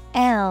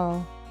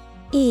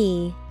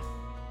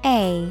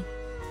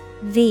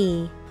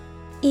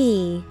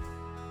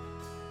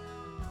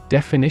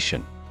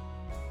 Definition: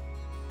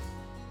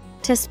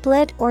 To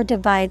split or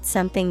divide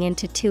something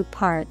into two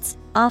parts,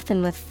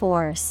 often with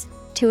force,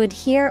 to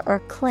adhere or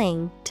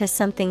cling to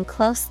something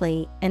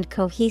closely and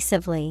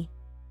cohesively.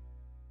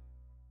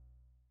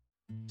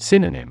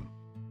 Synonym: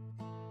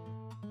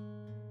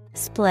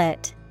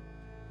 Split,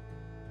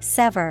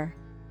 sever,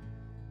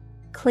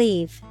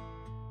 cleave.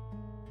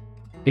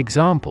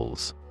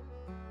 Examples: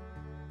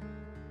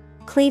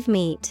 Cleave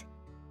meat.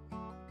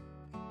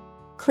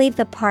 Cleave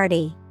the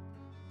party.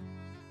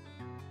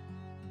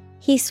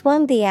 He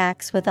swung the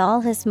axe with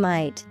all his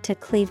might to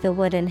cleave the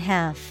wood in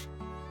half.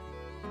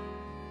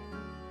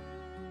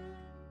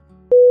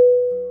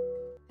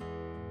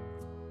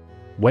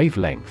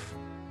 Wavelength.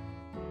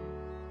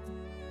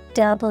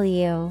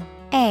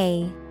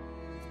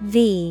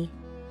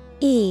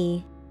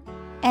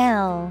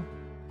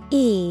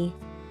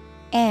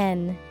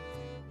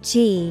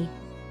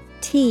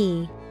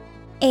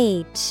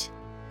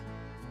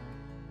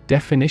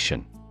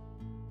 Definition: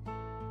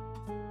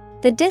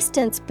 The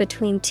distance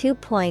between 2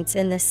 points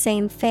in the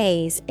same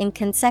phase in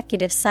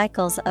consecutive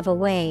cycles of a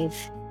wave.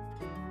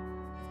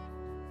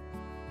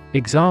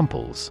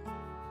 Examples: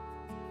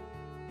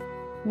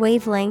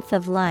 Wavelength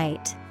of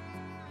light.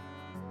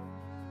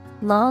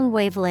 Long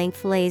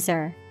wavelength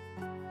laser.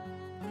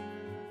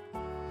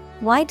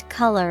 White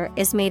color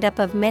is made up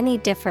of many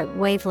different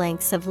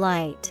wavelengths of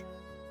light.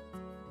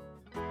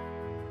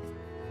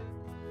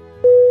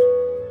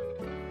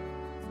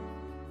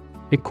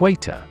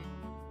 Equator.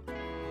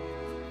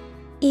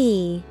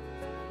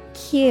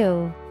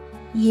 E-Q-U-A-T-O-R.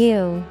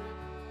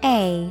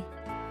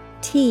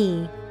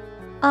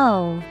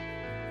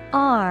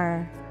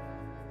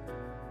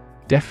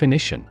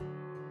 Definition: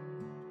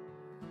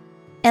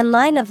 A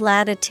line of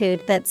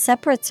latitude that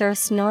separates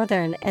Earth's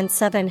northern and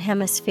southern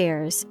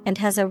hemispheres and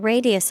has a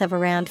radius of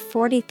around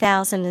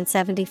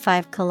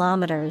 40,075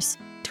 kilometers,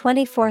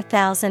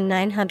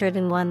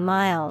 24,901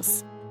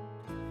 miles.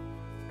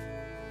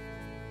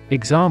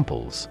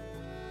 Examples: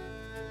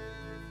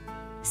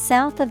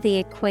 South of the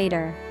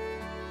equator.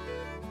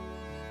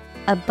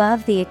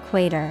 Above the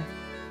equator.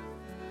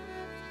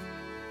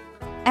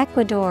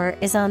 Ecuador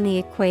is on the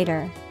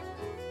equator.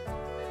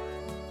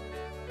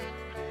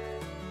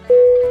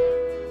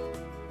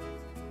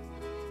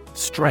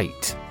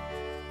 Straight.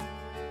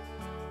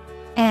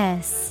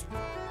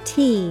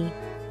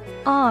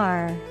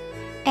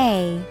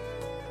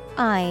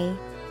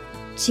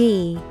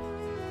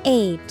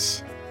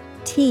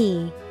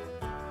 S-T-R-A-I-G-H-T.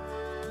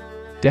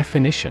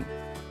 Definition: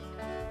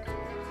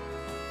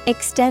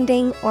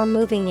 Extending or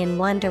moving in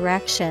one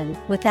direction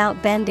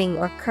without bending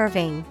or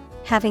curving,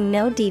 having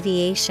no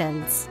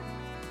deviations.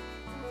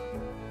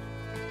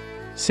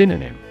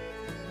 Synonym: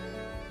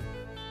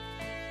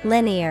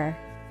 Linear,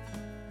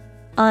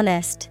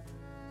 honest,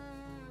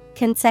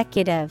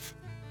 consecutive.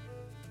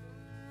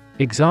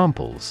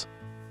 Examples: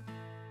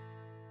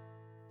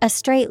 A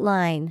straight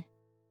line.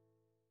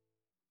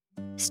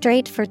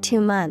 Straight for 2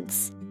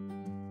 months.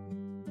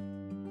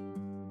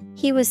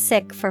 He was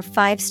sick for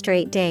 5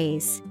 straight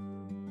days.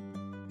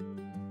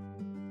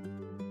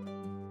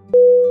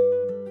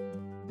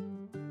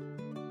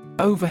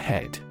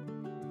 Overhead.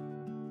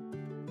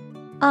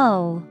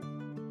 O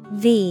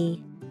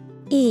V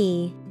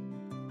E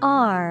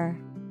R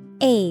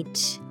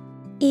H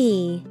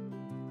E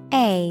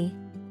A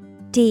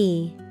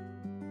D.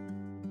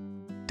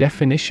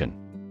 Definition: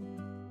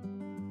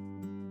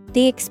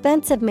 The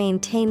expense of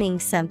maintaining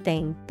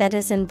something that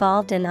is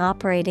involved in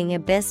operating a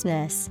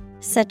business,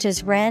 such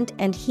as rent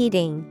and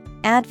heating.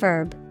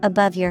 Adverb,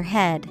 above your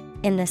head,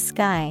 in the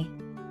sky.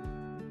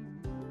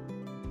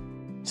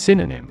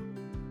 Synonym: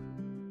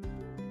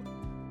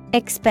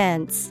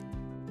 Expense,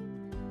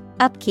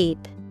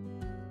 upkeep.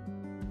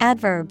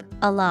 Adverb,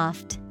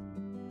 aloft.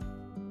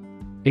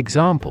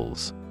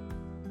 Examples: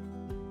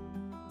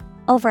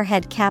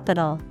 Overhead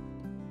capital.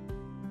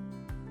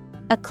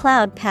 A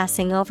cloud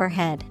passing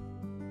overhead.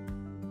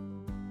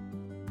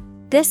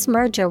 This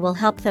merger will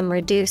help them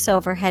reduce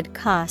overhead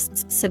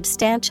costs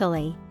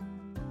substantially.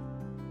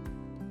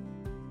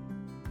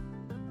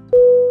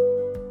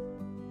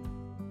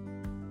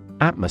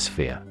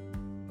 Atmosphere.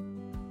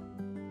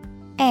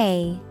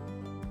 A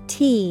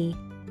T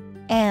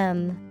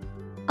M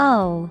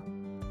O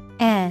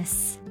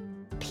S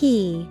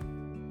P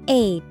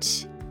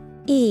H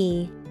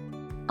E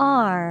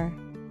R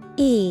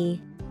E.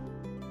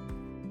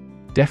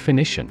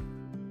 Definition: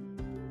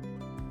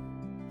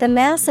 The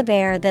mass of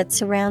air that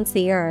surrounds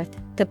the Earth,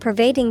 the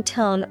pervading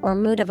tone or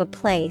mood of a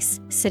place,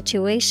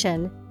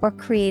 situation, or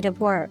creative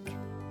work.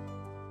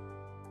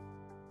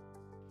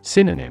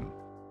 Synonym: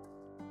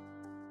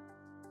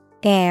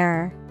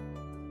 Air,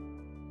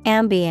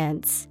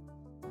 ambience,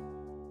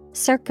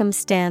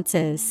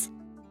 circumstances.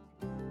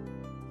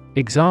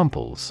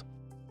 Examples: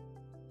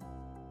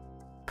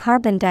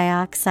 Carbon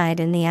dioxide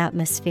in the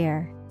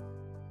atmosphere.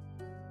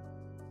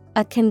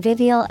 A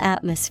convivial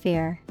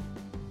atmosphere.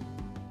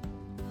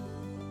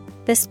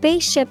 The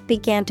spaceship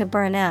began to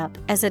burn up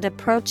as it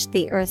approached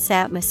the Earth's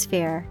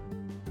atmosphere.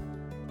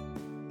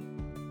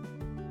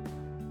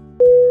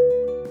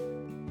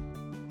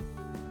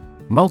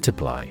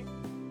 Multiply.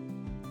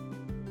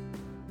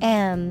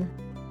 M-U-L-T-I-P-L-Y.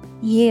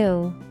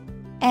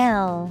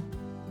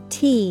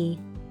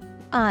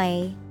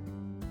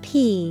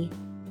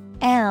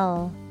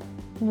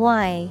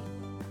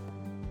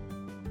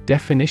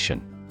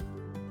 Definition: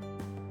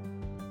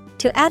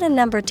 To add a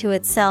number to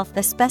itself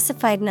the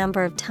specified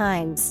number of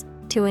times,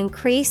 to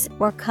increase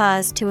or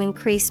cause to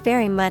increase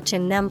very much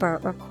in number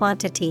or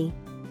quantity.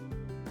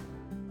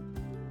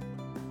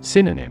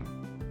 Synonym: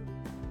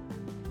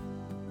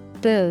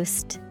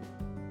 Boost,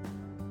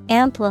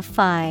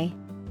 amplify,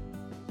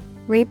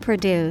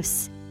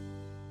 reproduce.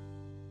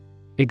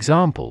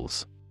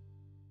 Examples: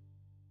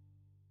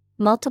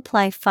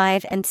 Multiply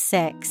 5 and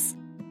 6.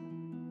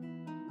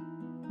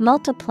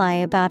 Multiply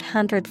about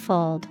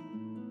 100-fold.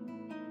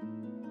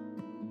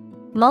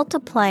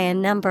 Multiply a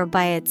number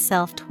by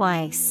itself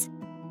twice.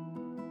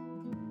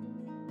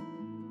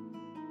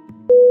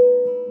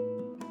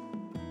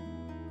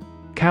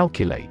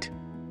 Calculate.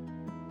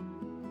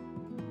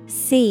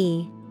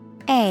 C-A-L-C-U-L-A-T-E.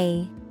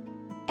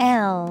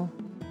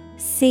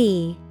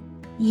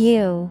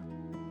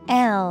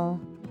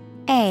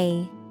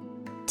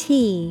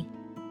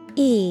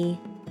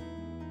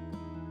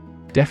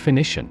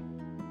 Definition: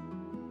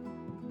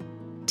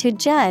 To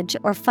judge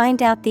or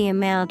find out the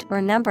amount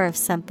or number of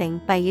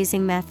something by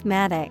using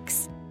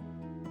mathematics.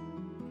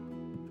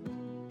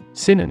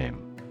 Synonym: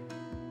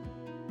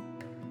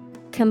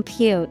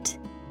 Compute,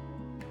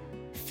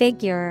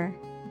 figure,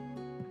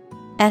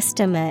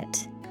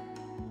 estimate.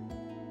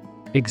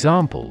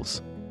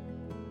 Examples: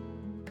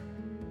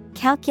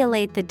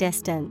 Calculate the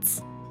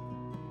distance.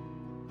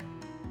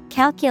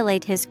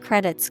 Calculate his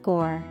credit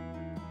score.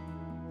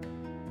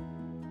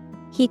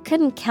 He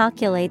couldn't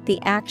calculate the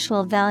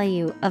actual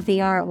value of the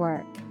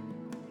artwork.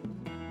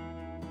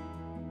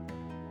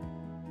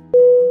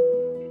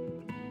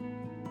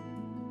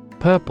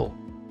 Purple.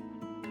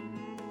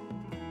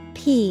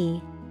 P-U-R-P-L-E.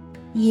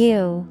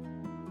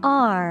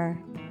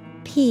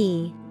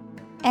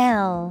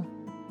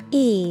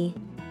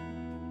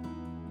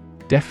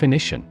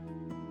 Definition: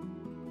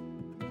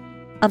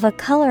 Of a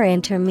color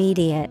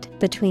intermediate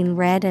between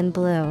red and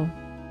blue.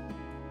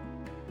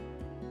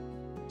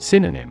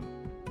 Synonym: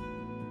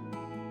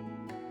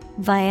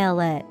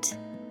 Violet.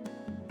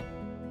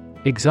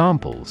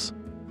 Examples: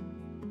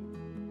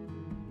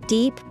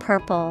 Deep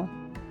purple.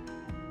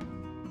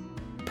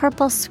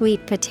 Purple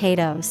sweet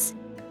potatoes.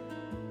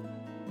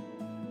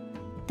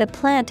 The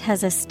plant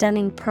has a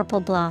stunning purple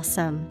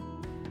blossom.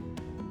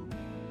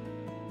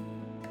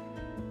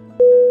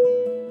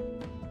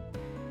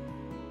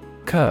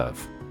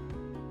 Curve.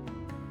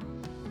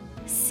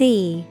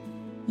 C-U-R-V-E.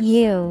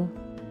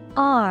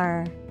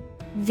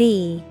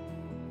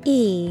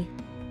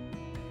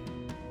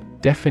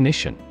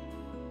 Definition: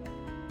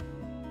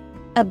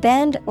 A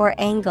bend or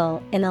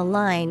angle in a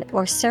line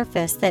or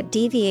surface that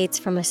deviates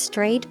from a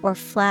straight or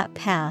flat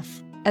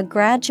path, a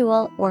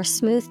gradual or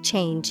smooth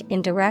change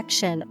in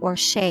direction or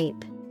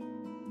shape.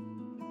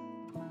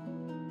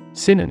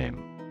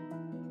 Synonym: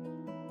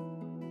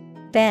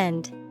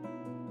 Bend,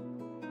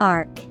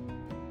 arc,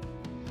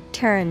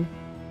 turn.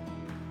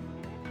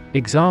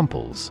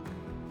 Examples: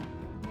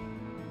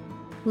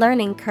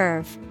 Learning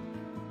curve.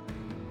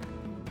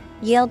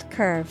 Yield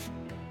curve.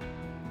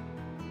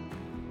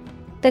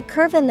 The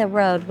curve in the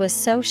road was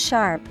so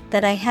sharp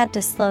that I had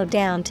to slow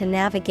down to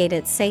navigate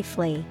it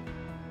safely.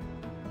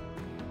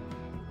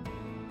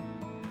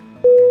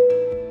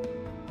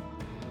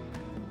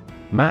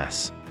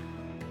 Mass.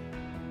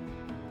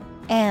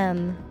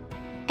 M-A-S-S.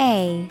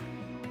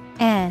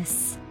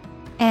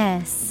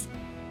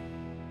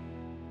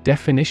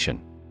 Definition: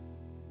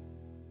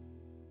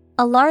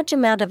 A large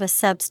amount of a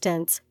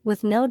substance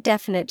with no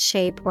definite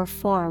shape or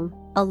form,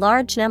 a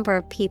large number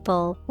of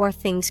people or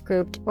things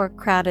grouped or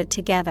crowded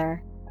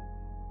together.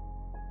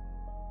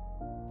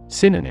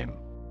 Synonym: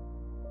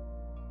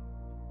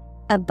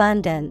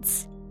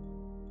 Abundance,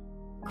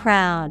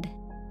 crowd,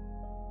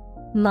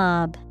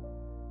 mob.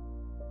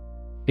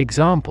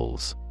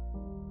 Examples: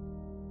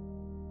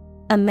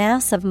 A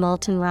mass of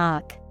molten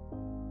rock.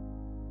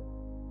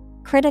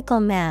 Critical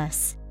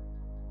mass.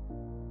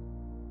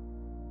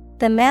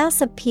 The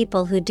mass of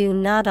people who do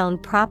not own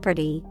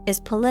property is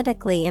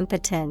politically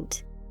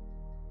impotent.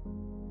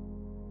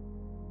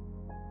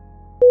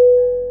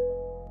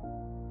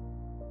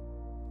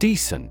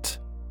 Decent.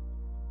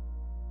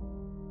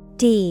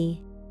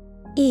 D-E-C-E-N-T.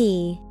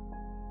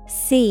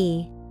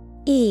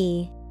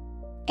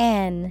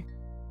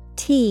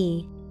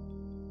 T.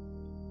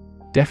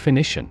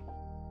 Definition: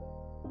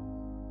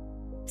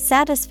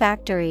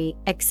 Satisfactory,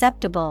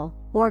 acceptable,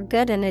 or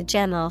good in a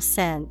general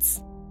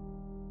sense.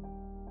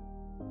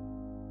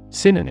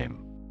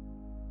 Synonym: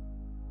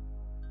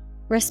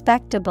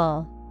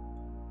 Respectable,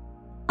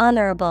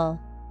 honorable,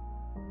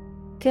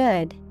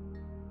 good.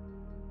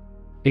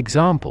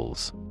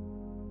 Examples: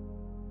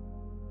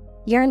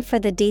 Yearn for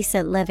the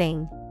decent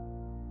living.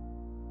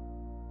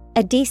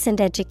 A decent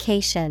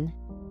education.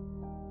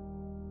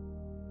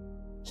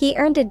 He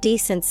earned a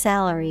decent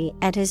salary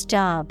at his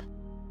job.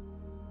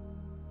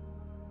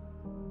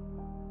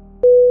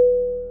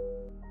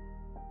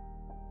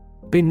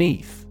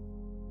 Beneath.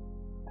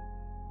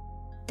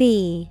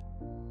 B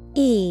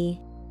E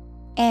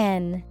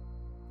N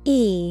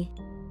E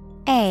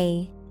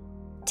A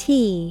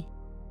T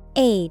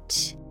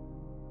H.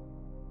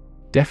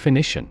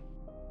 Definition: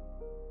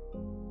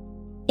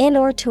 In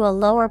or to a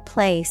lower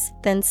place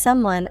than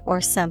someone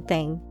or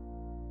something.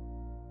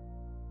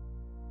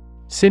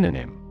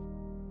 Synonym: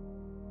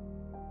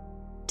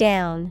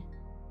 Down,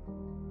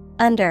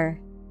 under,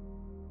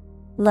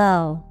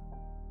 low.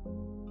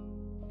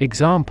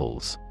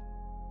 Examples: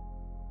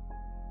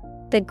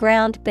 The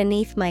ground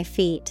beneath my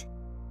feet.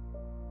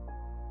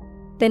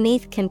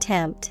 Beneath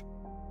contempt.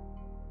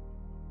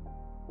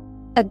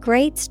 A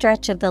great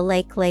stretch of the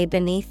lake lay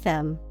beneath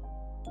them.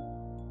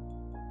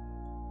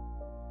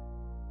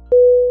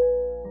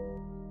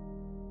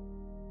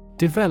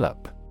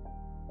 Develop.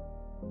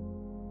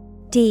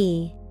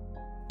 D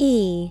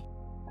E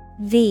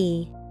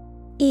V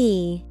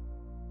E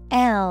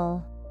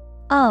L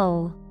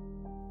O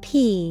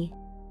P.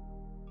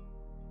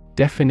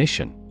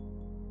 Definition: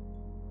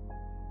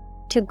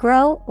 To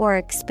grow or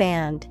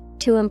expand,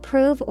 to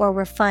improve or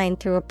refine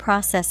through a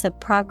process of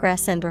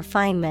progress and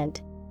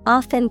refinement,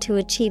 often to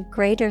achieve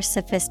greater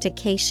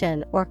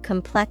sophistication or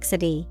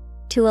complexity,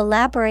 to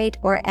elaborate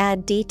or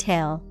add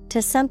detail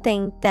to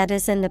something that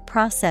is in the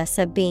process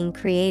of being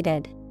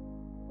created.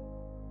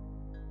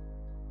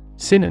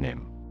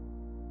 Synonym: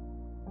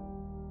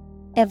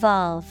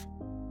 Evolve,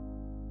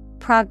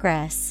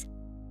 progress,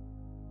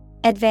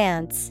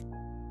 advance.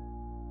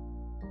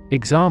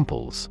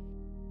 Examples: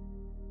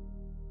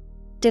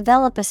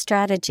 Develop a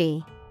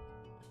strategy.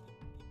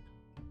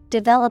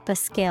 Develop a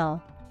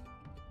skill.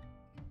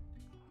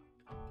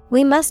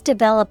 We must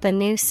develop a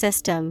new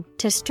system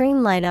to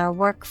streamline our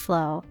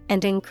workflow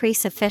and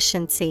increase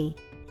efficiency.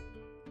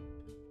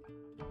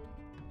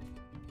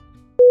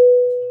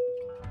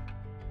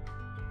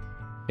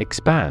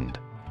 Expand.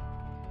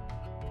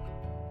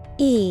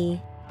 E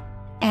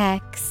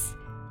X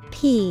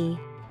P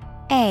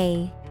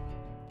A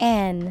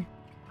N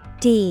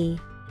D.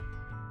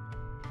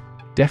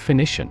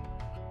 Definition: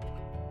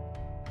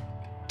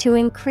 To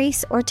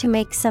increase or to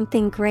make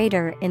something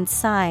greater in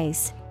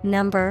size,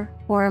 number,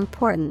 or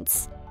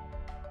importance.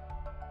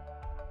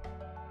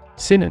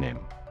 Synonym: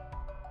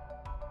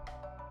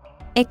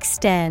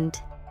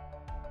 Extend,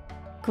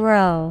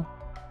 grow,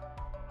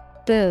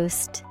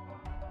 boost.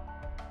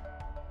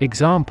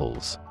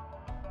 Examples: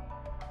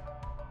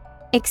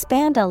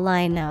 Expand a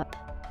lineup.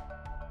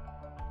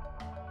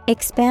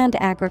 Expand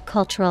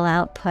agricultural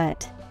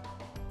output.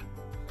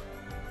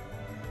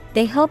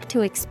 They hope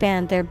to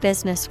expand their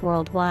business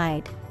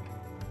worldwide.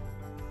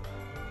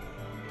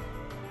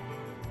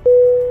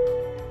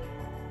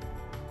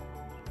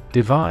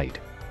 Divide.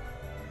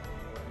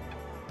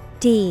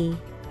 D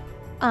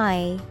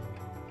I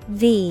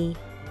V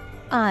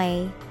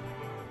I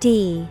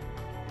D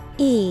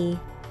E.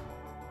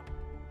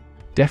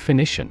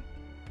 Definition: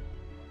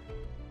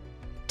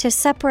 To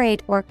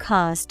separate or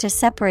cause to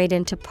separate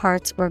into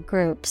parts or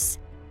groups.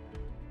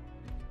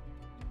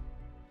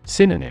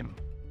 Synonym: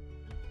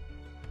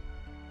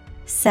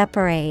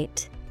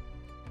 Separate,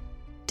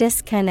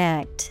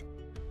 disconnect,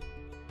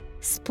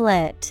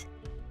 split.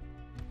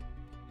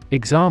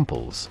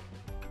 Examples: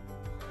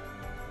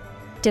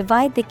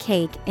 Divide the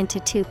cake into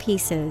 2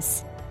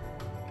 pieces.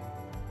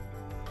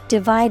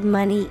 Divide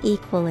money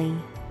equally.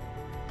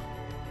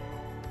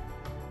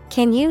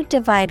 Can you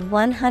divide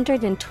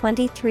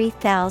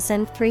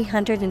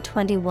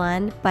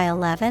 123,321 by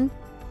 11?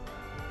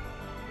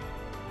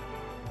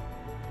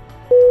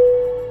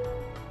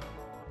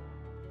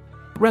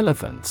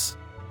 Relevance.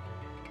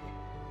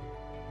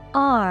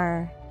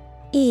 R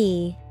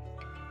E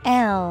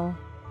L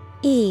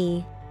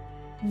E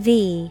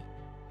V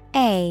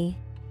A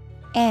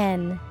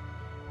N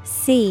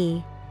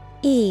C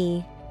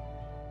E.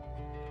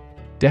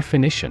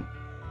 Definition: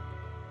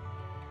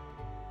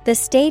 The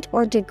state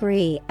or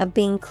degree of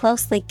being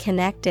closely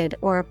connected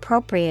or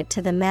appropriate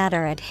to the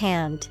matter at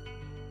hand.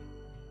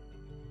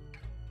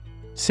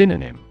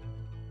 Synonym: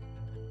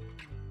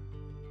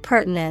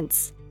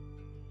 Pertinence,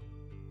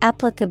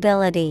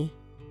 applicability,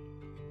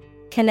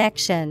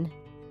 connection.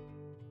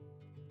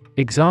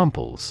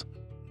 Examples: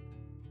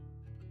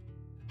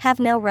 Have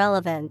no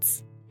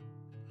relevance.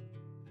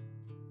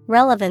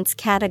 Relevance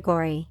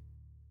category.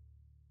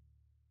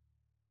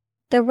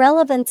 The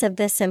relevance of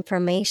this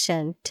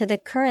information to the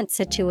current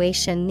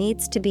situation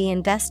needs to be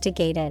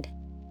investigated.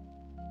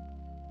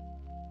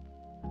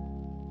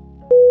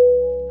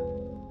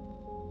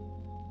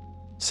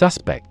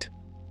 Suspect.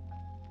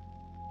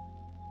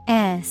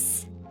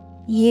 S-U-S-P-E-C-T.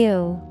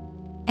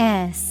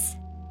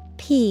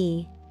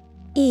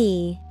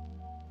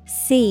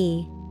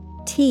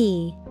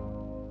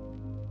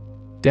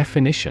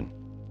 Definition.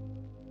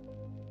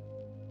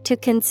 To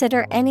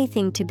consider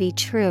anything to be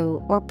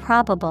true or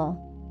probable.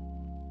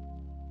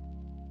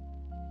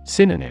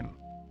 Synonym.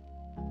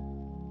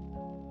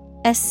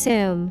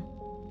 Assume,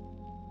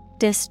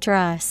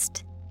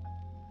 distrust,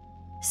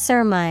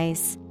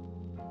 surmise.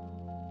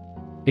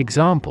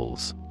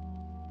 Examples.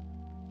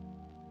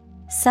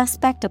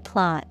 Suspect a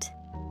plot.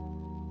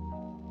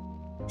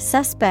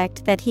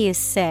 Suspect that he is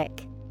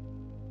sick.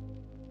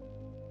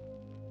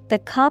 The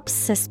cops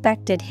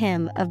suspected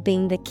him of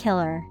being the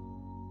killer.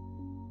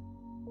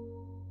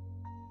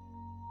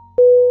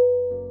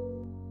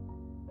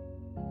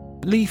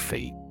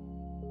 Leafy.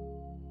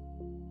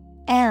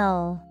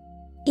 L-E-A-F-Y.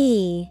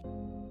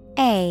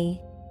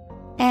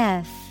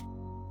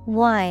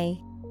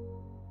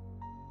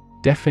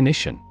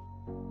 Definition.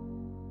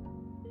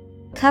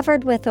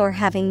 Covered with or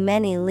having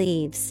many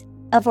leaves,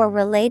 of or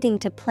relating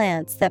to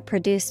plants that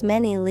produce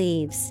many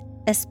leaves,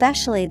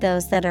 especially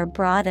those that are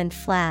broad and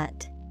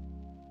flat.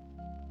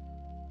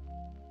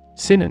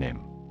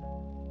 Synonym.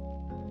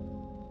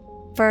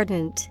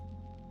 Verdant,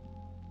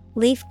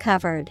 leaf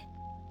covered,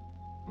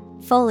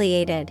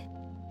 foliated.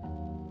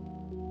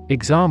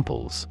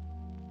 Examples.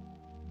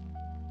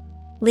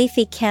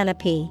 Leafy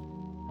canopy.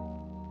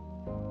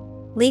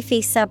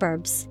 Leafy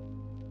suburbs.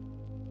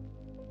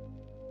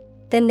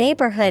 The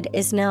neighborhood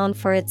is known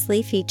for its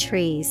leafy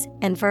trees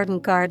and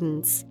verdant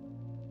gardens.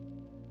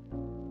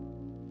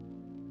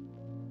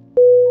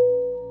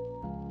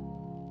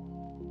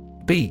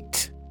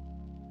 Beat.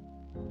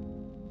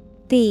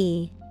 B-E-E-T.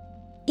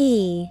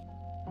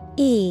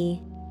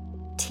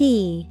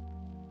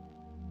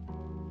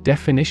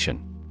 Definition.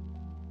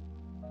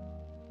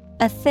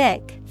 A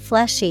thick,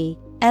 fleshy,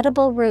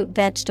 edible root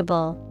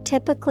vegetable,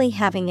 typically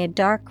having a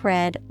dark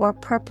red or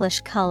purplish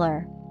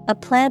color. A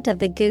plant of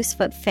the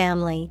goosefoot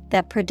family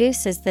that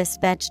produces this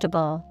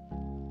vegetable.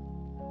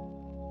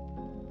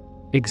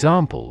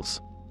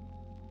 Examples.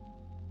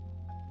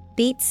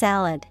 Beet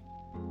salad.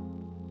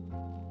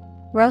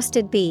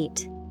 Roasted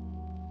beet.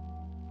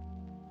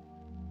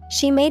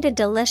 She made a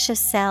delicious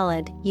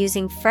salad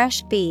using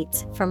fresh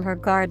beets from her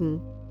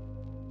garden.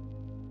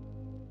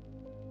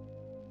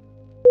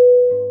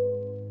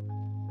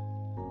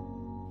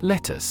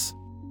 Lettuce.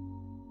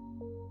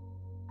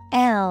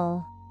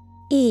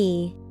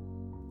 L-E-T-T-U-C-E.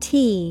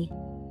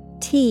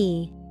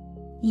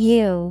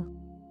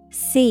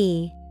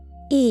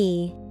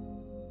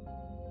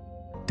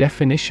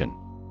 Definition.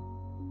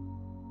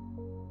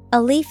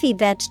 A leafy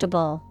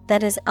vegetable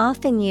that is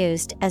often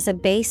used as a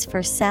base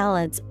for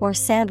salads or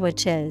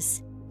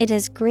sandwiches. It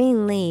has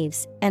green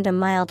leaves and a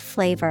mild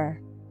flavor.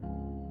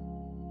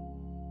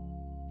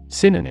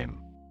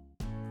 Synonym.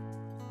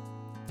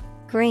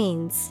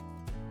 Greens,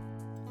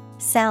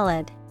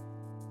 salad,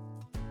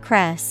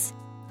 cress.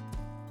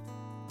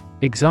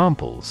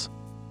 Examples.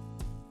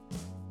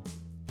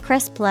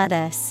 Crisp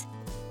lettuce.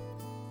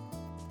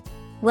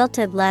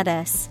 Wilted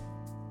lettuce.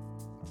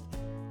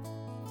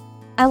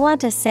 I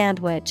want a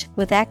sandwich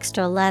with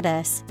extra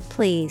lettuce,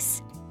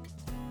 please.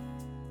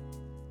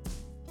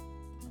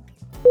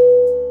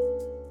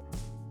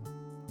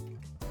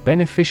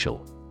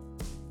 Beneficial.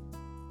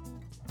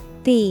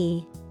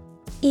 B-E-N-E-F-I-C-I-A-L.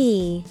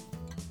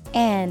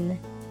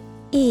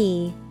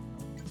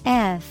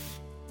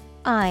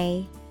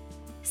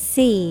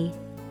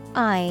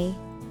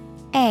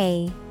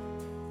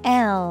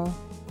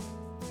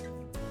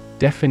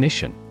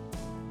 Definition.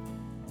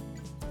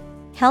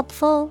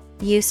 Helpful,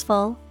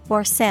 useful,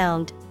 or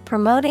sound,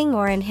 promoting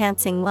or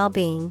enhancing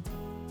well-being.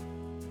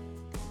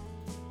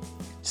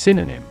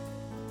 Synonym.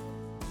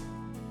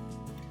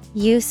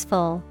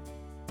 Useful,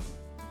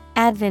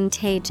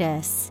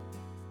 advantageous,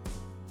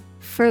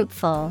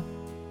 fruitful.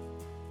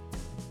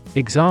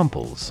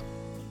 Examples.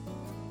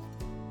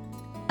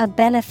 A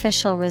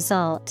beneficial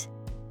result.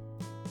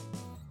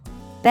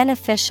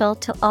 Beneficial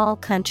to all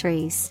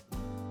countries.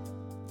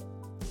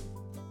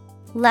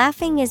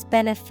 Laughing is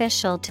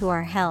beneficial to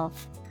our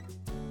health.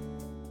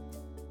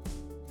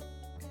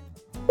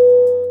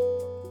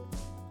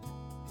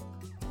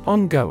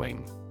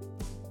 Ongoing.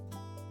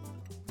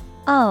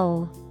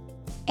 O-N-G-O-I-N-G.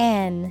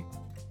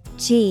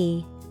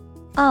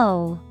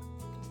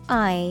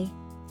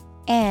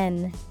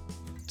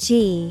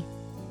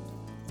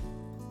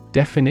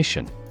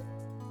 Definition.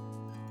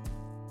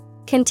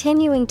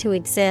 Continuing to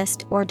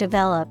exist or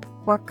develop,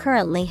 or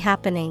currently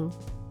happening.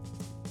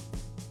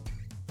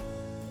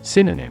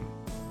 Synonym.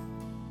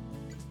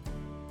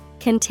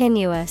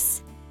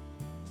 Continuous,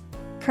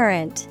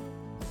 current,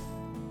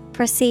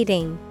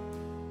 proceeding.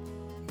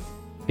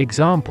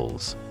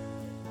 Examples.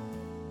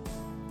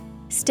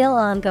 Still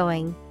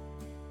ongoing.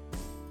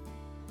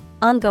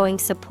 Ongoing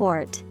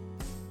support.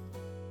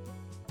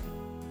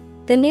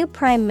 The new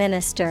Prime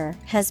Minister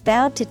has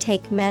vowed to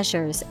take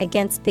measures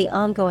against the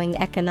ongoing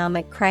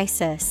economic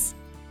crisis.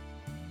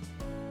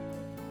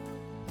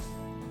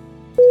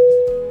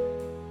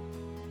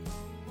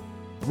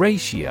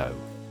 Ratio.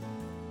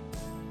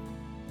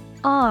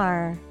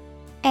 R-A-T-I-O.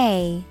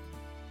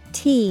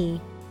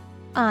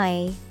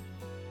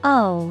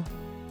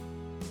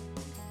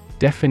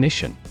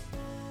 Definition.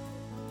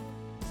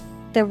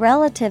 The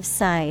relative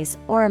size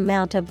or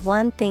amount of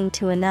one thing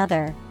to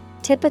another,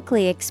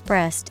 typically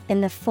expressed in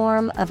the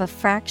form of a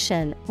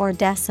fraction or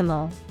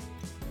decimal.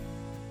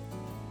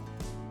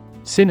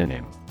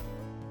 Synonym.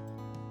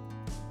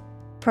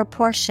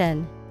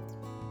 Proportion,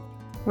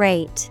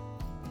 rate,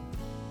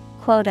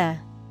 quota.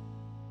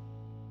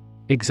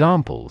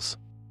 Examples.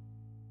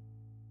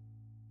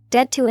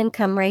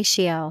 Debt-to-income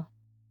ratio.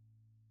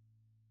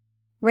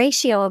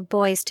 Ratio of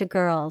boys to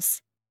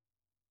girls.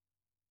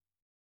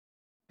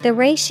 The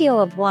ratio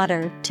of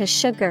water to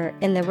sugar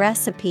in the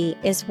recipe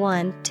is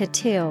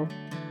 1:2.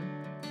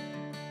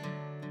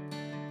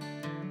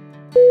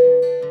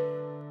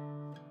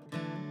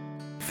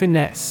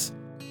 Finesse.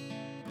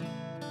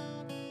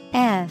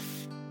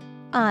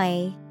 F-I-N-E-S-S-E.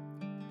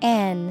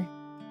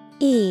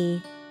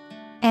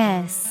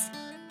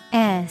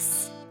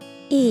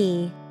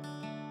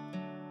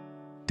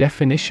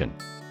 Definition.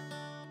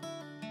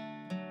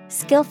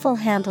 Skillful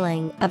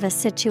handling of a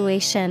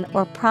situation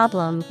or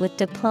problem with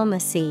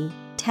diplomacy,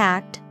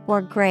 tact,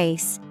 or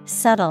grace,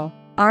 subtle,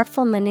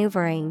 artful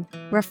maneuvering,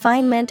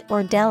 refinement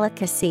or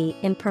delicacy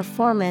in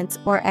performance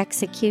or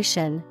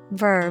execution.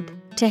 Verb,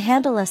 to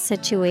handle a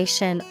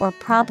situation or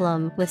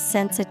problem with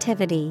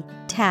sensitivity,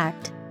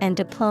 tact, and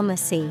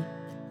diplomacy.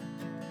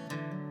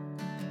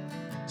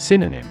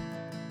 Synonym.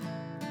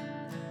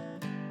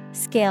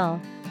 Skill,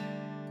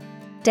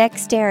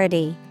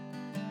 dexterity,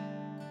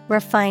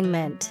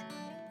 refinement.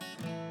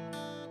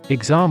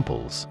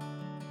 Examples.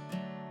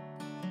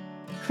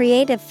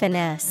 Creative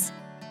finesse.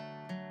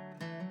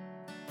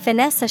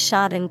 Finesse a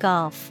shot in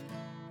golf.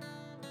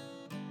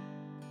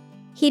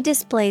 He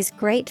displays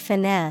great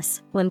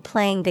finesse when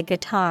playing the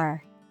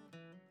guitar.